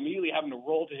ball and immediately having to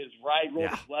roll to his right, roll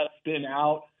to his left, spin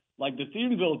out. Like the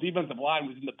Stephenville defensive line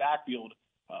was in the backfield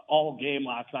all game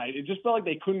last night. It just felt like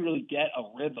they couldn't really get a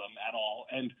rhythm at all.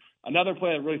 And another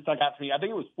play that really stuck out to me, I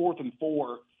think it was 4th and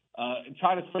 4.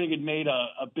 China Spring had made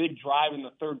a big drive in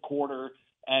the third quarter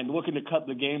and looking to cut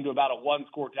the game to about a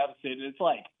 1-score deficit. And it's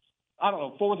like,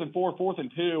 4th and 4, 4th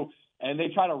and 2, and they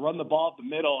try to run the ball up the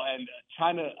middle. And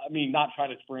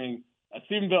a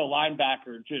Stephenville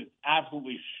linebacker just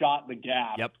absolutely shot the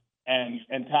gap and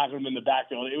tackled him in the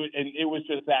backfield. It was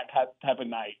just that type of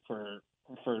night for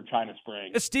China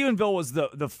Spring. Stephenville was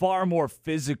the far more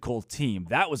physical team.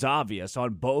 That was obvious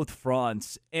on both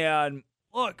fronts. And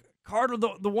look, Carter,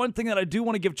 the one thing that I do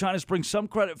want to give China Spring some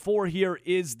credit for here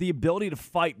is the ability to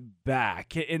fight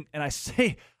back. And I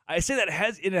say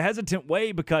that in a hesitant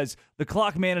way because the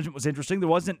clock management was interesting. There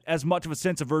wasn't as much of a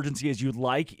sense of urgency as you'd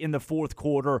like in the fourth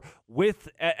quarter with,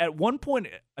 at one point,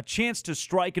 a chance to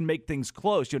strike and make things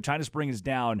close. China Spring is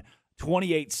down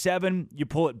 28-7. You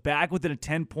pull it back within a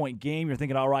 10-point game. You're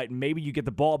thinking, all right, maybe you get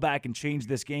the ball back and change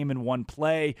this game in one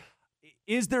play.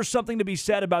 Is there something to be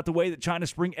said about the way that China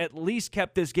Spring at least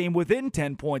kept this game within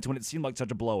 10 points when it seemed like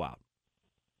such a blowout?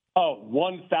 Oh,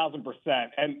 1,000%.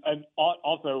 And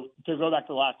also, to go back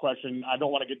to the last question, I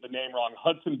don't want to get the name wrong.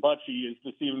 Hudson Butchie is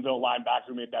the Stephenville linebacker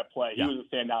who made that play. He was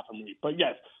a standout for me. But,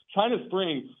 yes, China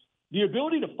Spring, the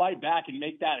ability to fight back and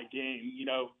make that a game,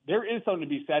 there is something to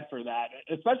be said for that,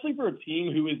 especially for a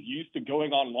team who is used to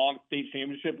going on long state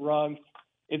championship runs.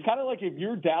 It's kind of like if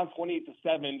you're down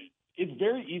 28-7, it's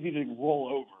very easy to roll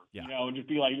over, and just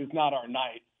be like, it's not our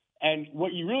night. And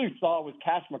what you really saw was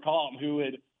Cash McCollum, who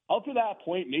had, up to that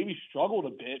point, maybe struggled a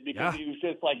bit because he was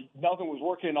just like nothing was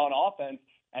working on offense,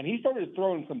 and he started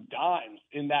throwing some dimes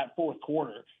in that fourth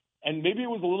quarter. And maybe it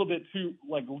was a little bit too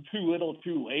little,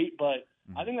 too late, but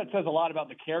I think that says a lot about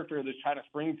the character of this China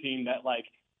Spring team that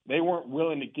they weren't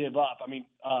willing to give up. I mean,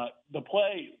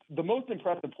 the most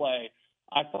impressive play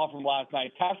I saw from last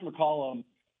night, Cash McCollum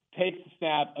takes the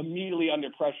snap immediately under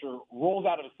pressure, rolls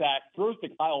out of a sack, throws to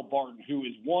Kyle Barton, who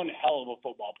is one hell of a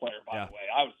football player, by the way.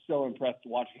 I was so impressed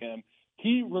watching him.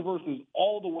 He reverses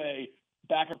all the way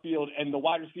back up field, and the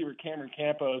wide receiver Cameron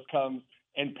Campos comes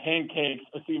and pancakes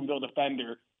a Stephenville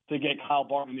defender to get Kyle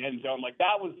Barton in the end zone.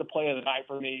 That was the play of the night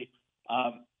for me.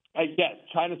 Yes,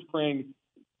 China Spring,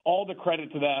 all the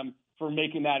credit to them for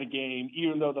making that a game,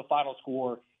 even though the final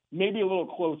score may be a little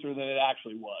closer than it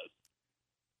actually was.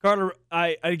 Carter,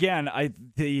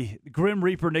 the Grim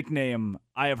Reaper nickname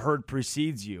I have heard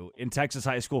precedes you in Texas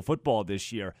high school football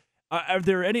this year. Are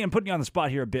there any, I'm putting you on the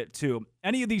spot here a bit too,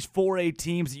 any of these 4A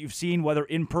teams that you've seen, whether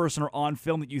in person or on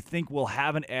film, that you think will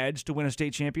have an edge to win a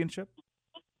state championship?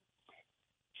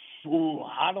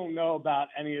 I don't know about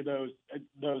any of those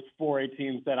 4A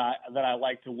teams that I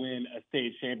like to win a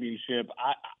state championship.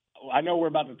 I know we're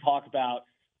about to talk about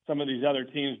some of these other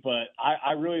teams, but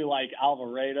I really like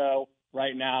Alvarado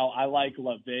right now. I like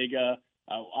La Vega.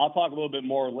 I'll talk a little bit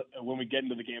more when we get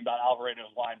into the game about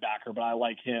Alvarado's linebacker, but I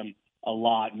like him a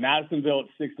lot. Madisonville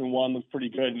at 6-1 looks pretty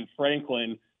good, and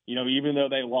Franklin, even though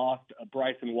they lost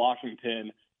Bryson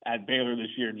Washington at Baylor this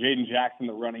year, Jaden Jackson,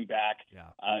 the running back,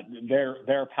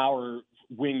 their power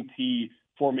wing T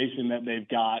formation that they've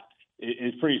got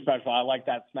is pretty special. I like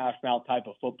that smash mouth type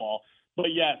of football.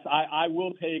 But yes, I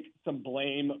will take some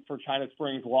blame for China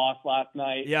Springs' loss last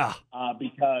night. Yeah.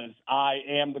 Because I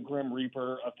am the Grim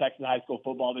Reaper of Texas high school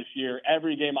football this year.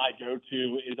 Every game I go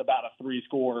to is about a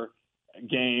 3-score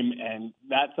game, and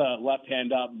that's a left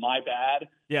hand up. My bad.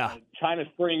 Yeah. China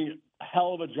Spring,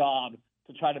 hell of a job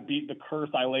to try to beat the curse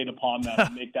I laid upon them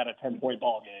and make that a 10-point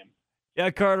ball game. Yeah,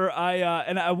 Carter,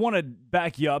 I want to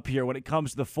back you up here when it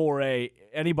comes to the 4A.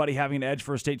 Anybody having an edge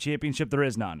for a state championship, there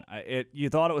is none. You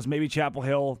thought it was maybe Chapel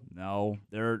Hill. No,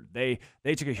 they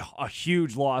took a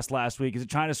huge loss last week. Is it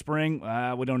China Spring?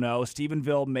 We don't know.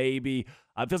 Stephenville, maybe.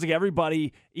 It feels like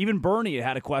everybody, even Bernie,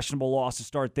 had a questionable loss to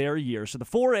start their year. So the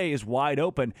 4A is wide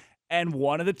open. And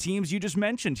one of the teams you just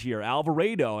mentioned here,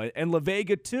 Alvarado and La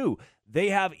Vega too, they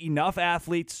have enough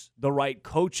athletes, the right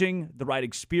coaching, the right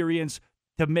experience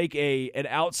to make an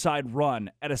outside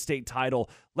run at a state title.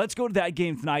 Let's go to that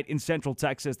game tonight in Central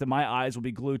Texas that my eyes will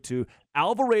be glued to.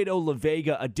 Alvarado-La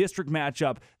Vega, a district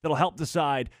matchup that'll help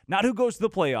decide not who goes to the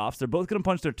playoffs. They're both going to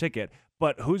punch their ticket,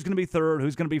 but who's going to be third,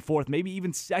 who's going to be fourth, maybe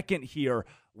even second here.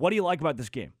 What do you like about this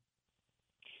game?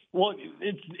 Well,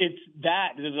 it's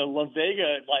that the La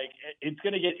Vega, it's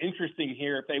going to get interesting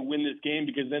here if they win this game,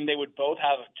 because then they would both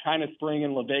have China Spring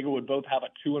and La Vega would both have a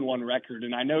 2-1 record,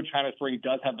 and I know China Spring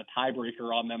does have the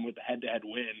tiebreaker on them with the head-to-head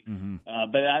win,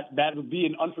 but that would be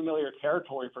an unfamiliar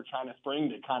territory for China Spring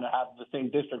to kind of have the same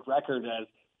district record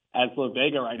as La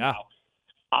Vega right now.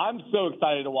 I'm so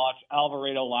excited to watch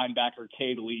Alvarado linebacker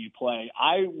Cade Lee play.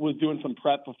 I was doing some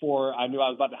prep before I knew I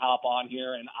was about to hop on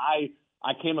here, and I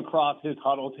came across his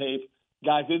huddle tape.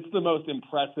 Guys, it's the most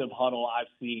impressive huddle I've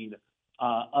seen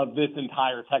of this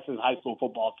entire Texas high school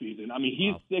football season. I mean,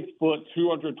 he's 6 foot,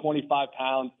 225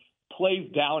 pounds,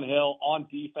 plays downhill on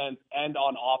defense and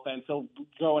on offense. He'll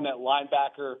go in at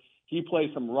linebacker. He plays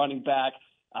some running back.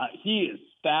 He is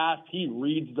fast. He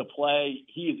reads the play.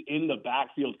 He is in the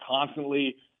backfield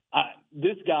constantly.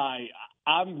 This guy,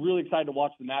 I'm really excited to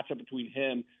watch the matchup between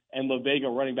him and La Vega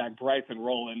running back Bryson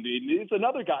Rowland. It's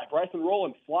another guy, Bryson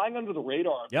Rowland, flying under the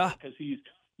radar because he's,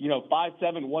 5'7",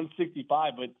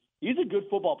 165, but he's a good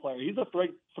football player. He's a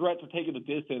threat to taking the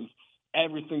distance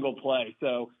every single play.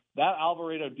 So that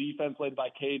Alvarado defense led by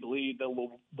Cade Lee, the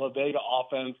La Vega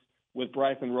offense with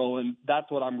Bryson Rowland, that's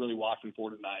what I'm really watching for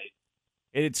tonight.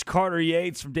 It's Carter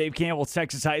Yates from Dave Campbell's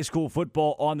Texas High School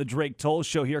Football on the Drake Toll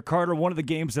Show here. Carter,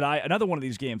 another one of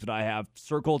these games that I have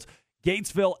circled,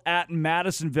 Gatesville at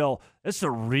Madisonville. This is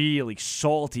a really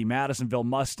salty Madisonville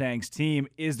Mustangs team.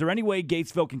 Is there any way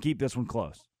Gatesville can keep this one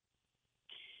close?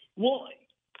 Well,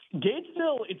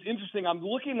 Gatesville, it's interesting. I'm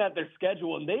looking at their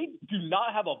schedule, and they do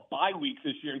not have a bye week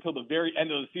this year until the very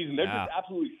end of the season. They're just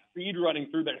absolutely speed running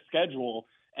through their schedule.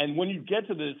 And when you get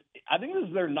to this, I think this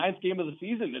is their 9th game of the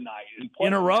season tonight.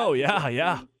 In a row,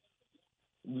 yeah.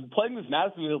 Playing this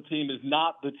Madisonville team is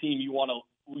not the team you want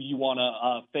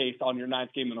to face on your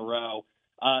 9th game in a row.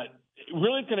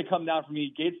 Really, it's going to come down for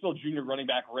me. Gatesville junior running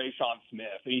back Rayshawn Smith.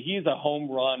 He's a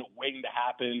home run waiting to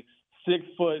happen. 6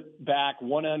 foot back,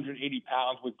 180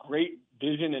 pounds with great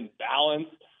vision and balance,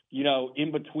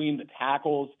 in between the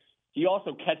tackles. He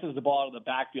also catches the ball out of the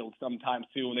backfield sometimes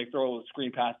too when they throw a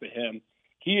screen pass to him.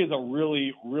 He is a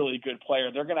really, really good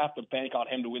player. They're going to have to bank on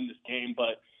him to win this game,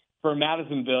 but for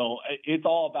Madisonville, it's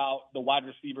all about the wide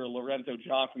receiver Lorenzo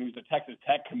Johnson, who's a Texas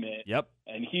Tech commit. Yep.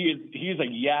 And he's a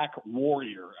yak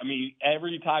warrior. I mean,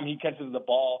 every time he catches the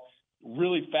ball,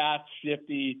 really fast,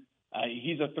 shifty.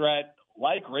 He's a threat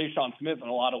like Rayshawn Smith in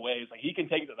a lot of ways. He can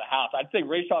take it to the house. I'd say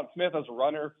Rayshawn Smith as a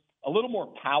runner, a little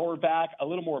more power back, a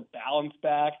little more balance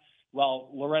back,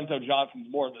 while Lorenzo Johnson's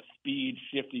more of the speed,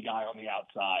 shifty guy on the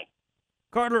outside.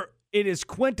 Carter, it is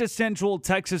quintessential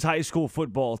Texas high school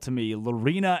football to me.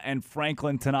 Lorena and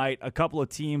Franklin tonight, a couple of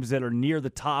teams that are near the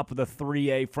top of the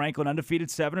 3A. Franklin undefeated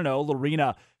 7-0.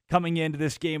 Lorena coming into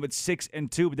this game at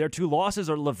 6-2, but their two losses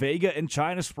are La Vega and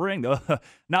China Spring.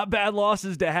 Not bad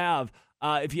losses to have.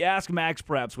 If you ask Max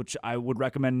Preps, which I would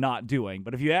recommend not doing,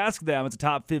 but if you ask them, it's a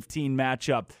top 15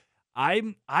 matchup.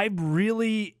 I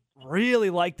really, really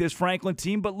like this Franklin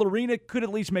team, but Lorena could at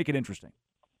least make it interesting.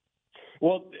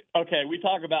 Well, okay, we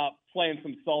talk about playing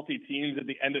some salty teams at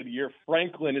the end of the year.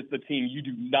 Franklin is the team you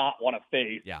do not want to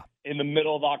face in the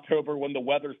middle of October when the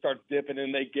weather starts dipping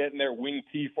and they get in their wing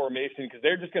T formation, because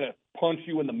they're just going to punch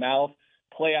you in the mouth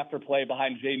play after play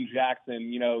behind Jaden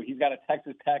Jackson. You know, he's got a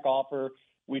Texas Tech offer.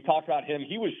 We talked about him.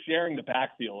 He was sharing the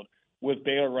backfield with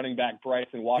Baylor running back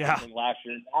Bryson Washington last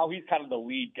year. Now he's kind of the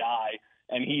lead guy,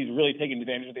 and he's really taking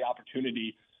advantage of the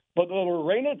opportunity. But the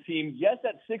Lorena team, yes,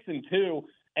 at 6-2,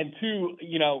 and two,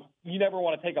 you know, you never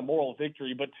want to take a moral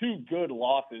victory, but two good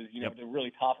losses, you know, to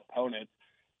really tough opponents.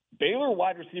 Baylor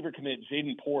wide receiver commit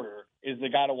Jaden Porter is the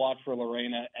guy to watch for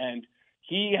Lorena, and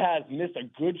he has missed a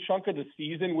good chunk of the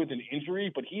season with an injury,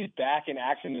 but he's back in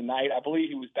action tonight. I believe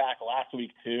he was back last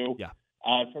week too.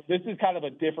 So this is kind of a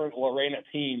different Lorena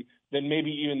team than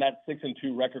maybe even that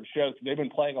 6-2 record shows. They've been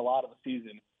playing a lot of the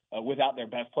season without their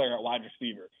best player at wide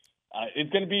receiver. It's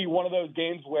going to be one of those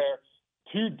games where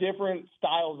two different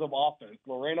styles of offense.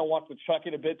 Lorena wants to chuck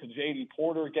it a bit to Jaden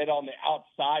Porter, get on the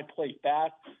outside, play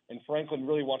fast, and Franklin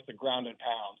really wants to ground and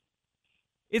pound.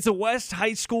 It's a West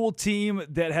High School team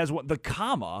that has won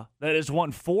that has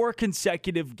won 4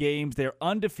 consecutive games. They're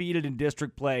undefeated in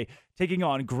district play, taking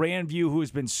on Grandview, who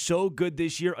has been so good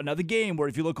this year. Another game where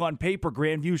if you look on paper,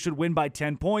 Grandview should win by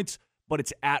 10 points, but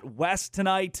it's at West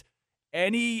tonight.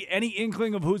 Any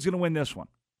inkling of who's going to win this one?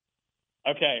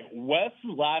 Okay, West's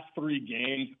last 3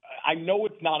 games, I know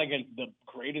it's not against the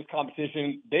greatest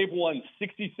competition. They've won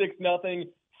 66-0,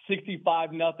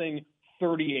 65-0,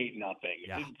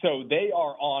 38-0. So they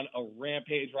are on a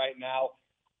rampage right now.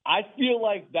 I feel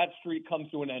like that streak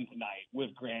comes to an end tonight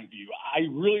with Grandview. I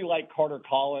really like Carter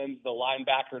Collins, the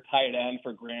linebacker tight end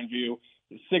for Grandview.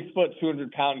 6 foot,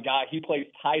 200-pound guy. He plays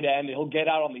tight end. He'll get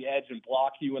out on the edge and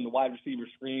block you in the wide receiver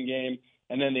screen game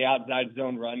and then the outside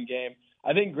zone run game.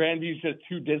 I think Grandview's just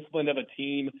too disciplined of a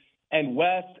team. And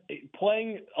West,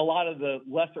 playing a lot of the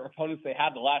lesser opponents they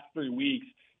had the last 3 weeks,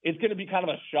 it's going to be kind of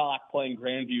a shock playing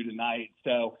Grandview tonight.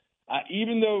 So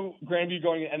even though Grandview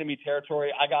going in enemy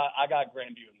territory, I got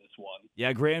Grandview in this one.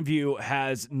 Yeah, Grandview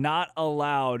has not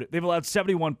allowed – they've allowed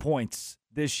 71 points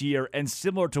this year, and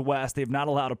similar to West, they've not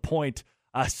allowed a point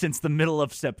since the middle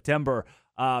of September.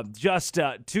 Just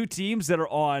 2 teams that are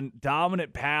on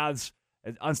dominant paths.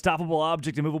 Unstoppable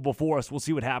object, immovable force. We'll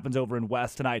see what happens over in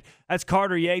West tonight. That's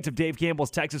Carter Yates of Dave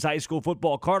Campbell's Texas High School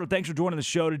Football. Carter, thanks for joining the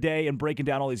show today and breaking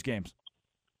down all these games.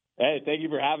 Hey, thank you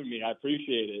for having me. I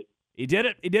appreciate it. He did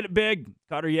it. He did it big.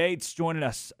 Carter Yates joining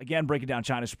us again, breaking down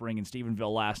China Spring and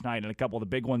Stephenville last night and a couple of the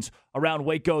big ones around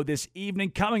Waco this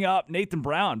evening. Coming up, Nathan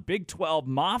Brown, Big 12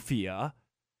 Mafia.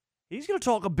 He's going to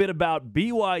talk a bit about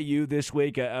BYU this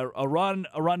week, a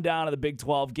rundown of the Big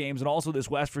 12 games, and also this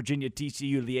West Virginia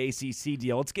TCU to the ACC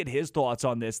deal. Let's get his thoughts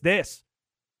on this. This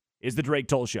is the Drake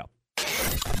Toll Show.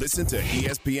 Listen to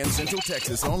ESPN Central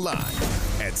Texas online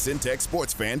at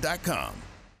centexsportsfan.com.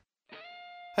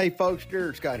 Hey folks,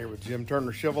 Jared Scott here with Jim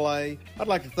Turner Chevrolet. I'd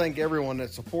like to thank everyone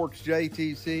that supports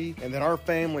JTC and that our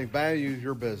family values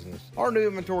your business. Our new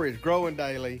inventory is growing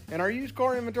daily and our used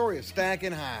car inventory is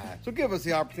stacking high. So give us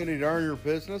the opportunity to earn your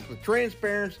business with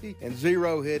transparency and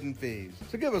zero hidden fees.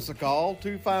 So give us a call,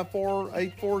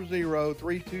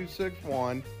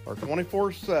 254-840-3261 or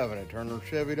 24/7 at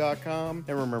turnerchevy.com.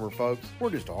 And remember folks,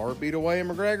 we're just a heartbeat away in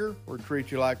McGregor. We'll treat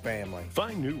you like family.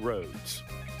 Find new roads.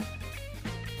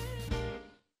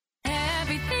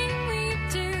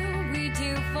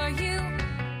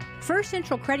 First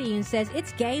Central Credit Union says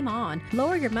it's game on.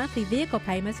 Lower your monthly vehicle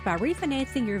payments by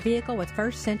refinancing your vehicle with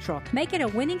First Central. Make it a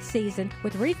winning season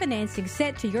with refinancing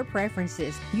set to your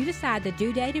preferences. You decide the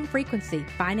due date and frequency.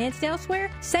 Financed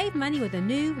elsewhere? Save money with a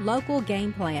new local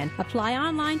game plan. Apply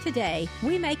online today.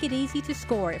 We make it easy to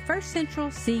score at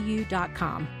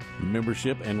firstcentralcu.com.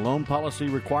 Membership and loan policy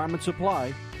requirements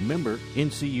apply. Member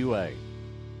NCUA.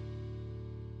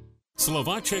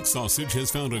 Slovacek Sausage has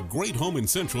found a great home in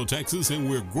Central Texas, and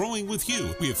we're growing with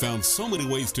you. We have found so many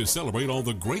ways to celebrate all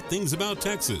the great things about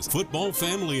Texas. Football,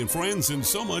 family, and friends, and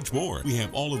so much more. We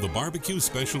have all of the barbecue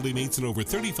specialty meats and over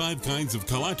 35 kinds of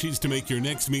kolaches to make your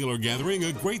next meal or gathering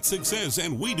a great success,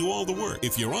 and we do all the work.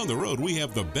 If you're on the road, we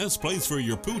have the best place for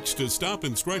your pooch to stop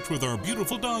and stretch with our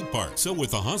beautiful dog park. So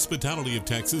with the hospitality of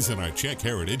Texas and our Czech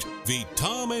heritage,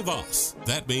 Vítame vás.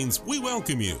 That means we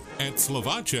welcome you. At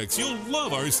Slovacek's, you'll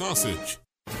love our sausage.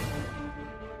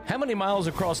 How many miles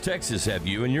across Texas have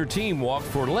you and your team walked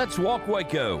for Let's Walk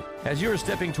Waco? As you're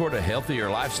stepping toward a healthier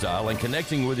lifestyle and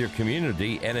connecting with your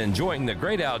community and enjoying the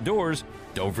great outdoors,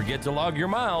 don't forget to log your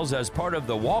miles as part of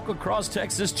the Walk Across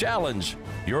Texas Challenge.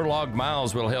 Your logged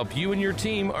miles will help you and your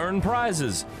team earn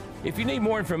prizes. If you need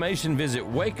more information, visit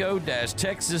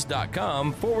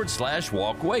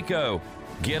waco-texas.com/walkwaco.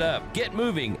 Get up, get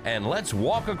moving, and let's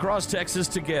walk across Texas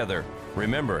together.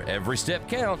 Remember, every step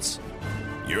counts.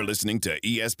 You're listening to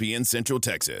ESPN Central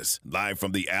Texas, live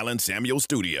from the Allen Samuel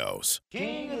Studios.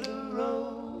 King of the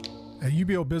Road. At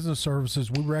UBO Business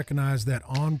Services, we recognize that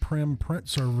on-prem print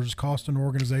servers cost an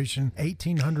organization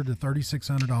 $1,800 to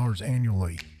 $3,600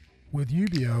 annually. With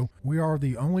UBO, we are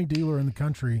the only dealer in the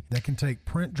country that can take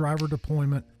print driver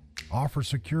deployment, offer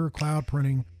secure cloud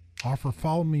printing, offer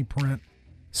Follow Me Print,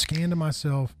 Scan to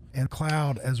Myself, and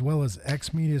cloud, as well as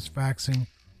Xmedia's faxing,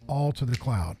 all to the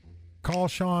cloud. Call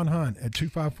Sean Hunt at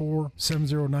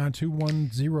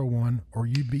 254-709-2101 or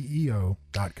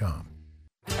ubeo.com.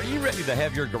 Are you ready to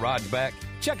have your garage back?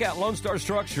 Check out Lone Star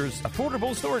Structures'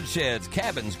 affordable storage sheds,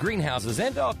 cabins, greenhouses,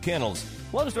 and dog kennels.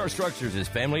 Lone Star Structures is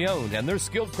family-owned, and their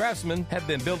skilled craftsmen have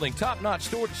been building top-notch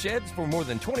storage sheds for more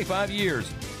than 25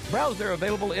 years. Browse their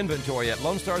available inventory at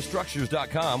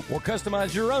LoneStarStructures.com or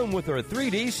customize your own with their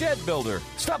 3D shed builder.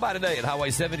 Stop by today at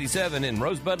Highway 77 in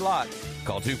Rosebud Lot.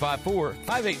 Call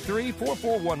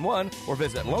 254-583-4411 or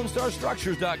visit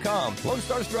LoneStarStructures.com. Lone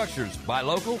Star Structures. Buy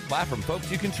local, buy from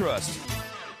folks you can trust.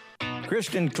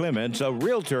 Kristen Clements, a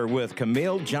realtor with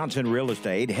Camille Johnson Real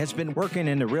Estate, has been working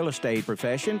in the real estate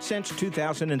profession since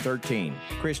 2013.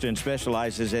 Kristen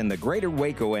specializes in the greater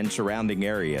Waco and surrounding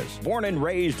areas. Born and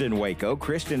raised in Waco,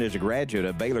 Kristen is a graduate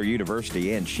of Baylor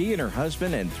University, and she and her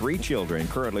husband and 3 children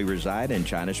currently reside in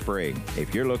China Spring.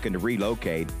 If you're looking to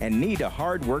relocate and need a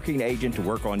hard-working agent to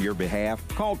work on your behalf,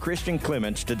 call Kristen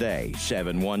Clements today,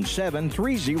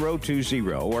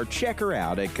 717-3020, or check her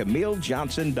out at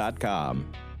CamilleJohnson.com.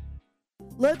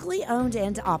 Locally owned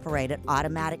and operated,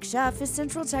 Automatic Chef is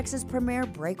Central Texas' premier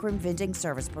breakroom vending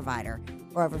service provider.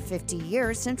 For over 50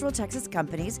 years, Central Texas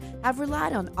companies have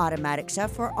relied on Automatic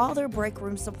Chef for all their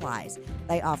breakroom supplies.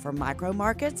 They offer micro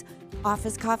markets,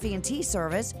 office coffee and tea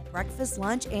service, breakfast,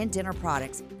 lunch, and dinner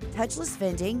products, touchless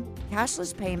vending,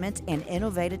 cashless payments, and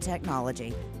innovative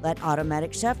technology. Let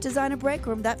Automatic Chef design a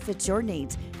breakroom that fits your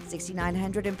needs.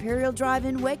 6900 Imperial Drive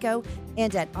in Waco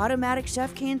and at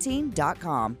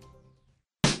AutomaticChefCanteen.com.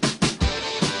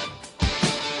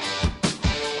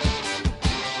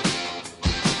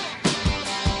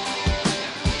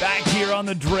 Back here on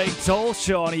the Drake Toll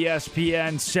Show on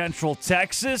ESPN Central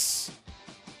Texas.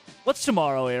 What's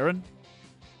tomorrow, Aaron?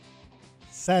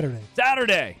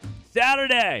 Saturday.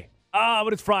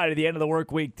 But it's Friday, the end of the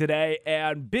work week today,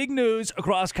 and big news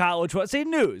across college. Well, I say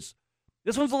news.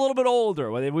 This one's a little bit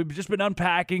older. We've just been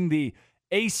unpacking the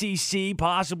ACC,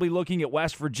 possibly looking at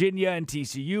West Virginia and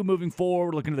TCU moving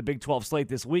forward, looking at the Big 12 slate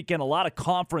this weekend. A lot of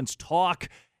conference talk.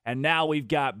 And now we've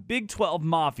got Big 12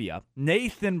 Mafia,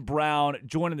 Nathan Brown,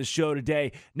 joining the show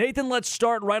today. Nathan, let's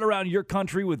start right around your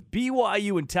country with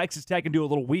BYU and Texas Tech and do a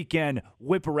little weekend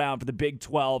whip around for the Big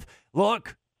 12.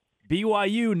 Look,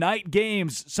 BYU night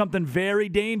games, something very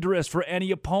dangerous for any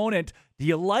opponent. Do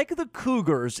you like the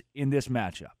Cougars in this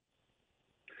matchup?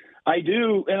 I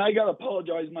do, and I got to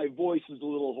apologize. My voice is a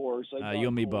little hoarse. You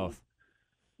and me both.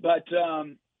 But,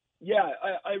 yeah,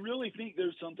 I really think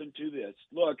there's something to this.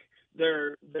 Look,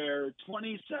 they're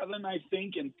 27, I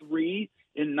think, and 3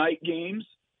 in night games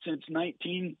since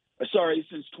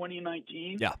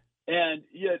 2019. Yeah. And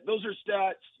yeah, those are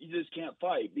stats you just can't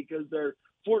fight because they're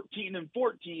 14 and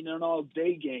 14 in all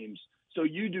day games. So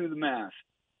you do the math.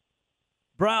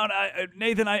 Brown,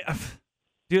 Nathan, I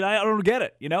don't get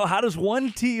it. You know, how does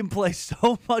one team play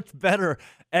so much better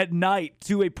at night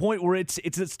to a point where it's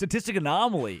a statistic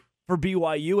anomaly for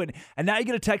BYU, and now you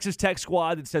get a Texas Tech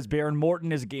squad that says Baron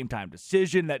Morton is a game-time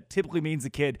decision. That typically means the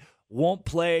kid won't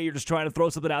play. You're just trying to throw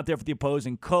something out there for the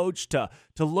opposing coach to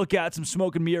look at some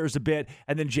smoke and mirrors a bit.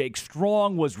 And then Jake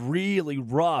Strong was really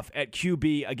rough at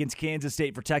QB against Kansas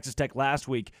State for Texas Tech last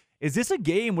week. Is this a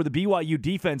game where the BYU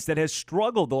defense that has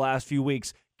struggled the last few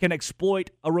weeks can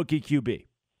exploit a rookie QB?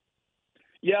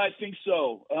 Yeah, I think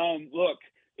so. Look,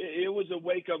 it was a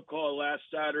wake-up call last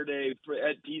Saturday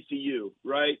at TCU,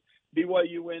 right?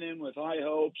 BYU went in with high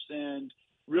hopes and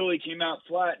really came out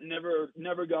flat and never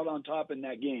got on top in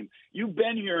that game. You've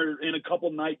been here in a couple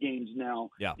night games now.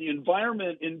 Yeah. The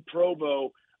environment in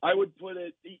Provo, I would put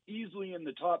it easily in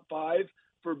the top 5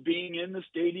 for being in the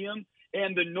stadium.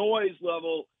 And the noise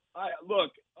level,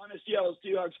 look, I'm a Seattle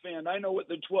Seahawks fan. I know what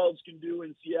the 12s can do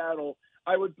in Seattle.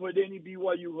 I would put any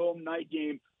BYU home night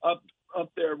game up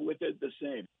there with it the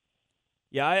same.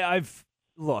 Yeah,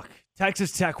 look,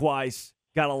 Texas Tech-wise,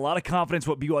 got a lot of confidence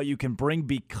what BYU can bring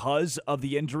because of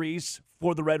the injuries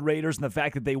for the Red Raiders and the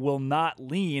fact that they will not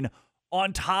lean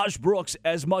on Taj Brooks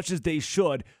as much as they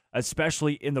should,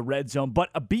 especially in the red zone.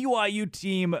 But a BYU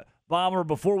team, Bomber,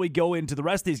 before we go into the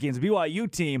rest of these games, a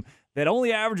BYU team that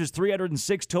only averages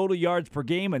 306 total yards per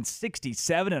game and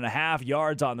 67.5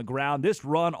 yards on the ground. This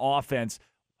run offense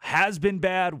has been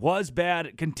bad, was bad,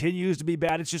 it continues to be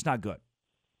bad. It's just not good.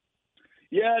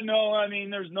 Yeah, no, I mean,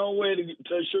 there's no way to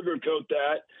sugarcoat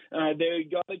that. They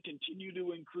got to continue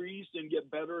to increase and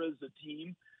get better as a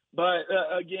team. But,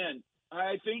 again,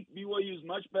 I think BYU is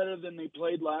much better than they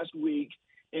played last week.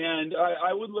 And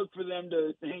I would look for them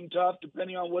to hang tough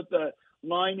depending on what the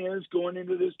line is going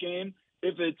into this game.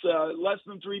 If it's less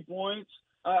than 3 points,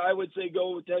 I would say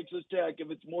go with Texas Tech. If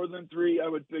it's more than 3, I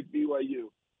would pick BYU.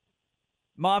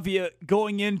 Mafia,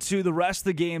 going into the rest of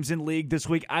the games in league this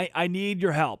week, I need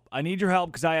your help. I need your help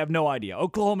because I have no idea.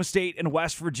 Oklahoma State and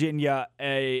West Virginia,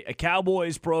 a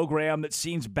Cowboys program that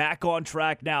seems back on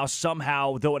track now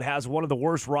somehow, though it has one of the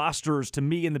worst rosters to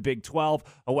me in the Big 12.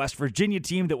 A West Virginia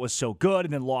team that was so good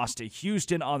and then lost to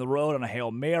Houston on the road on a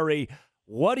Hail Mary.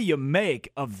 What do you make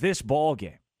of this ball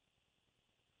game?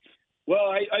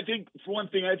 Well, I think, for one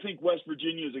thing, I think West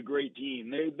Virginia is a great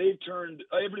team. They've turned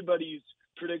everybody's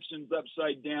predictions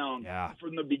upside down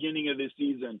from the beginning of this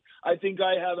season. I think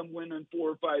I had them winning 4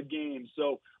 or 5 games.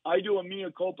 So I do a mea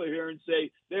culpa here and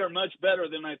say they are much better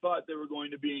than I thought they were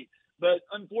going to be. But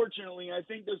unfortunately, I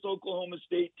think this Oklahoma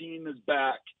State team is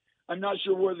back. I'm not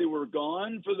sure where they were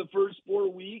gone for the first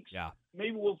 4 weeks. Yeah.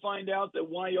 Maybe we'll find out that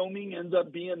Wyoming ends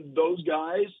up being those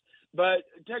guys. But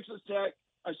Texas Tech,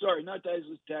 not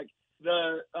Texas Tech,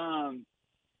 the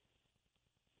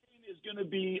is going to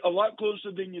be a lot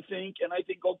closer than you think, and I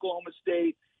think Oklahoma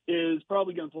State is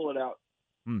probably going to pull it out.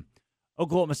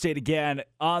 Oklahoma State again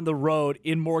on the road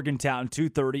in Morgantown,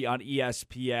 2:30 on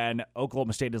ESPN.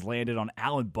 Oklahoma State has landed on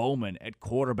Alan Bowman at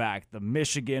quarterback. The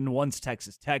Michigan, once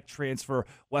Texas Tech transfer.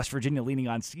 West Virginia leaning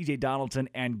on C.J. Donaldson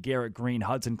and Garrett Green,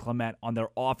 Hudson Clement on their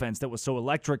offense that was so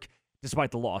electric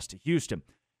despite the loss to Houston.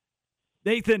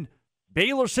 Nathan,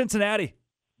 Baylor, Cincinnati.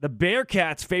 The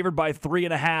Bearcats favored by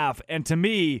 3.5, and to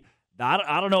me,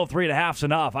 I don't know if 3.5 is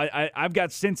enough. I've got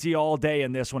Cincy all day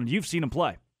in this one. You've seen them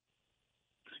play.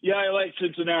 Yeah, I like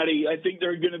Cincinnati. I think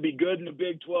they're going to be good in the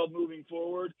Big 12 moving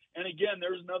forward. And again,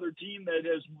 there's another team that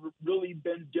has really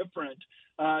been different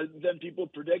than people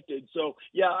predicted. So,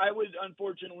 yeah, I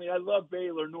love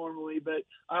Baylor normally, but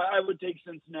I would take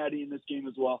Cincinnati in this game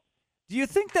as well. Do you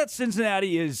think that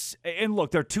Cincinnati is, and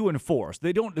look, they're 2-4, so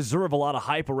they don't deserve a lot of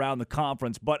hype around the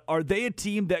conference, but are they a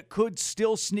team that could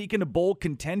still sneak into bowl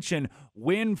contention,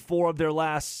 win 4 of their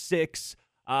last 6,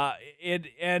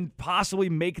 and possibly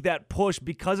make that push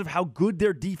because of how good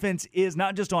their defense is,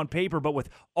 not just on paper, but with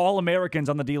All-Americans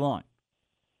on the D-line?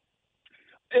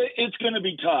 It's going to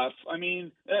be tough. I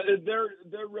mean,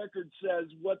 their record says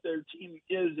what their team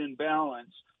is in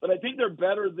balance, but I think they're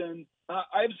better than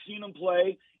I've seen them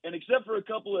play. And except for a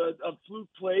couple of fluke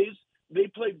plays, they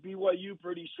played BYU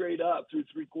pretty straight up through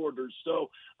 3 quarters. So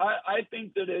I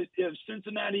think that if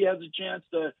Cincinnati has a chance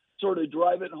to sort of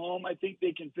drive it home, I think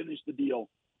they can finish the deal.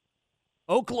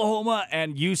 Oklahoma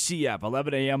and UCF,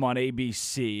 11 a.m. on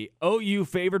ABC. OU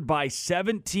favored by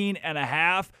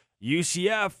 17.5.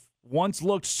 UCF once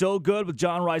looked so good with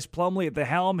John Rice Plumlee at the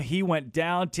helm. He went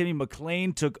down. Timmy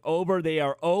McClain took over. They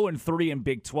are 0-3 in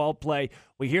Big 12 play.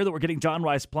 We hear that we're getting John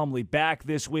Rice Plumlee back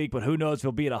this week, but who knows if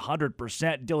he'll be at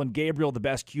 100%. Dillon Gabriel, the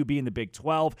best QB in the Big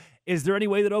 12. Is there any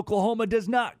way that Oklahoma does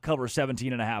not cover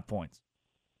 17.5 points?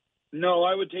 No,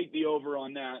 I would take the over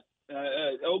on that.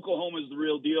 Oklahoma is the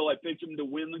real deal. I picked them to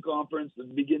win the conference at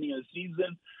the beginning of the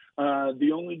season.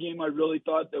 The only game I really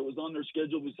thought that was on their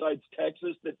schedule besides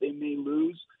Texas that they may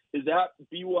lose is at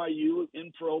BYU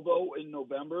in Provo in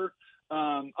November.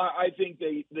 I think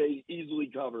they easily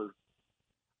cover.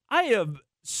 I am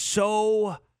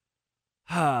so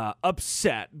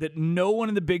upset that no one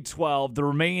in the Big 12, the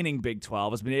remaining Big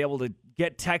 12, has been able to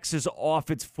get Texas off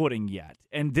its footing yet.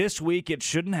 And this week it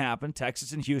shouldn't happen,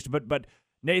 Texas and Houston. But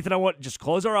Nathan, I want to just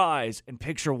close our eyes and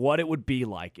picture what it would be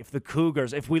like if the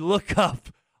Cougars, if we look up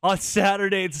on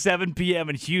Saturday at 7 p.m.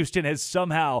 and Houston has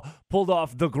somehow pulled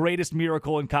off the greatest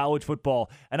miracle in college football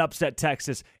and upset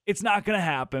Texas. It's not going to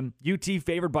happen. UT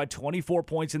favored by 24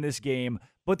 points in this game,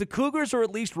 but the Cougars are at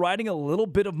least riding a little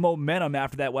bit of momentum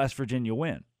after that West Virginia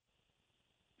win.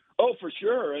 Oh, for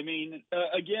sure. I mean,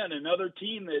 again, another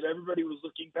team that everybody was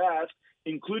looking past,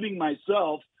 including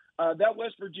myself. That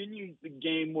West Virginia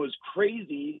game was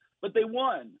crazy, but they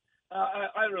won.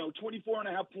 I don't know,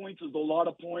 24.5 points is a lot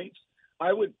of points.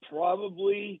 I would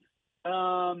probably,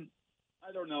 I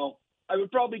don't know. I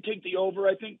would probably take the over.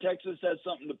 I think Texas has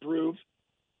something to prove.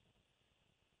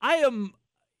 I am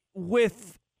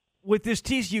with with this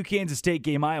TCU-Kansas State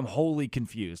game, I am wholly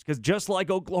confused because just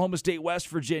like Oklahoma State, West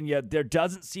Virginia, there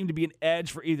doesn't seem to be an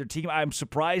edge for either team. I'm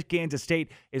surprised Kansas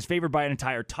State is favored by an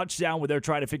entire touchdown where they're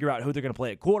trying to figure out who they're going to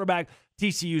play at quarterback.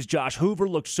 TCU's Josh Hoover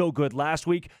looked so good last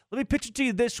week. Let me pitch it to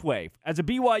you this way. As a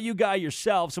BYU guy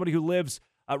yourself, somebody who lives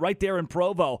right there in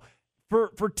Provo, for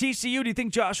TCU, do you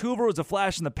think Josh Hoover was a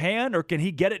flash in the pan, or can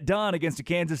he get it done against a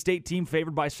Kansas State team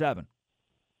favored by 7?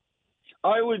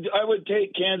 I would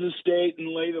take Kansas State and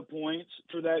lay the points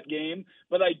for that game,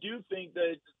 but I do think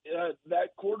that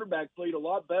that quarterback played a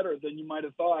lot better than you might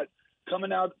have thought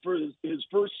coming out for his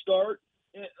first start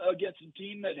against a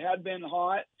team that had been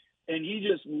hot, and he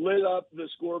just lit up the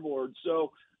scoreboard.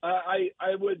 So I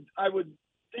would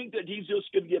think that he's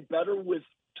just going to get better with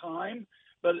time,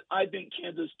 but I think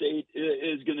Kansas State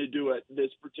is going to do it this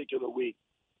particular week.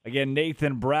 Again,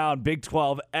 Nathan Brown, Big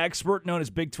 12 expert known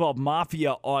as Big 12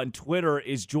 Mafia on Twitter,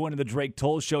 is joining the Drake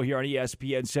Toll Show here on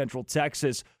ESPN Central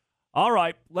Texas. All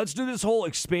right, let's do this whole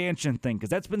expansion thing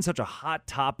because that's been such a hot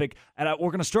topic. And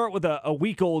we're going to start with a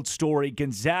week-old story.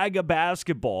 Gonzaga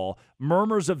basketball,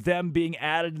 murmurs of them being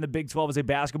added in the Big 12 as a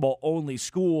basketball-only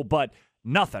school, but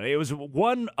nothing. It was a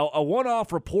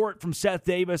one-off report from Seth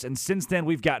Davis, and since then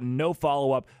we've gotten no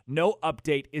follow-up, no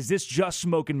update. Is this just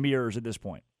smoke and mirrors at this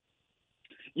point?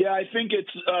 Yeah, I think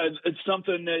it's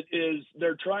something that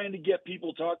they're trying to get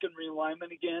people talking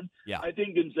realignment again. Yeah. I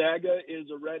think Gonzaga is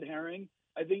a red herring.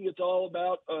 I think it's all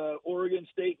about Oregon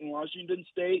State and Washington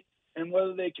State and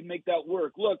whether they can make that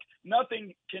work. Look,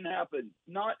 nothing can happen,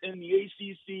 not in the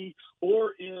ACC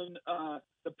or in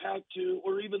the Pac-2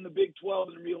 or even the Big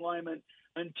 12 in realignment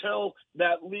until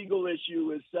that legal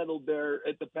issue is settled there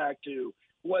at the Pac-2.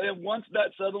 Once that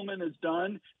settlement is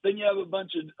done, then you have a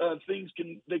bunch of things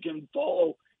that can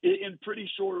follow in pretty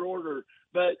short order.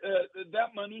 But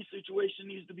that money situation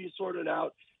needs to be sorted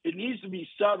out. It needs to be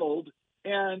settled,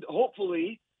 and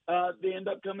hopefully they end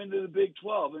up coming to the Big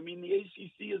 12. I mean, the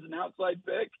ACC is an outside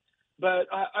pick, but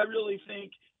I really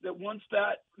think that once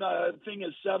that thing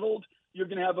is settled, you're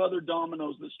going to have other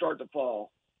dominoes that start to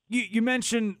fall. You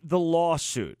mentioned the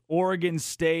lawsuit. Oregon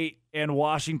State and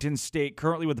Washington State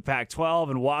currently with the Pac-12,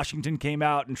 and Washington came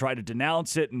out and tried to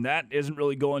denounce it, and that isn't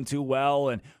really going too well.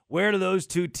 And where do those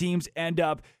two teams end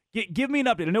up? Give me an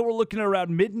update. I know we're looking at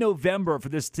around mid-November for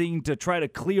this thing to try to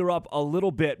clear up a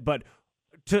little bit, but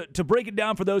to break it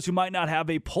down for those who might not have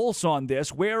a pulse on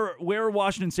this, where are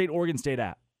Washington State, Oregon State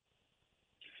at?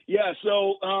 Yeah,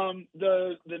 so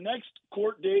the next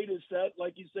court date is set,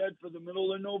 like you said, for the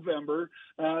middle of November.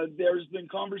 There's been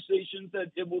conversations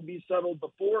that it will be settled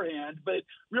beforehand, but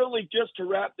really just to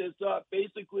wrap this up,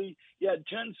 basically you had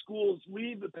 10 schools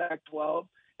leave the Pac-12,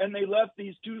 and they left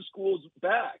these 2 schools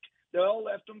back. They all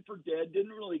left them for dead,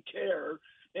 didn't really care.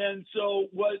 And so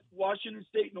what Washington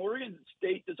State and Oregon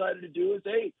State decided to do is,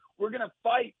 hey, we're going to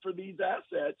fight for these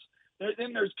assets.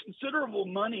 And there's considerable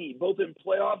money, both in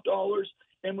playoff dollars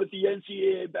and with the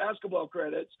NCAA basketball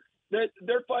credits, that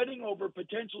they're fighting over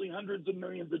potentially hundreds of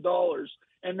millions of dollars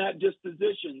and that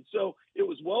disposition. So it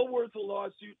was well worth a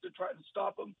lawsuit to try to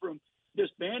stop them from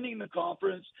disbanding the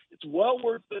conference. It's well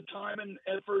worth the time and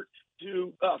effort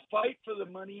to fight for the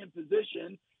money and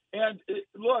position. And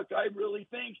look, I really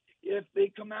think if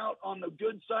they come out on the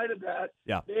good side of that,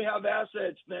 they have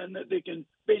assets then that they can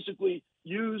basically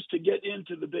use to get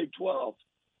into the Big 12.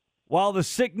 While the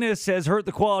sickness has hurt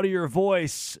the quality of your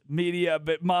voice, media,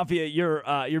 but Mafia,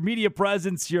 your media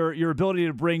presence, your ability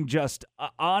to bring just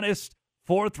honest,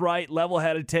 forthright,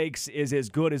 level-headed takes is as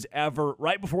good as ever.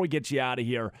 Right before we get you out of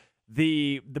here,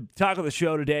 the talk of the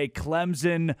show today,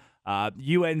 Clemson,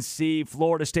 UNC,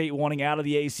 Florida State wanting out of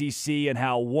the ACC, and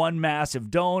how one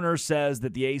massive donor says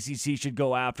that the ACC should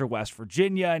go after West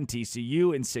Virginia and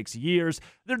TCU in 6 years.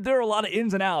 There are a lot of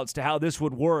ins and outs to how this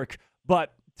would work,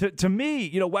 but to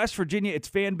me, West Virginia, its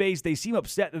fan base, they seem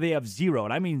upset that they have zero,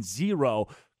 and I mean zero,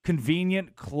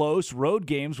 convenient, close road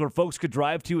games where folks could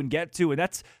drive to and get to, and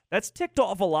that's ticked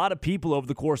off a lot of people over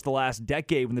the course of the last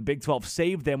decade when the Big 12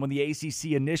 saved them when the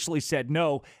ACC initially said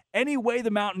no. Any way the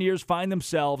Mountaineers find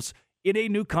themselves in a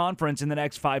new conference in the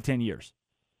next 5-10 years?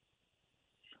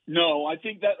 No, I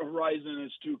think that horizon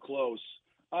is too close.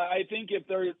 I think if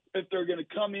they're going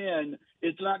to come in,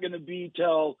 it's not going to be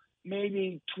till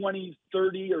maybe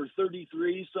 2030 or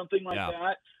 33, something like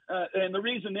that. And the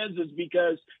reason is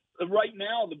because right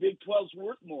now the Big 12's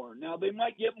worth more. Now they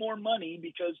might get more money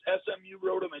because SMU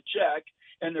wrote them a check,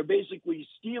 and they're basically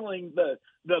stealing the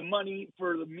money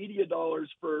for the media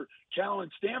dollars for Cal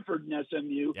and Stanford and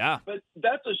SMU. Yeah. But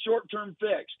that's a short-term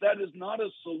fix. That is not a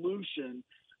solution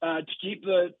to keep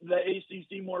the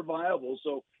ACC more viable.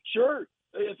 So sure,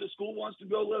 If the school wants to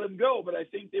go, let them go. But I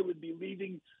think they would be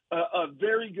leaving a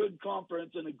very good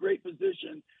conference in a great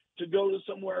position to go to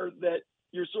somewhere that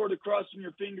you're sort of crossing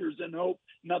your fingers and hope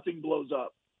nothing blows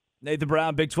up. Nathan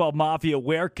Brown, Big 12 Mafia.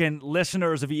 Where can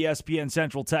listeners of ESPN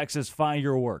Central Texas find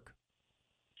your work?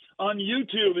 On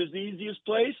YouTube is the easiest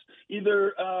place,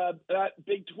 either at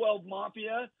Big 12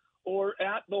 Mafia or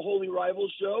at the Holy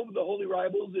Rivals Show. The Holy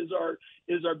Rivals is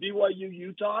our BYU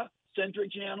Utah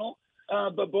centric channel,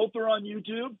 but both are on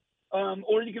YouTube.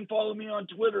 Or you can follow me on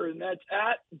Twitter, and that's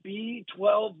at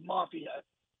B12 Mafia.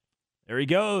 There he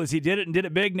goes. He did it and did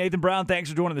it big. Nathan Brown, thanks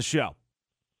for joining the show.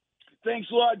 Thanks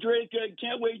a lot, Drake. I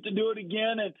can't wait to do it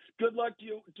again, and good luck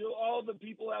to all the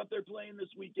people out there playing this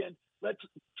weekend. Let's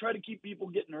try to keep people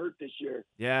getting hurt this year.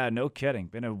 Yeah, no kidding.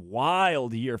 Been a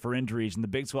wild year for injuries in the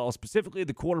Big 12, specifically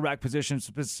the quarterback position,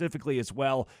 specifically as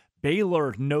well.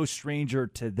 Baylor, no stranger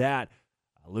to that.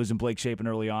 Losing Blake Shapen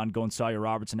early on, going Sawyer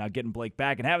Robertson, now getting Blake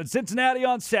back, and having Cincinnati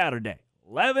on Saturday.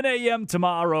 11 a.m.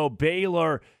 tomorrow,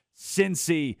 Baylor,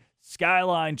 Cincy,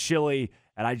 Skyline Chili,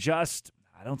 and I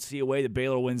don't see a way that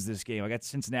Baylor wins this game. I got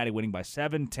Cincinnati winning by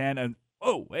 7, 10, and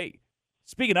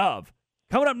speaking of,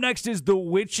 coming up next is the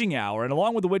Witching Hour, and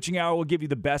along with the Witching Hour, we'll give you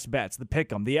the best bets, the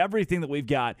pick'em, the everything that we've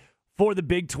got for the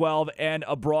Big 12 and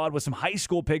abroad with some high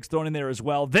school picks thrown in there as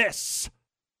well. This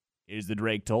is the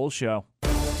Drake Toll Show.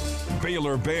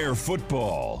 Baylor Bear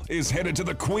football is headed to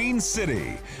the Queen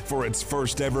City for its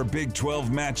first ever Big 12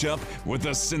 matchup with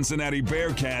the Cincinnati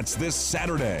Bearcats this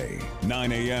Saturday.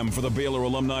 9 a.m. for the Baylor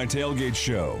Alumni Tailgate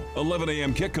Show. 11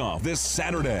 a.m. kickoff this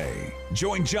Saturday.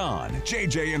 Join John,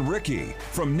 JJ, and Ricky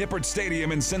from Nippert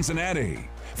Stadium in Cincinnati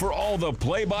for all the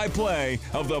play-by-play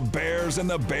of the Bears and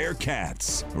the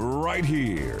Bearcats right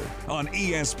here on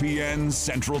ESPN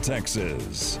Central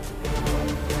Texas.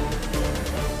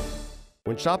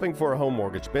 When shopping for a home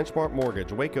mortgage, Benchmark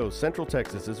Mortgage, Waco, Central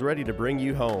Texas is ready to bring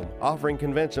you home, offering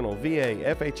conventional VA,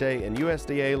 FHA, and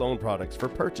USDA loan products for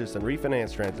purchase and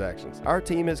refinance transactions. Our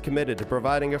team is committed to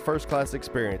providing a first-class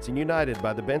experience and united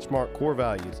by the Benchmark core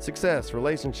values: success,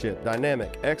 relationship,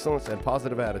 dynamic, excellence, and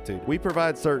positive attitude. We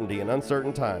provide certainty in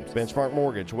uncertain times. Benchmark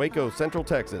Mortgage, Waco, Central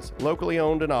Texas, locally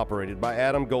owned and operated by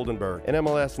Adam Goldenberg,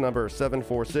 NMLS number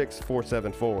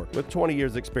 746474, with 20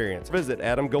 years experience. Visit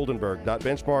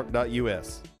adamgoldenberg.benchmark.us.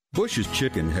 Bush's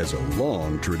Chicken has a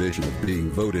long tradition of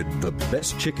being voted the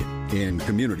best chicken in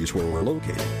communities where we're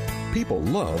located. People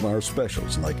love our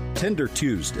specials like Tender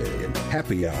Tuesday and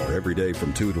Happy Hour every day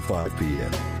from 2 to 5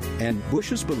 p.m. And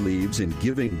Bush's believes in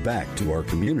giving back to our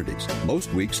communities.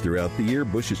 Most weeks throughout the year,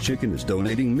 Bush's Chicken is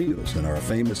donating meals and our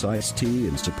famous iced tea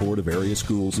in support of area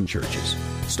schools and churches.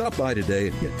 Stop by today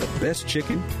and get the best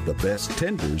chicken, the best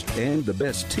tenders, and the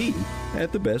best tea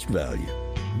at the best value.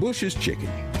 Bush's Chicken,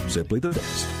 simply the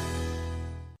best.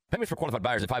 Payment for qualified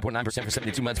buyers at 5.9% for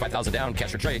 72 months, 5,000 down,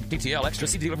 cash or trade, DTL extra,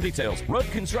 see dealer for details. Road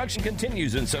construction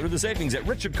continues, and so do the savings at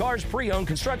Richard Carr's pre-owned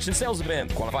construction sales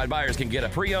event. Qualified buyers can get a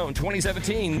pre-owned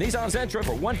 2017 Nissan Sentra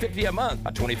for $150 a month,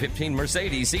 a 2015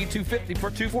 Mercedes C250 for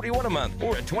 $241 a month,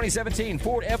 or a 2017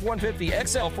 Ford F-150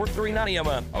 XL for $390 a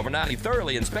month. Over 90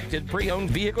 thoroughly inspected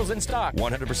pre-owned vehicles in stock.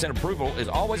 100% approval is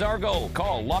always our goal.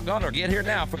 Call, log on, or get here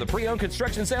now for the pre-owned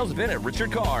construction sales event at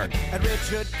Richard Carr. At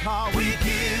Richard Carr, we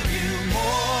give you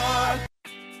more.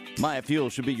 Myatt Fuel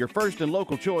should be your first and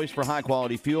local choice for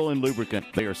high-quality fuel and lubricant.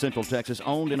 They are Central Texas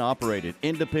owned and operated,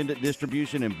 independent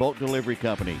distribution and bulk delivery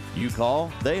company. You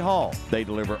call, they haul. They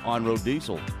deliver on-road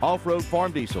diesel, off-road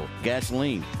farm diesel,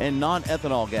 gasoline, and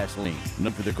non-ethanol gasoline.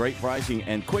 Known for the great pricing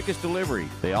and quickest delivery.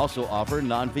 They also offer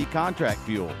non-fee contract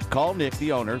fuel. Call Nick,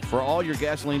 the owner, for all your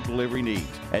gasoline delivery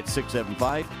needs at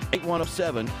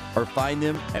 675-8107 or find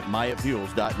them at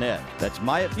MyattFuels.net. That's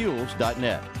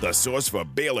MyattFuels.net. The source for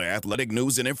Baylor athletic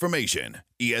news and information,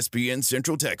 ESPN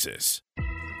Central Texas.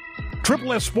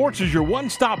 Triple S Sports is your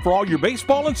one-stop for all your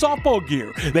baseball and softball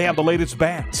gear. They have the latest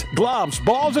bats, gloves,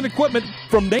 balls, and equipment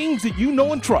from names that you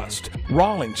know and trust.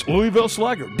 Rawlings, Louisville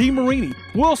Slugger, DeMarini,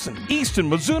 Wilson, Easton,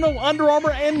 Mizuno, Under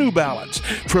Armour, and New Balance.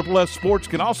 Triple S Sports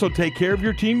can also take care of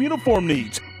your team uniform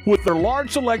needs with their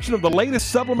large selection of the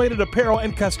latest sublimated apparel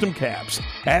and custom caps.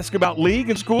 Ask about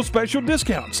league and school special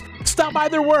discounts. Stop by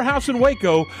their warehouse in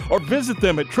Waco or visit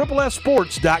them at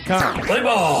triplessports.com. Play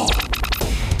ball!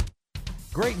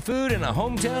 Great food and a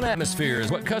hometown atmosphere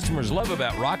is what customers love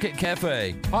about Rocket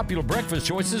Cafe. Popular breakfast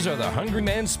choices are the Hungry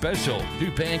Man Special,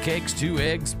 2 pancakes, 2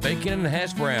 eggs, bacon, and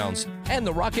hash browns, and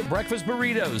the Rocket Breakfast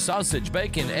Burritos, sausage,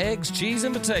 bacon, eggs, cheese,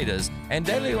 and potatoes, and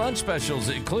daily lunch specials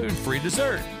that include free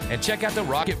dessert. And check out the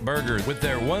Rocket Burgers with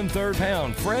their 1/3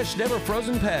 pound fresh, never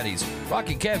frozen patties.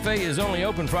 Rocket Cafe is only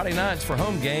open Friday nights for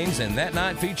home games, and that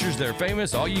night features their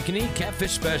famous all-you-can-eat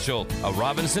catfish special, a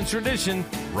Robinson tradition.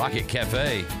 Rocket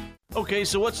Cafe. Okay,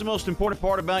 so what's the most important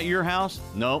part about your house?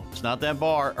 Nope, it's not that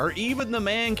bar or even the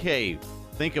man cave.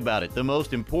 Think about it. The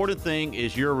most important thing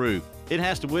is your roof. It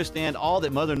has to withstand all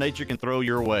that Mother Nature can throw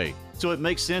your way. So it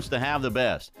makes sense to have the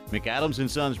best. McAdams &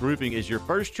 Sons Roofing is your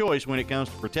first choice when it comes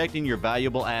to protecting your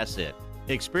valuable asset.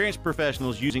 Experienced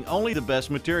professionals using only the best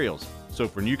materials. So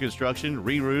for new construction,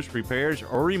 re-roofs, repairs,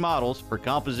 or remodels for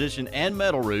composition and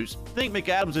metal roofs, think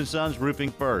McAdams & Sons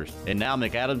Roofing first. And now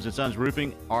McAdams & Sons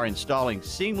Roofing are installing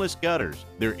seamless gutters.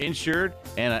 They're insured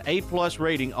and an A+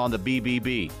 rating on the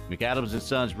BBB. McAdams &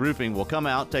 Sons Roofing will come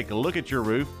out, take a look at your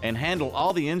roof, and handle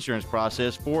all the insurance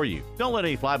process for you. Don't let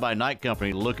any fly-by-night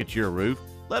company look at your roof.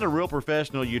 Let a real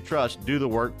professional you trust do the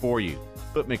work for you.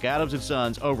 Put McAdams &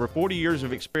 Sons over 40 years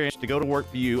of experience to go to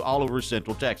work for you all over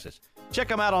Central Texas. Check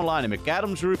them out online at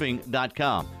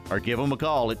McAdamsRoofing.com or give them a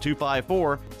call at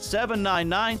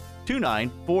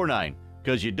 254-799-2949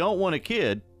 because you don't want a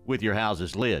kid with your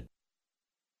house's lid.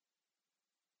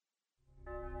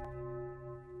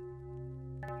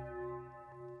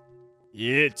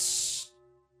 It's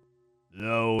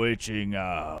the witching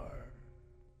hour.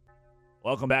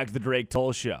 Welcome back to the Drake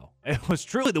Toll Show. It was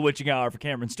truly the witching hour for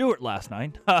Cameron Stewart last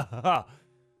night.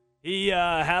 He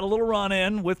had a little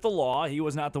run-in with the law. He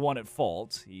was not the one at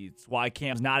fault. It's why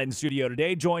Cam's not in the studio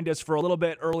today. Joined us for a little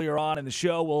bit earlier on in the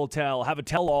show. We'll have a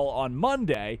tell-all on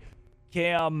Monday.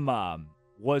 Cam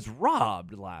was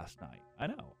robbed last night. I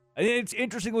know. It's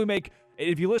interesting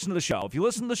if you listen to the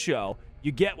show,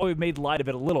 you get why we've made light of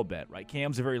it a little bit, right?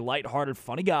 Cam's a very lighthearted,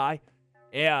 funny guy.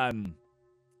 And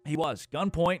he was.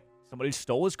 Gunpoint. Somebody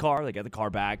stole his car. They got the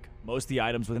car back. Most of the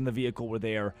items within the vehicle were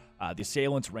there. The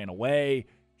assailants ran away.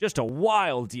 Just a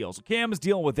wild deal. So Cam is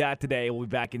dealing with that today. We'll be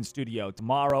back in studio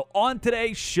tomorrow. On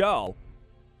today's show,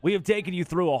 we have taken you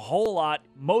through a whole lot,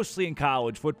 mostly in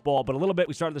college football, but a little bit.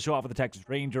 We started the show off with the Texas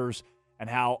Rangers and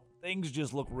how things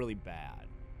just look really bad.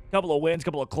 Couple of wins,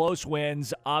 couple of close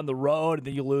wins on the road, and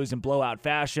then you lose in blowout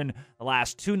fashion the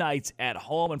last 2 nights at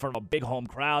home in front of a big home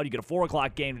crowd. You get a 4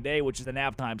 o'clock game today, which is the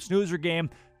halftime snoozer game.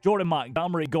 Jordan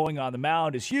Montgomery going on the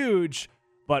mound is huge,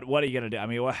 but what are you going to do? I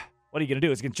mean, what are you going to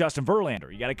do? It's against Justin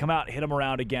Verlander. You got to come out, hit him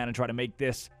around again, and try to make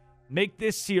this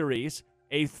series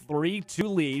a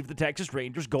 3-2 lead for the Texas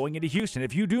Rangers going into Houston.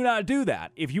 If you do not do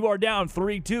that, if you are down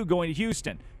 3-2 going to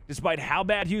Houston, despite how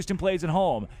bad Houston plays at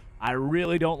home, I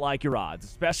really don't like your odds,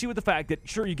 especially with the fact that,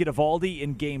 sure, you get Eovaldi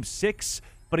in Game 6,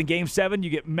 but in Game 7, you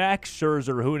get Max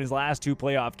Scherzer, who in his last 2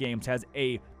 playoff games has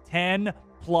a 10+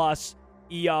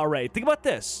 ERA. Think about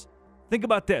this.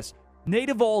 Nate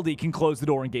Eovaldi can close the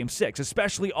door in Game 6,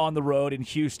 especially on the road in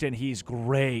Houston. He's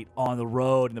great on the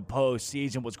road in the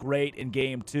postseason, was great in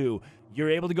Game 2.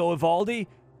 You're able to go Eovaldi,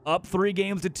 up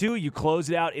 3-2. You close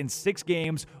it out in 6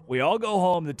 games. We all go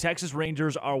home. The Texas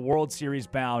Rangers are World Series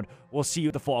bound. We'll see you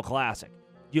at the Fall Classic.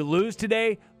 You lose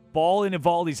today, ball in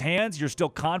Eovaldi's hands. You're still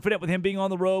confident with him being on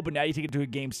the road, but now you take it to a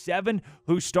Game 7.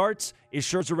 Who starts? Is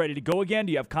Scherzer ready to go again?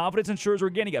 Do you have confidence in Scherzer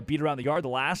again? He got beat around the yard the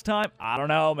last time. I don't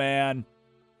know, man.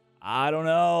 I don't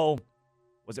know.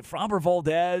 Was it Framber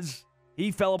Valdez?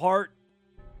 He fell apart.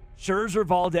 Scherzer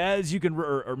Valdez, you can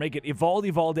or make it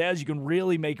Eovaldi Valdez. You can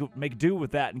really make do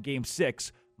with that in Game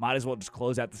 6. Might as well just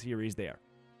close out the series there.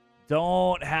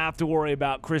 Don't have to worry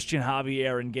about Christian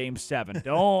Javier in Game 7.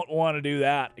 Don't want to do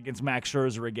that against Max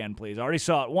Scherzer again, please. I already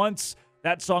saw it once.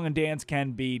 That song and dance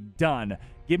can be done.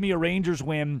 Give me a Rangers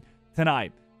win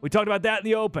tonight. We talked about that in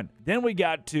the open. Then we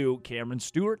got to Cameron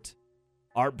Stewart,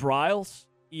 Art Briles,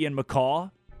 Ian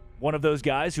McCaw, one of those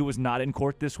guys who was not in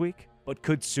court this week, but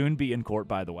could soon be in court,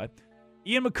 by the way.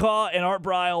 Ian McCaw and Art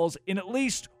Briles, in at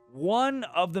least one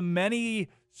of the many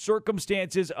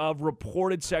circumstances of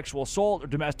reported sexual assault or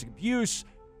domestic abuse,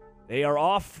 they are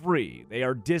off free. They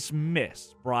are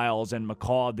dismissed. Briles and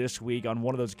McCaw this week on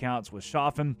one of those accounts with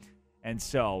Chafin,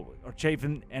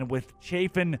 Chafin, and with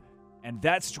Chafin and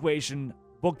that situation,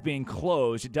 book being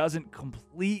closed, it doesn't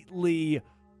completely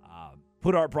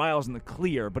put Art Briles in the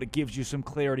clear, but it gives you some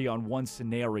clarity on one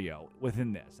scenario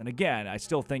within this. And again, I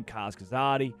still think Kaz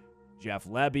Kazadi, Jeff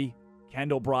Lebby,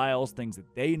 Kendall Briles, things that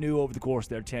they knew over the course of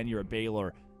their tenure at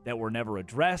Baylor that were never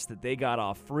addressed, that they got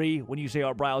off free. When you say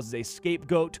Art Briles is a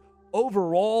scapegoat,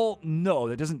 overall, no,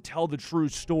 that doesn't tell the true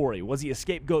story. Was he a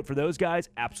scapegoat for those guys?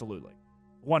 Absolutely.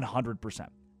 100%.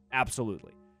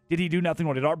 Absolutely. Did he do nothing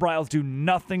wrong? Did Art Briles do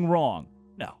nothing wrong?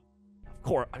 No. Of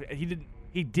course. He didn't.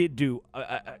 He did do.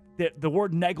 The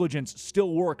word negligence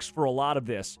still works for a lot of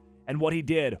this, and what he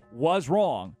did was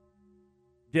wrong.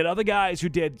 Did other guys who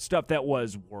did stuff that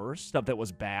was worse, stuff that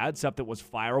was bad, stuff that was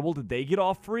fireable, did they get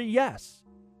off free? Yes.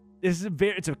 This is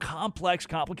it's a complex,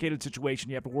 complicated situation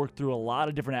you have to work through a lot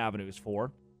of different avenues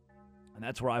for, and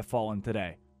that's where I've fallen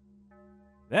today.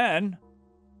 Then,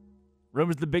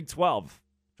 rumors of the Big 12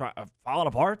 falling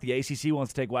apart. The ACC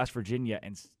wants to take West Virginia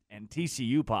and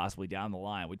TCU possibly down the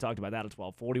line. We talked about that at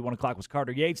 12:40. 1 o'clock was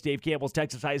Carter Yates, Dave Campbell's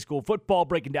Texas High School football,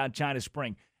 breaking down China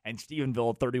Spring and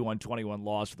Stephenville, 31-21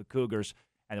 loss for the Cougars.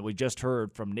 And then we just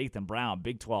heard from Nathan Brown,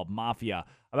 Big 12 Mafia,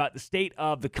 about the state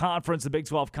of the conference, the Big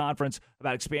 12 conference,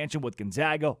 about expansion with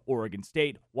Gonzaga, Oregon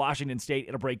State, Washington State,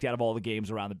 and a breakdown of all the games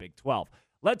around the Big 12.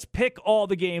 Let's pick all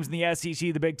the games in the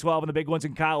SEC, the Big 12, and the big ones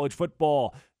in college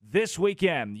football this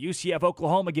weekend. UCF,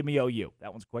 Oklahoma, give me OU.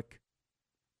 That one's quick.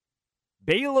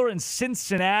 Baylor and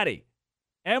Cincinnati.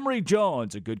 Emory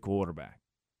Jones, a good quarterback.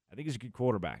 I think he's a good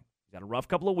quarterback. He's had a rough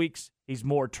couple of weeks. He's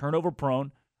more turnover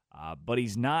prone. But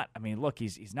he's not, look,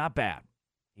 he's not bad.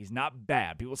 He's not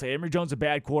bad. People say Emory Jones is a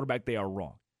bad quarterback. They are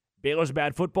wrong. Baylor's a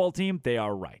bad football team. They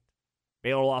are right.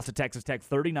 Baylor lost to Texas Tech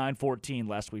 39-14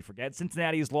 lest we forget.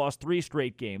 Cincinnati has lost 3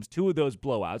 straight games, 2 of those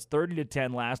blowouts,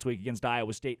 30-10 last week against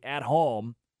Iowa State at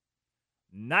home.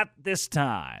 Not this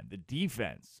time. The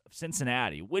defense of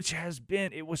Cincinnati, which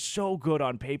it was so good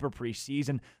on paper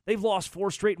preseason. They've lost 4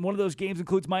 straight, and one of those games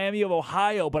includes Miami of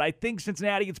Ohio, but I think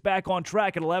Cincinnati gets back on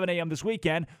track at 11 a.m. this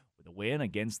weekend with a win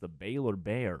against the Baylor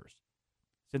Bears.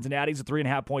 Cincinnati's a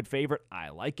 3.5-point favorite. I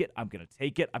like it. I'm going to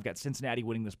take it. I've got Cincinnati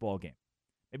winning this ball game.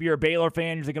 Maybe you're a Baylor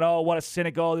fan. You're thinking, oh, what a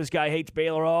cynic. Oh, this guy hates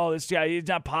Baylor. Oh, this guy, he's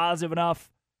not positive enough.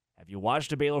 Have you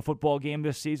watched a Baylor football game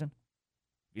this season?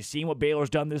 Have you seen what Baylor's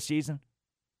done this season?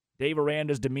 Dave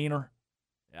Aranda's demeanor,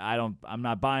 I'm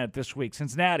not buying it this week.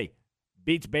 Cincinnati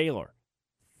beats Baylor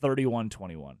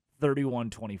 31-21,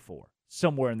 31-24,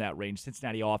 somewhere in that range.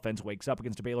 Cincinnati offense wakes up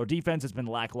against a Baylor defense that's been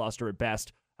lackluster at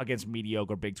best against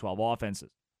mediocre Big 12 offenses.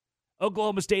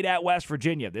 Oklahoma State at West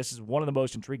Virginia. This is one of the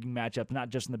most intriguing matchups, not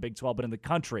just in the Big 12, but in the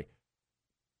country.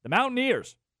 The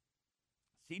Mountaineers,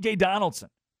 C.J. Donaldson,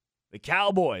 the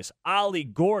Cowboys, Ollie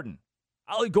Gordon.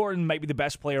 Ollie Gordon might be the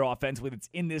best player offensively that's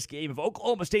in this game. If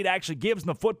Oklahoma State actually gives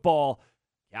them the football,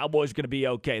 Cowboys are going to be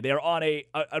okay. They're on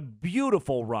a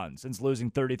beautiful run since losing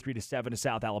 33-7 to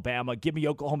South Alabama. Give me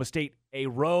Oklahoma State a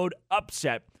road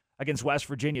upset against West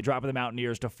Virginia, dropping the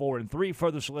Mountaineers to 4-3,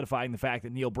 further solidifying the fact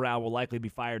that Neil Brown will likely be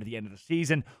fired at the end of the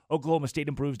season. Oklahoma State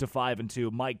improves to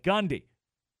 5-2. Mike Gundy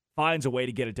finds a way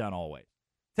to get it done always.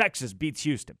 Texas beats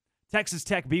Houston. Texas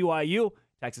Tech, BYU.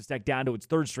 Texas Tech down to its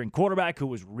third-string quarterback, who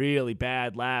was really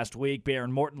bad last week.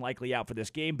 Baron Morton likely out for this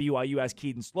game. BYU has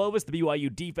Keaton Slovis. The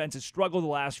BYU defense has struggled the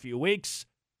last few weeks.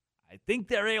 I think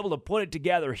they're able to put it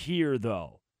together here,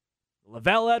 though.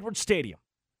 LaVell Edwards Stadium,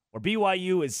 where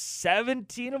BYU is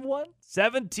 17-1?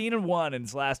 17-1 in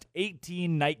its last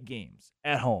 18 night games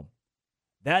at home.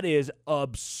 That is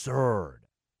absurd.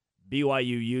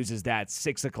 BYU uses that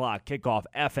 6 o'clock kickoff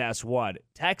FS1.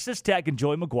 Texas Tech and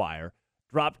Joey McGuire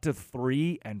dropped to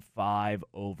 3-5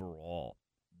 overall.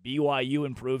 BYU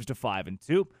improves to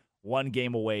 5-2, 1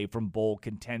 game away from bowl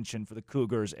contention for the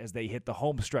Cougars as they hit the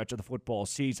home stretch of the football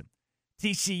season.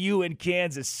 TCU and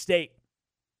Kansas State.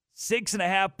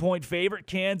 6.5-point favorite,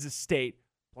 Kansas State,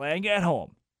 playing at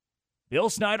home. Bill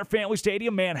Snyder Family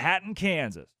Stadium, Manhattan,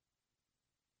 Kansas.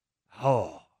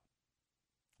 Oh.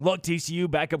 Look,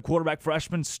 TCU backup quarterback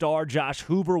freshman star Josh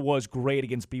Hoover was great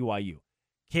against BYU.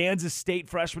 Kansas State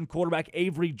freshman quarterback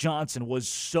Avery Johnson was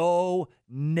so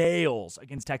nails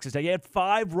against Texas Tech. He had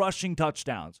 5 rushing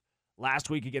touchdowns last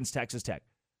week against Texas Tech.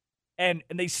 And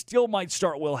they still might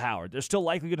start Will Howard. They're still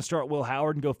likely going to start Will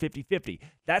Howard and go 50-50.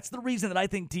 That's the reason that I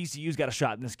think TCU's got a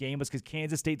shot in this game, is because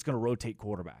Kansas State's going to rotate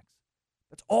quarterbacks.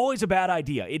 That's always a bad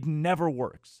idea. It never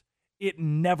works. It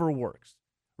never works.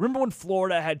 Remember when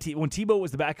Florida had when Tebow was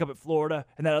the backup at Florida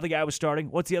and that other guy was starting?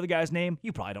 What's the other guy's name?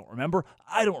 You probably don't remember.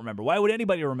 I don't remember. Why would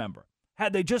anybody remember?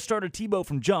 Had they just started Tebow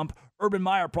from jump, Urban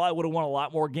Meyer probably would have won a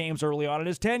lot more games early on in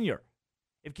his tenure.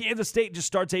 If Kansas State just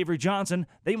starts Avery Johnson,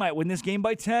 they might win this game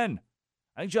by 10.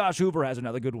 I think Josh Hoover has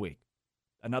another good week.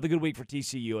 Another good week for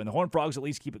TCU, and the Horned Frogs at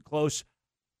least keep it close.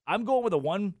 I'm going with a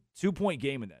 1-2-point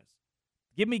game in this.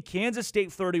 Give me Kansas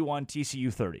State 31,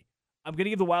 TCU 30. I'm going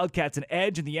to give the Wildcats an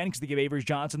edge in the end because they give Avery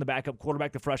Johnson, the backup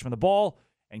quarterback, the freshman, the ball,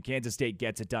 and Kansas State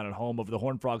gets it done at home over the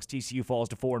Horned Frogs. TCU falls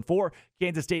to 4-4.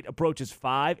 Kansas State approaches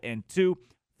 5-2,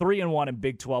 3-1 in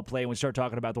Big 12 play, and we start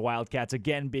talking about the Wildcats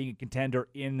again being a contender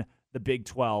in the Big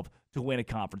 12 to win a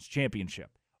conference championship.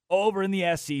 Over in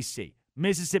the SEC,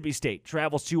 Mississippi State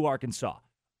travels to Arkansas.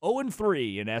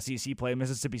 0-3 in SEC play.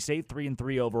 Mississippi State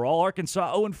 3-3 overall.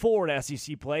 Arkansas 0-4 in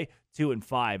SEC play.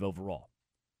 2-5 overall.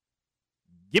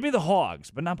 Give me the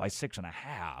Hogs, but not by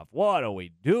 6.5. What are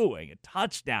we doing? A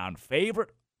touchdown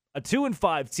favorite. A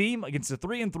 2-5 team against a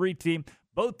 3-3 team.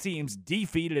 Both teams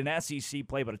defeated in SEC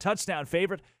play, but a touchdown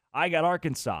favorite. I got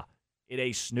Arkansas in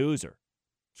a snoozer.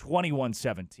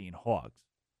 21-17 Hogs.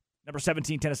 Number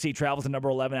 17, Tennessee travels to number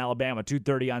 11, Alabama.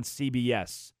 2:30 on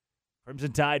CBS.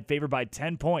 Crimson Tide favored by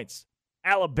 10 points.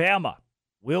 Alabama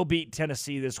will beat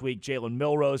Tennessee this week. Jalen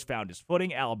Milrose found his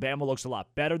footing. Alabama looks a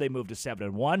lot better. They moved to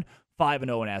 7-1,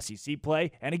 5-0 in SEC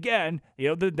play. And again,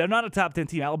 they're not a top 10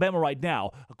 team. Alabama right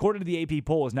now, according to the AP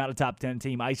poll, is not a top 10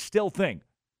 team. I still think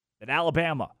that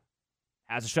Alabama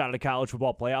has a shot at a college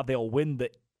football playoff. They'll win the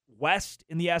West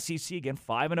in the SEC. Again,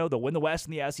 5-0. They'll win the West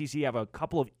in the SEC. Have a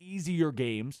couple of easier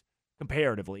games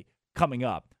comparatively coming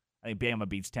up. I think Bama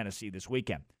beats Tennessee this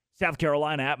weekend. South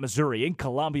Carolina at Missouri. In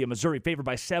Columbia, Missouri favored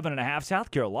by 7.5.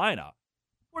 South Carolina.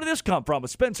 Where did this come from?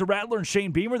 With Spencer Rattler and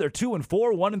Shane Beamer, they're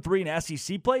 2-4, 1-3 in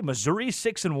SEC play. Missouri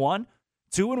 6-1,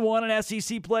 2-1 in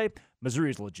SEC play.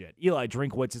 Missouri's legit. Eli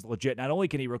Drinkwitz is legit. Not only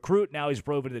can he recruit, now he's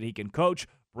proven that he can coach.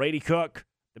 Brady Cook,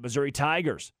 the Missouri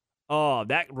Tigers. Oh,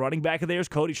 that running back of theirs,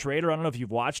 Cody Schrader, I don't know if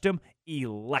you've watched him.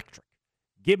 Electric.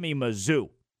 Give me Mizzou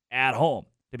at home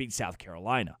to beat South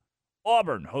Carolina.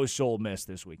 Auburn hosts Ole Miss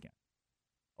this weekend.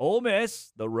 Ole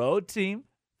Miss, the road team,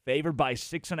 favored by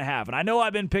 6.5. And I know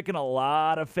I've been picking a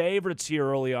lot of favorites here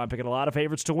early on, picking a lot of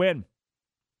favorites to win.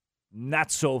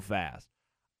 Not so fast.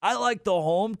 I like the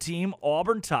home team,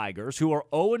 Auburn Tigers, who are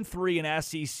 0-3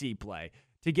 in SEC play,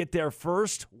 to get their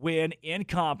first win in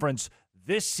conference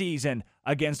this season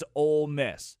against Ole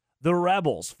Miss. The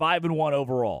Rebels, 5-1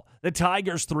 overall. The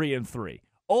Tigers, 3-3.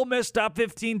 Ole Miss, top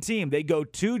 15 team. They go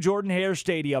to Jordan-Hare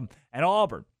Stadium, and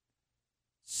Auburn,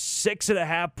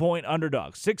 6.5-point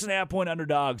underdogs. 6.5-point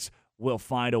underdogs will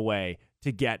find a way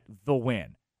to get the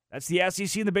win. That's the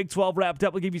SEC and the Big 12 wrapped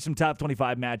up. We'll give you some top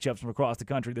 25 matchups from across the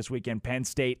country this weekend. Penn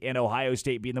State and Ohio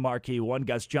State being the marquee one.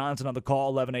 Gus Johnson on the call,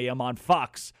 11 a.m. on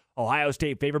Fox. Ohio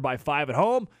State favored by 5 at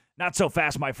home. Not so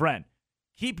fast, my friend.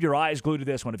 Keep your eyes glued to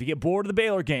this one. If you get bored of the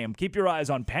Baylor game, keep your eyes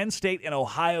on Penn State and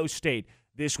Ohio State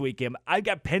this weekend. I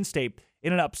got Penn State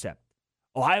in an upset.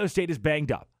 Ohio State is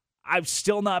banged up. I'm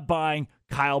still not buying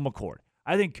Kyle McCord.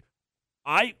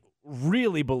 I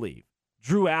really believe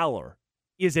Drew Aller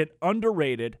is an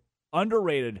underrated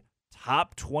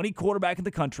top 20 quarterback in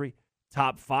the country,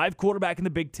 top 5 quarterback in the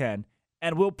Big Ten,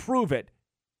 and will prove it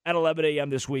at 11 a.m.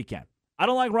 this weekend. I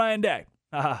don't like Ryan Day.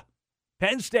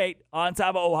 Penn State on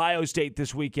top of Ohio State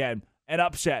this weekend, an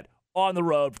upset on the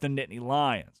road for the Nittany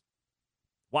Lions.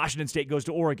 Washington State goes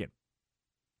to Oregon.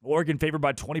 Oregon favored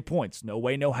by 20 points. No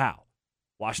way, no how.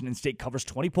 Washington State covers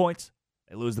 20 points.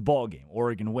 They lose the ball game.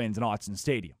 Oregon wins in Autzen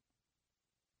Stadium.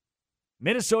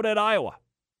 Minnesota at Iowa.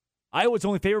 Iowa's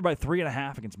only favored by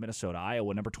 3.5 against Minnesota.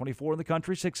 Iowa, number 24 in the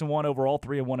country, 6-1 overall,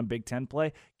 3-1 in Big Ten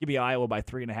play. Give me Iowa by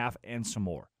 3.5 and some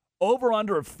more.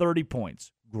 Over-under of 30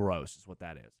 points. Gross is what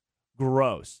that is.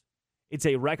 Gross. It's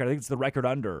a record. I think it's the record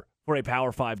under for a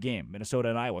Power 5 game. Minnesota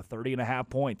and Iowa, 30.5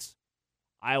 points.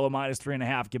 Iowa minus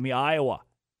 3.5. Give me Iowa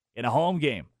in a home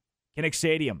game. Kinnick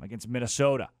Stadium against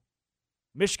Minnesota.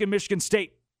 Michigan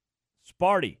State.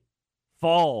 Sparty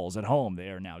falls at home. They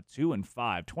are now 2-5.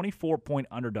 24-point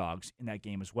underdogs in that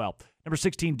game as well. Number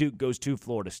 16, Duke goes to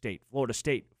Florida State. Florida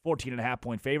State,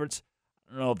 14.5-point favorites.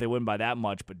 I don't know if they win by that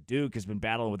much, but Duke has been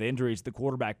battling with injuries at the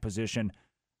quarterback position.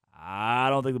 I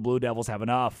don't think the Blue Devils have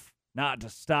enough not to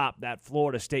stop that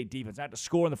Florida State defense, not to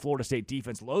score in the Florida State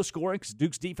defense. Low scoring because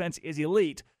Duke's defense is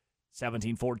elite.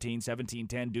 17-14,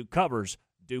 17-10, Duke covers.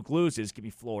 Duke loses. Give me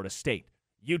Florida State.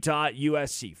 Utah at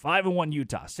USC. 5-1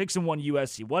 Utah. 6-1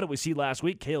 USC. What did we see last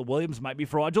week? Caleb Williams might be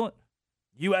fraudulent.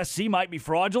 USC might be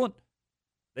fraudulent.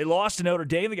 They lost to Notre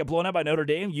Dame. They got blown out by Notre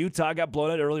Dame. Utah got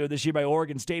blown out earlier this year by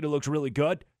Oregon State, who looks really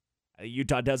good.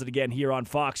 Utah does it again here on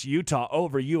Fox. Utah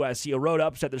over USC. A road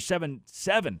upset. They're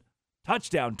 7-7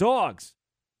 touchdown dogs.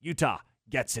 Utah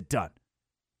gets it done.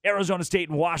 Arizona State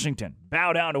and Washington.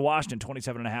 Bow down to Washington.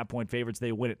 27.5-point favorites.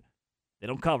 They win it. They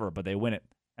don't cover, but they win it.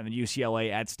 And then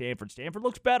UCLA at Stanford. Stanford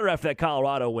looks better after that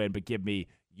Colorado win, but give me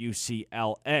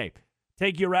UCLA.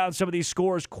 Take you around some of these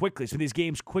scores quickly, some of these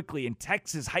games quickly in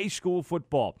Texas high school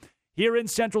football. Here in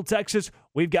Central Texas,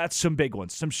 we've got some big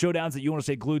ones, some showdowns that you want to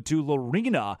stay glued to.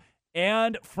 Lorena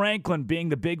and Franklin being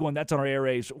the big one. That's on our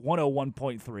airwaves,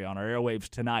 101.3 on our airwaves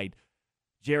tonight.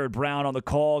 Jared Brown on the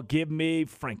call. Give me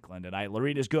Franklin tonight.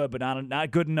 Lorena's good, but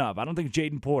not good enough. I don't think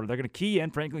Jaden Porter. They're going to key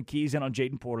in. Franklin keys in on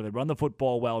Jaden Porter. They run the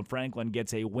football well, and Franklin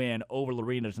gets a win over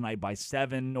Lorena tonight by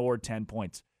 7 or 10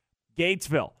 points.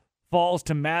 Gatesville falls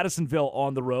to Madisonville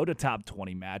on the road, a top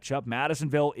 20 matchup.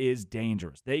 Madisonville is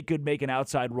dangerous. They could make an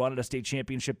outside run at a state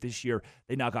championship this year.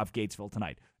 They knock off Gatesville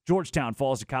tonight. Georgetown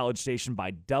falls to College Station by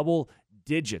double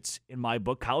digits in my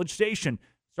book. College Station,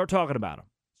 start talking about them.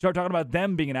 Start talking about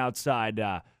them being an outside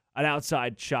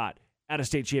shot at a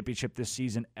state championship this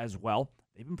season as well.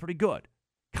 They've been pretty good.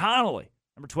 Connolly,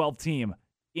 number 12 team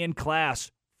in Class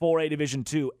 4A Division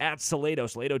II at Salado.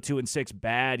 Salado 2-6,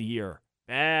 bad year.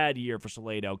 Bad year for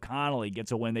Salado. Connolly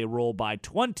gets a win. They roll by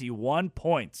 21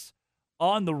 points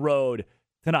on the road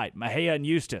tonight. Mahia and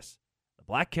Eustis. The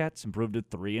Black Cats improved to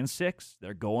 3-6.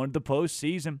 They're going to the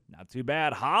postseason. Not too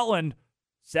bad. Holland,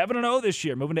 7-0 this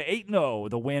year, moving to 8-0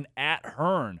 with a win at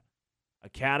Hearn.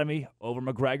 Academy over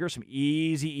McGregor. Some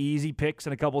easy picks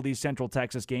in a couple of these Central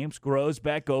Texas games.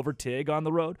 Groesbeck over Tig on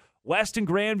the road. West and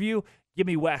Grandview. Give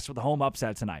me West with the home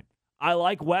upset tonight. I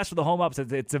like West with the home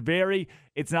upset. It's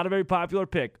not a very popular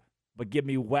pick, but give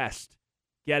me West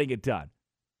getting it done.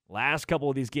 Last couple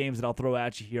of these games that I'll throw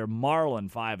at you here. Marlin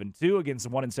 5-2 against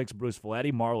the 1-6 Bruce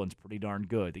Folletti. Marlin's pretty darn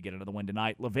good. They get another win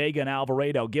tonight. La Vega and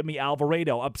Alvarado. Give me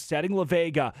Alvarado upsetting La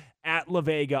Vega at La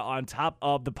Vega on top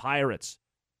of the Pirates.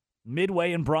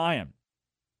 Midway and Bryan.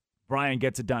 Bryan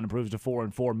gets it done, improves to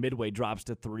 4-4. Midway drops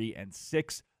to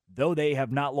 3-6, though they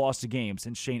have not lost a game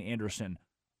since Shane Anderson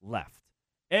left.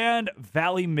 And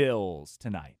Valley Mills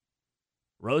tonight.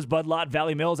 Rosebud Lot,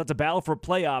 Valley Mills. That's a battle for a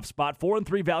playoff spot.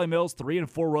 4-3 Valley Mills,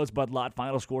 3-4 Rosebud Lot.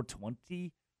 Final score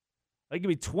 21-20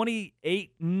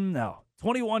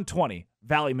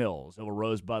 Valley Mills over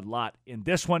Rosebud Lot. In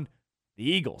this one, the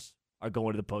Eagles are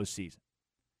going to the postseason.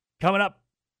 Coming up,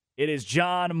 it is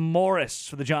John Morris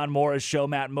for the John Morris Show.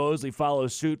 Matt Mosley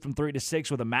follows suit from 3 to 6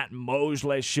 with a Matt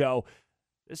Mosley Show.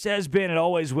 This has been and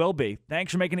always will be.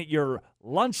 Thanks for making it your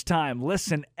lunchtime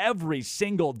listen every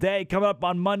single day. Coming up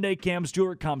on Monday, Cam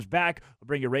Stewart comes back. We'll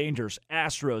bring you Rangers,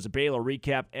 Astros, a Baylor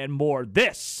recap, and more.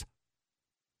 This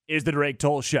is the Drake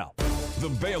Toll Show. The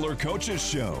Baylor Coaches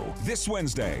Show, this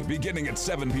Wednesday, beginning at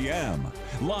 7 p.m.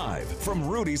 Live from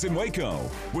Rudy's in Waco,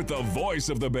 with the voice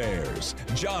of the Bears,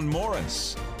 John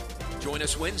Morris. Join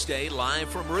us Wednesday live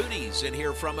from Rudy's and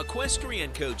hear from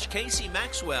equestrian coach Casey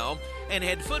Maxwell and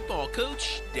head football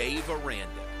coach Dave Aranda.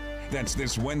 That's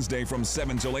this Wednesday from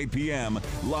 7 till 8 p.m.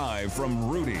 live from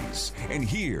Rudy's and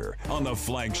here on the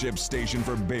flagship station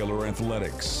for Baylor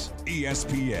Athletics,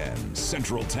 ESPN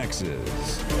Central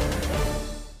Texas.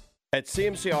 At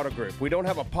CMC Auto Group, we don't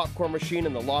have a popcorn machine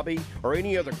in the lobby or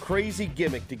any other crazy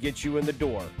gimmick to get you in the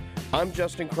door. I'm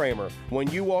Justin Kramer. When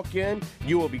you walk in,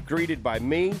 you will be greeted by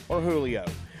me or Julio.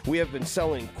 We have been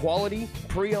selling quality,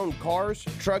 pre-owned cars,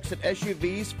 trucks, and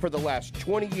SUVs for the last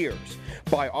 20 years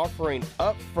by offering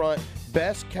upfront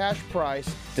best cash price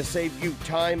to save you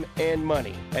time and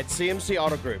money. At CMC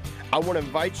Auto Group, I want to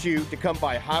invite you to come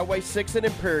by Highway 6 in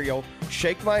Imperial,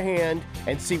 shake my hand,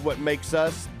 and see what makes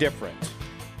us different.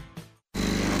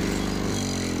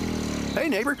 Hey,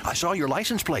 neighbor, I saw your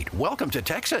license plate. Welcome to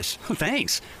Texas.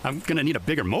 Thanks. I'm going to need a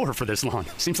bigger mower for this lawn.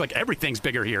 Seems like everything's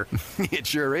bigger here. It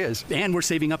sure is. And we're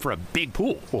saving up for a big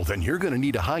pool. Well, then you're going to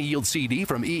need a high-yield CD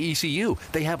from EECU.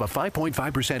 They have a 5.5%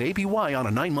 APY on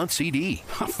a 9-month CD.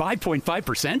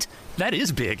 5.5%? That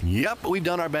is big. Yep, we've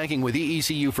done our banking with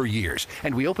EECU for years,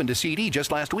 and we opened a CD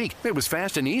just last week. It was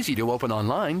fast and easy to open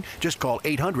online. Just call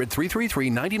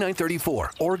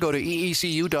 800-333-9934 or go to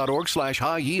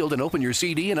eecu.org/high-yield and open your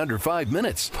CD in under 5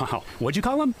 minutes. Wow. What'd you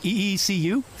call them?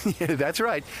 EECU? Yeah, that's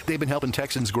right. They've been helping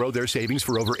Texans grow their savings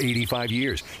for over 85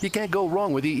 years. You can't go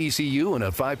wrong with EECU and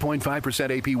a 5.5%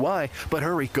 APY. But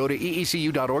hurry, go to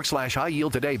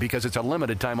eecu.org/high-yield today because it's a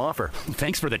limited time offer.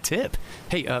 Thanks for the tip.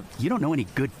 Hey, you don't know any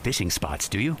good fishing spots,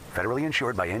 do you? Federally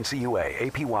insured by NCUA.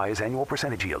 APY is annual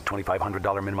percentage yield.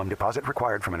 $2,500 minimum deposit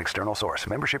required from an external source.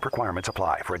 Membership requirements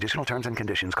apply. For additional terms and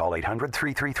conditions, call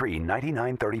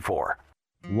 800-333-9934.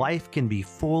 Life can be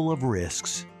full of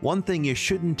risks. One thing you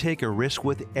shouldn't take a risk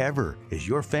with ever is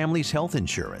your family's health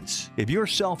insurance. If you're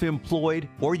self-employed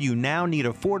or you now need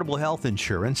affordable health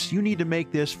insurance, you need to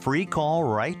make this free call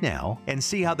right now and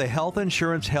see how the Health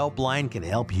Insurance Helpline can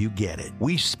help you get it.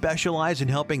 We specialize in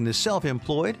helping the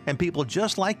self-employed and people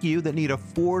just like you that need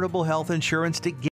affordable health insurance to get